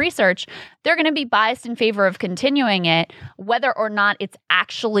type of research, they're going to be biased in favor of continuing it, whether or not it's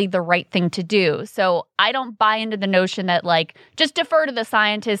actually the right thing to do. So I don't buy into the notion that just defer to the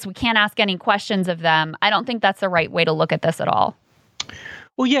scientists. We can't ask any questions of them. I don't think that's the right way to look at this at all.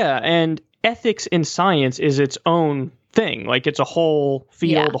 Well, yeah. And ethics in science is its own thing. It's a whole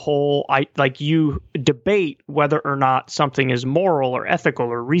field, you debate whether or not something is moral or ethical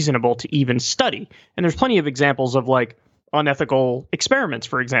or reasonable to even study. And there's plenty of examples of unethical experiments,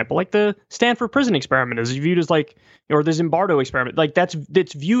 for example, the Stanford prison experiment is viewed as or the Zimbardo experiment.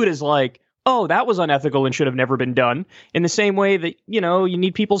 That's viewed as oh, that was unethical and should have never been done. In the same way that, you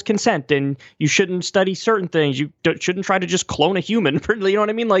need people's consent and you shouldn't study certain things. You shouldn't try to just clone a human. You know what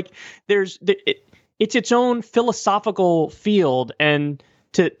I mean? it's its own philosophical field, and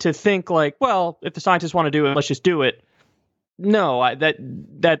to think like, well, if the scientists want to do it, let's just do it. No,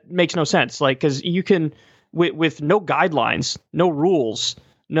 that makes no sense. Like, because you can, with no guidelines, no rules,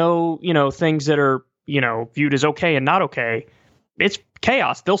 no, things that are, viewed as okay and not okay, it's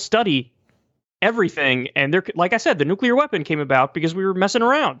chaos. They'll study everything. And they're, like I said, the nuclear weapon came about because we were messing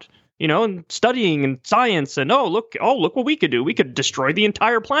around, and studying and science, and look what we could do. We could destroy the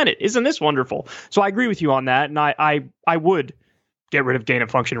entire planet. Isn't this wonderful? So I agree with you on that. And I would get rid of gain of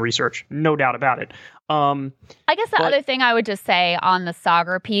function research. No doubt about it. I guess the other thing I would just say on the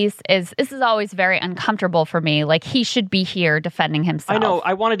Saagar piece is this is always very uncomfortable for me. Like, he should be here defending himself. I know.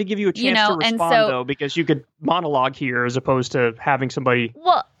 I wanted to give you a chance to respond, though, because you could monologue here as opposed to having somebody.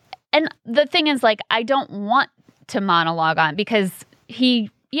 Well, and the thing is, like, I don't want to monologue on because he,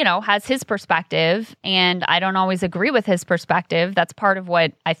 has his perspective, and I don't always agree with his perspective. That's part of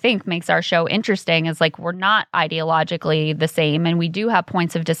what I think makes our show interesting is, like, we're not ideologically the same, and we do have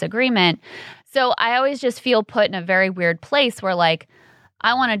points of disagreement. So I always just feel put in a very weird place where, like,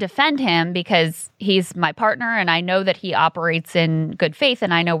 I want to defend him because he's my partner and I know that he operates in good faith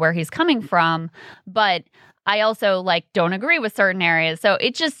and I know where he's coming from. But I also, like, don't agree with certain areas. So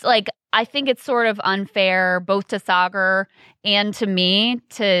it's just, like, I think it's sort of unfair both to Saagar and to me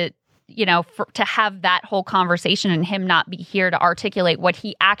to, to have that whole conversation and him not be here to articulate what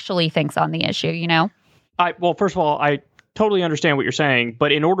he actually thinks on the issue, Well, first of all, I totally understand what you're saying.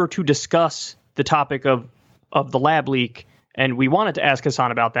 But in order to discuss the topic of the lab leak, and we wanted to ask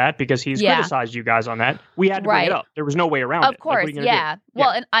Hassan about that because he's criticized you guys on that, we had to bring it up. There was no way around it. Of course, yeah.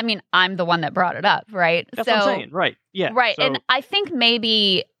 Well, and I mean, I'm the one that brought it up, right? That's what I'm saying, right? Yeah. Right, and I think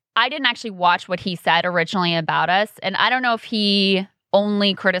maybe I didn't actually watch what he said originally about us, and I don't know if he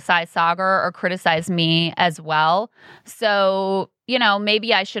only criticized Saagar or criticized me as well. So,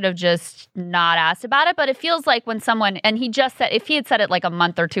 maybe I should have just not asked about it, but it feels like when someone, and he just said, if he had said it like a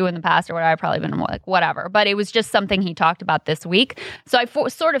month or two in the past or whatever, I'd probably been like, whatever. But it was just something he talked about this week. So I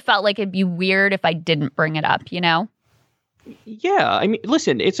sort of felt like it'd be weird if I didn't bring it up, Yeah, I mean,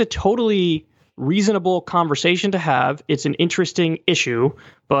 listen, it's a totally reasonable conversation to have. It's an interesting issue,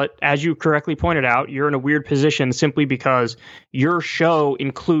 but as you correctly pointed out, you're in a weird position simply because your show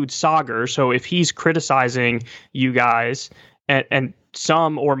includes Saagar. So if he's criticizing you guys, and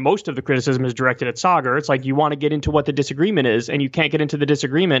some or most of the criticism is directed at Saagar, it's like you want to get into what the disagreement is, and you can't get into the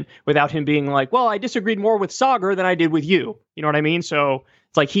disagreement without him being like, well, I disagreed more with Saagar than I did with you. You know what I mean? So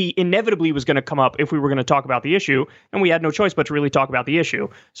it's like he inevitably was going to come up if we were going to talk about the issue, and we had no choice but to really talk about the issue.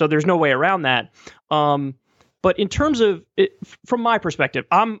 So there's no way around that. But in terms of it, from my perspective,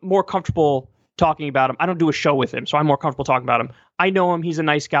 I'm more comfortable talking about him. I don't do a show with him, so I'm more comfortable talking about him. I know him. He's a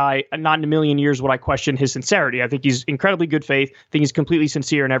nice guy. Not in a million years would I question his sincerity. I think he's incredibly good faith. I think he's completely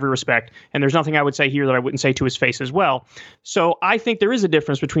sincere in every respect. And there's nothing I would say here that I wouldn't say to his face as well. So I think there is a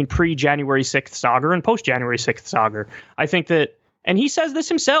difference between pre-January 6th Saagar and post-January 6th Saagar. I think that, and he says this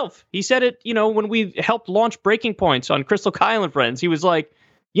himself. He said it, when we helped launch Breaking Points on Crystal Kyle and Friends. He was like,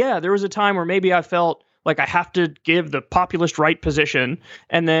 yeah, there was a time where maybe I felt like I have to give the populist right position.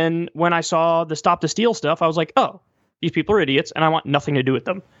 And then when I saw the Stop the Steal stuff, I was like, oh, these people are idiots and I want nothing to do with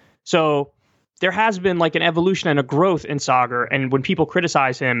them. So there has been like an evolution and a growth in Saagar. And when people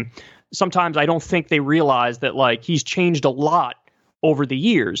criticize him, sometimes I don't think they realize that like he's changed a lot over the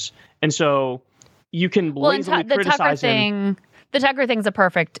years. And so you can lazily criticize him. The Tucker thing's a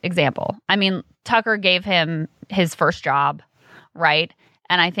perfect example. I mean, Tucker gave him his first job, right?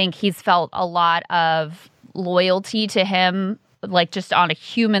 And I think he's felt a lot of loyalty to him, like just on a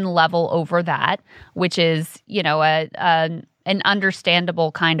human level over that, which is, an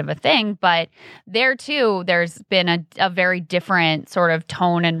understandable kind of a thing. But there, too, there's been a very different sort of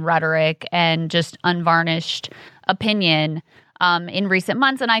tone and rhetoric and just unvarnished opinion in recent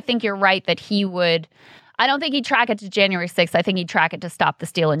months. And I think you're right that he would... I don't think he'd track it to January 6th. I think he'd track it to Stop the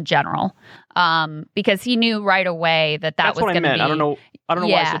Steal in general, because he knew right away that was going to be. I don't know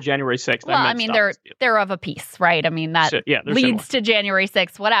why I said January 6th. Well, I mean, they're of a piece, right? I mean, that leads to January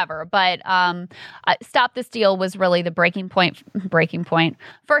 6th, whatever. But Stop the Steal was really the breaking point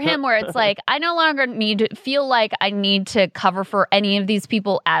for him, where it's like, I no longer feel like I need to cover for any of these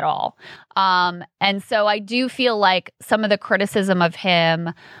people at all. And so I do feel like some of the criticism of him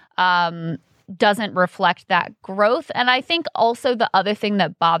doesn't reflect that growth. And I think also the other thing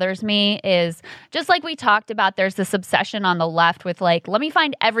that bothers me is, just like we talked about, there's this obsession on the left with like, let me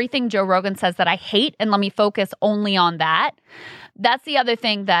find everything Joe Rogan says that I hate and let me focus only on that. That's the other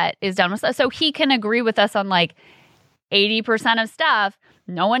thing that is done with us. So he can agree with us on like 80% of stuff,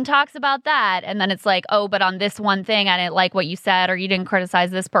 no one talks about that. And then it's like, oh, but on this one thing, I didn't like what you said, or you didn't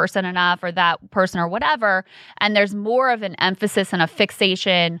criticize this person enough, or that person, or whatever. And there's more of an emphasis and a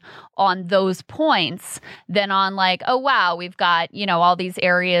fixation on those points than on like, oh, wow, we've got, you know, all these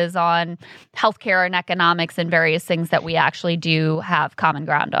areas on healthcare and economics and various things that we actually do have common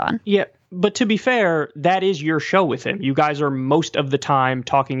ground on. Yeah. But to be fair, that is your show with him. You guys are most of the time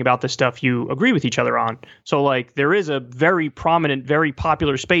talking about the stuff you agree with each other on. So, like, there is a very prominent, very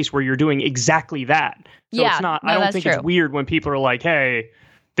popular space where you're doing exactly that. So it's not, I don't think it's weird when people are like, hey,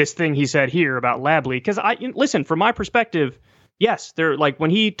 this thing he said here about Labley. Because listen, from my perspective, yes, they're like,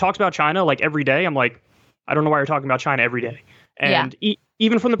 when he talks about China, like every day, I'm like, I don't know why you're talking about China every day. And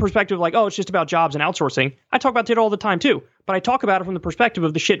even from the perspective of like, oh, it's just about jobs and outsourcing, I talk about it all the time too. But I talk about it from the perspective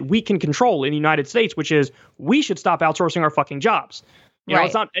of the shit we can control in the United States, which is we should stop outsourcing our fucking jobs. You know,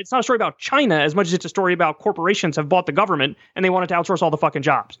 it's not a story about China as much as it's a story about corporations have bought the government and they wanted to outsource all the fucking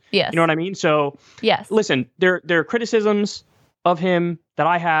jobs. Yes. You know what I mean? So listen, there are criticisms of him that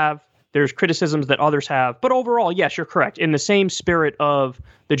I have. There's criticisms that others have. But overall, yes, you're correct. In the same spirit of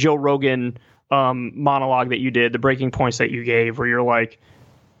the Joe Rogan monologue that you did, the breaking points that you gave, where you're like,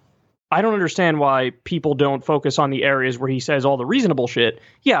 I don't understand why people don't focus on the areas where he says all the reasonable shit.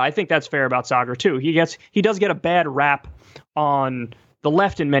 Yeah, I think that's fair about Saagar too. He does get a bad rap on the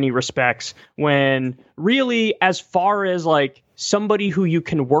left in many respects, when really, as far as like somebody who you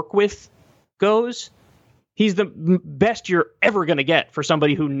can work with goes, he's the best you're ever going to get for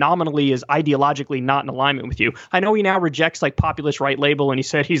somebody who nominally is ideologically not in alignment with you. I know he now rejects like populist right label, and he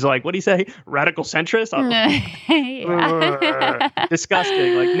said he's like, what did he say? Radical centrist?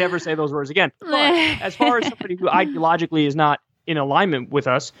 Disgusting. Like, never say those words again. But as far as somebody who ideologically is not in alignment with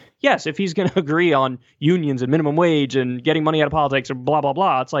us, yes, if he's going to agree on unions and minimum wage and getting money out of politics or blah, blah,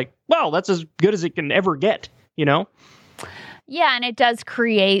 blah, it's like, well, that's as good as it can ever get, you know? Yeah, and it does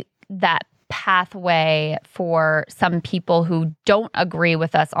create that pathway for some people who don't agree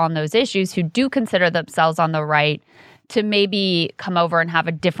with us on those issues, who do consider themselves on the right, to maybe come over and have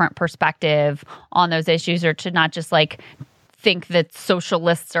a different perspective on those issues, or to not just like think that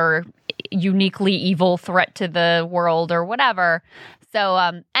socialists are uniquely evil threat to the world or whatever.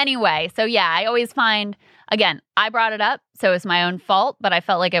 So anyway, so yeah, I always find, again, I brought it up, so it's my own fault, but I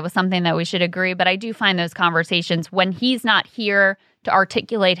felt like it was something that we should agree. But I do find those conversations when he's not here to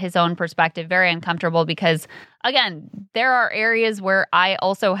articulate his own perspective very uncomfortable, because, again, there are areas where I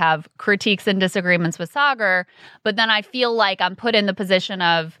also have critiques and disagreements with Saagar, but then I feel like I'm put in the position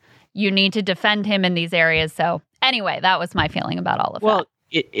of, you need to defend him in these areas. So anyway, that was my feeling about all of that. Well,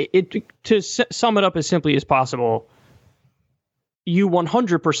 to sum it up as simply as possible, you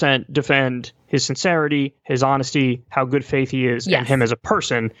 100% defend his sincerity, his honesty, how good faith he is, and him as a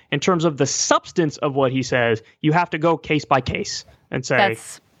person. In terms of the substance of what he says, you have to go case by case and say,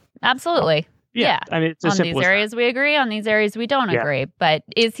 that's absolutely. Yeah. I mean, it's on these areas we agree, on these areas we don't agree. But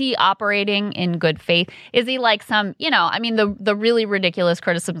is he operating in good faith? Is he like some, you know, I mean, the really ridiculous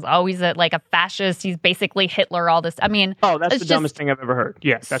criticism is always that like a fascist, he's basically Hitler, all this. I mean, that's the dumbest thing I've ever heard.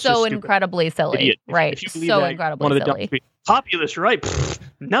 Yes, that's so incredibly silly. Idiot. Right. So incredibly silly. Populist right? Pfft,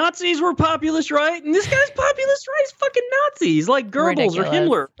 Nazis were populist right, and this guy's populist right is fucking Nazis, like Goebbels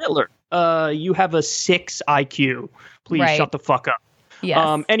or Hitler. You have a 6 IQ. Please shut the fuck up.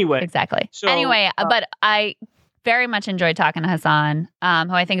 Yes. Anyway. Exactly. But I very much enjoyed talking to Hasan, who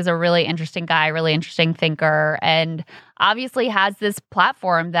I think is a really interesting guy, really interesting thinker, and obviously has this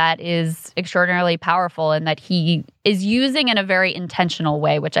platform that is extraordinarily powerful and that he is using in a very intentional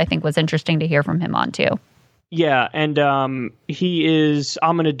way, which I think was interesting to hear from him on too. Yeah, and he is,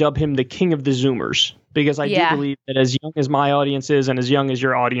 I'm going to dub him the king of the Zoomers, because I do believe that as young as my audience is and as young as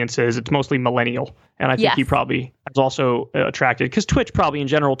your audience is, it's mostly millennial. And I think he probably is also attracted, because Twitch probably in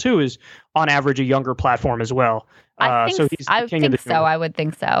general too is on average a younger platform as well. I would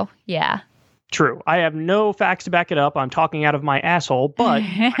think so. Yeah. True. I have no facts to back it up. I'm talking out of my asshole, but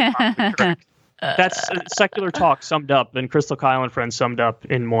I'm probably correct. That's secular talk summed up, and Crystal Kyle and Friends summed up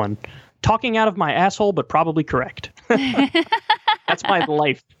in one. Talking out of my asshole, but probably correct. That's my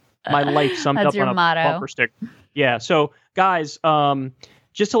life. My life summed up on a bumper sticker. Yeah. So, guys,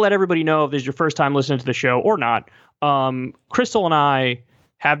 just to let everybody know, if this is your first time listening to the show or not, Crystal and I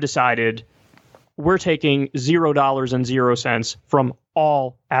have decided we're taking $0 from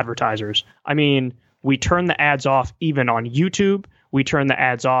all advertisers. I mean, we turn the ads off even on YouTube. We turn the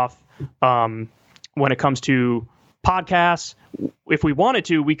ads off when it comes to podcasts. If we wanted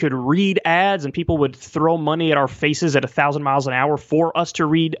to, we could read ads and people would throw money at our faces at 1,000 miles an hour for us to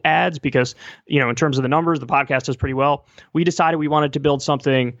read ads, because, you know, in terms of the numbers, the podcast does pretty well. We decided we wanted to build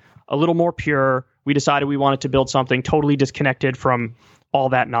something a little more pure. We decided we wanted to build something totally disconnected from all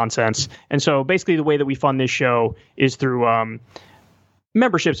that nonsense. And so basically the way that we fund this show is through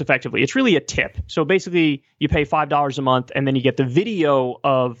memberships effectively. It's really a tip. So basically you pay $5 a month and then you get the video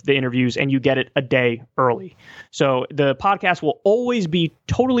of the interviews and you get it a day early. So the podcast will always be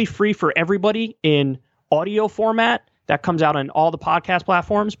totally free for everybody in audio format. That comes out on all the podcast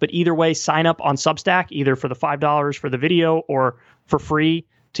platforms. But either way, sign up on Substack, either for the $5 for the video or for free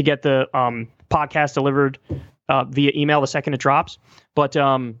to get the podcast delivered via email the second it drops. But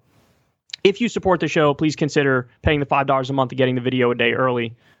if you support the show, please consider paying the $5 a month and getting the video a day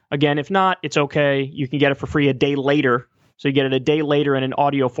early. Again, if not, it's okay. You can get it for free a day later. So you get it a day later in an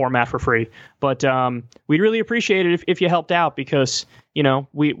audio format for free. But we'd really appreciate it if you helped out because,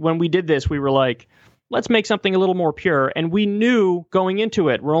 when we did this, we were like, let's make something a little more pure. And we knew going into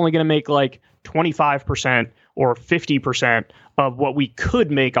it, we're only going to make like 25% or 50% of what we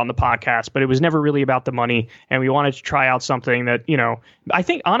could make on the podcast, but it was never really about the money. And we wanted to try out something that, I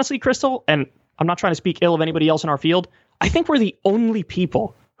think honestly, Crystal, and I'm not trying to speak ill of anybody else in our field, I think we're the only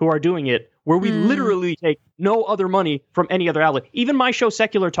people who are doing it where we literally take no other money from any other outlet. Even my show,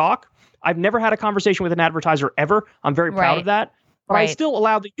 Secular Talk, I've never had a conversation with an advertiser ever. I'm very proud of that. But I still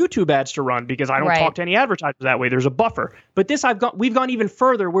allow the YouTube ads to run because I don't talk to any advertisers that way. There's a buffer. But this we've gone even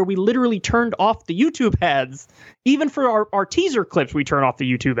further where we literally turned off the YouTube ads. Even for our teaser clips, we turn off the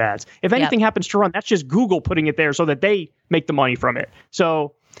YouTube ads. If anything happens to run, that's just Google putting it there so that they make the money from it.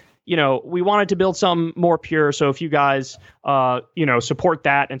 So, we wanted to build some more pure. So if you guys, support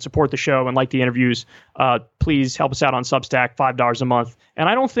that and support the show and like the interviews, please help us out on Substack, $5 a month. And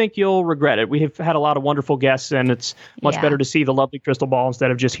I don't think you'll regret it. We have had a lot of wonderful guests, and it's much better to see the lovely Crystal Ball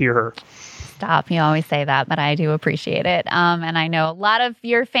instead of just hear her. Stop. You always say that, but I do appreciate it. And I know a lot of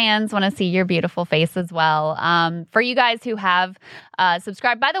your fans want to see your beautiful face as well. For you guys who have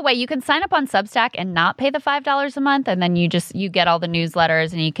subscribed, by the way, you can sign up on Substack and not pay the $5 a month. And then you get all the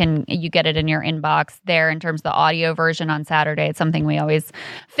newsletters and you get it in your inbox there in terms of the audio version on Saturday. It's something we always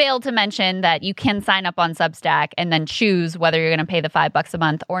fail to mention, that you can sign up on Substack and then choose whether you're going to pay the $5 a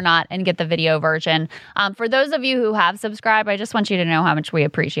month or not and get the video version. For those of you who have subscribed, I just want you to know how much we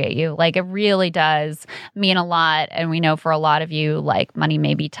appreciate you. Like, it really does mean a lot. And we know for a lot of you, like, money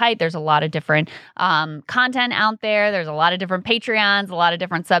may be tight. There's a lot of different content out there. There's a lot of different Patreons, a lot of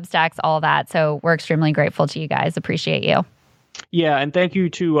different Substacks, all that. So we're extremely grateful to you guys. Appreciate you. Yeah, and thank you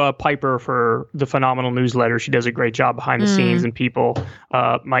to Piper for the phenomenal newsletter. She does a great job behind the scenes, and people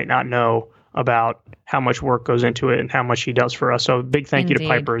might not know about how much work goes into it and how much she does for us. So big thank you to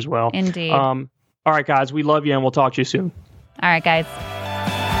Piper as well. Indeed. All right, guys, we love you, and we'll talk to you soon. All right, guys.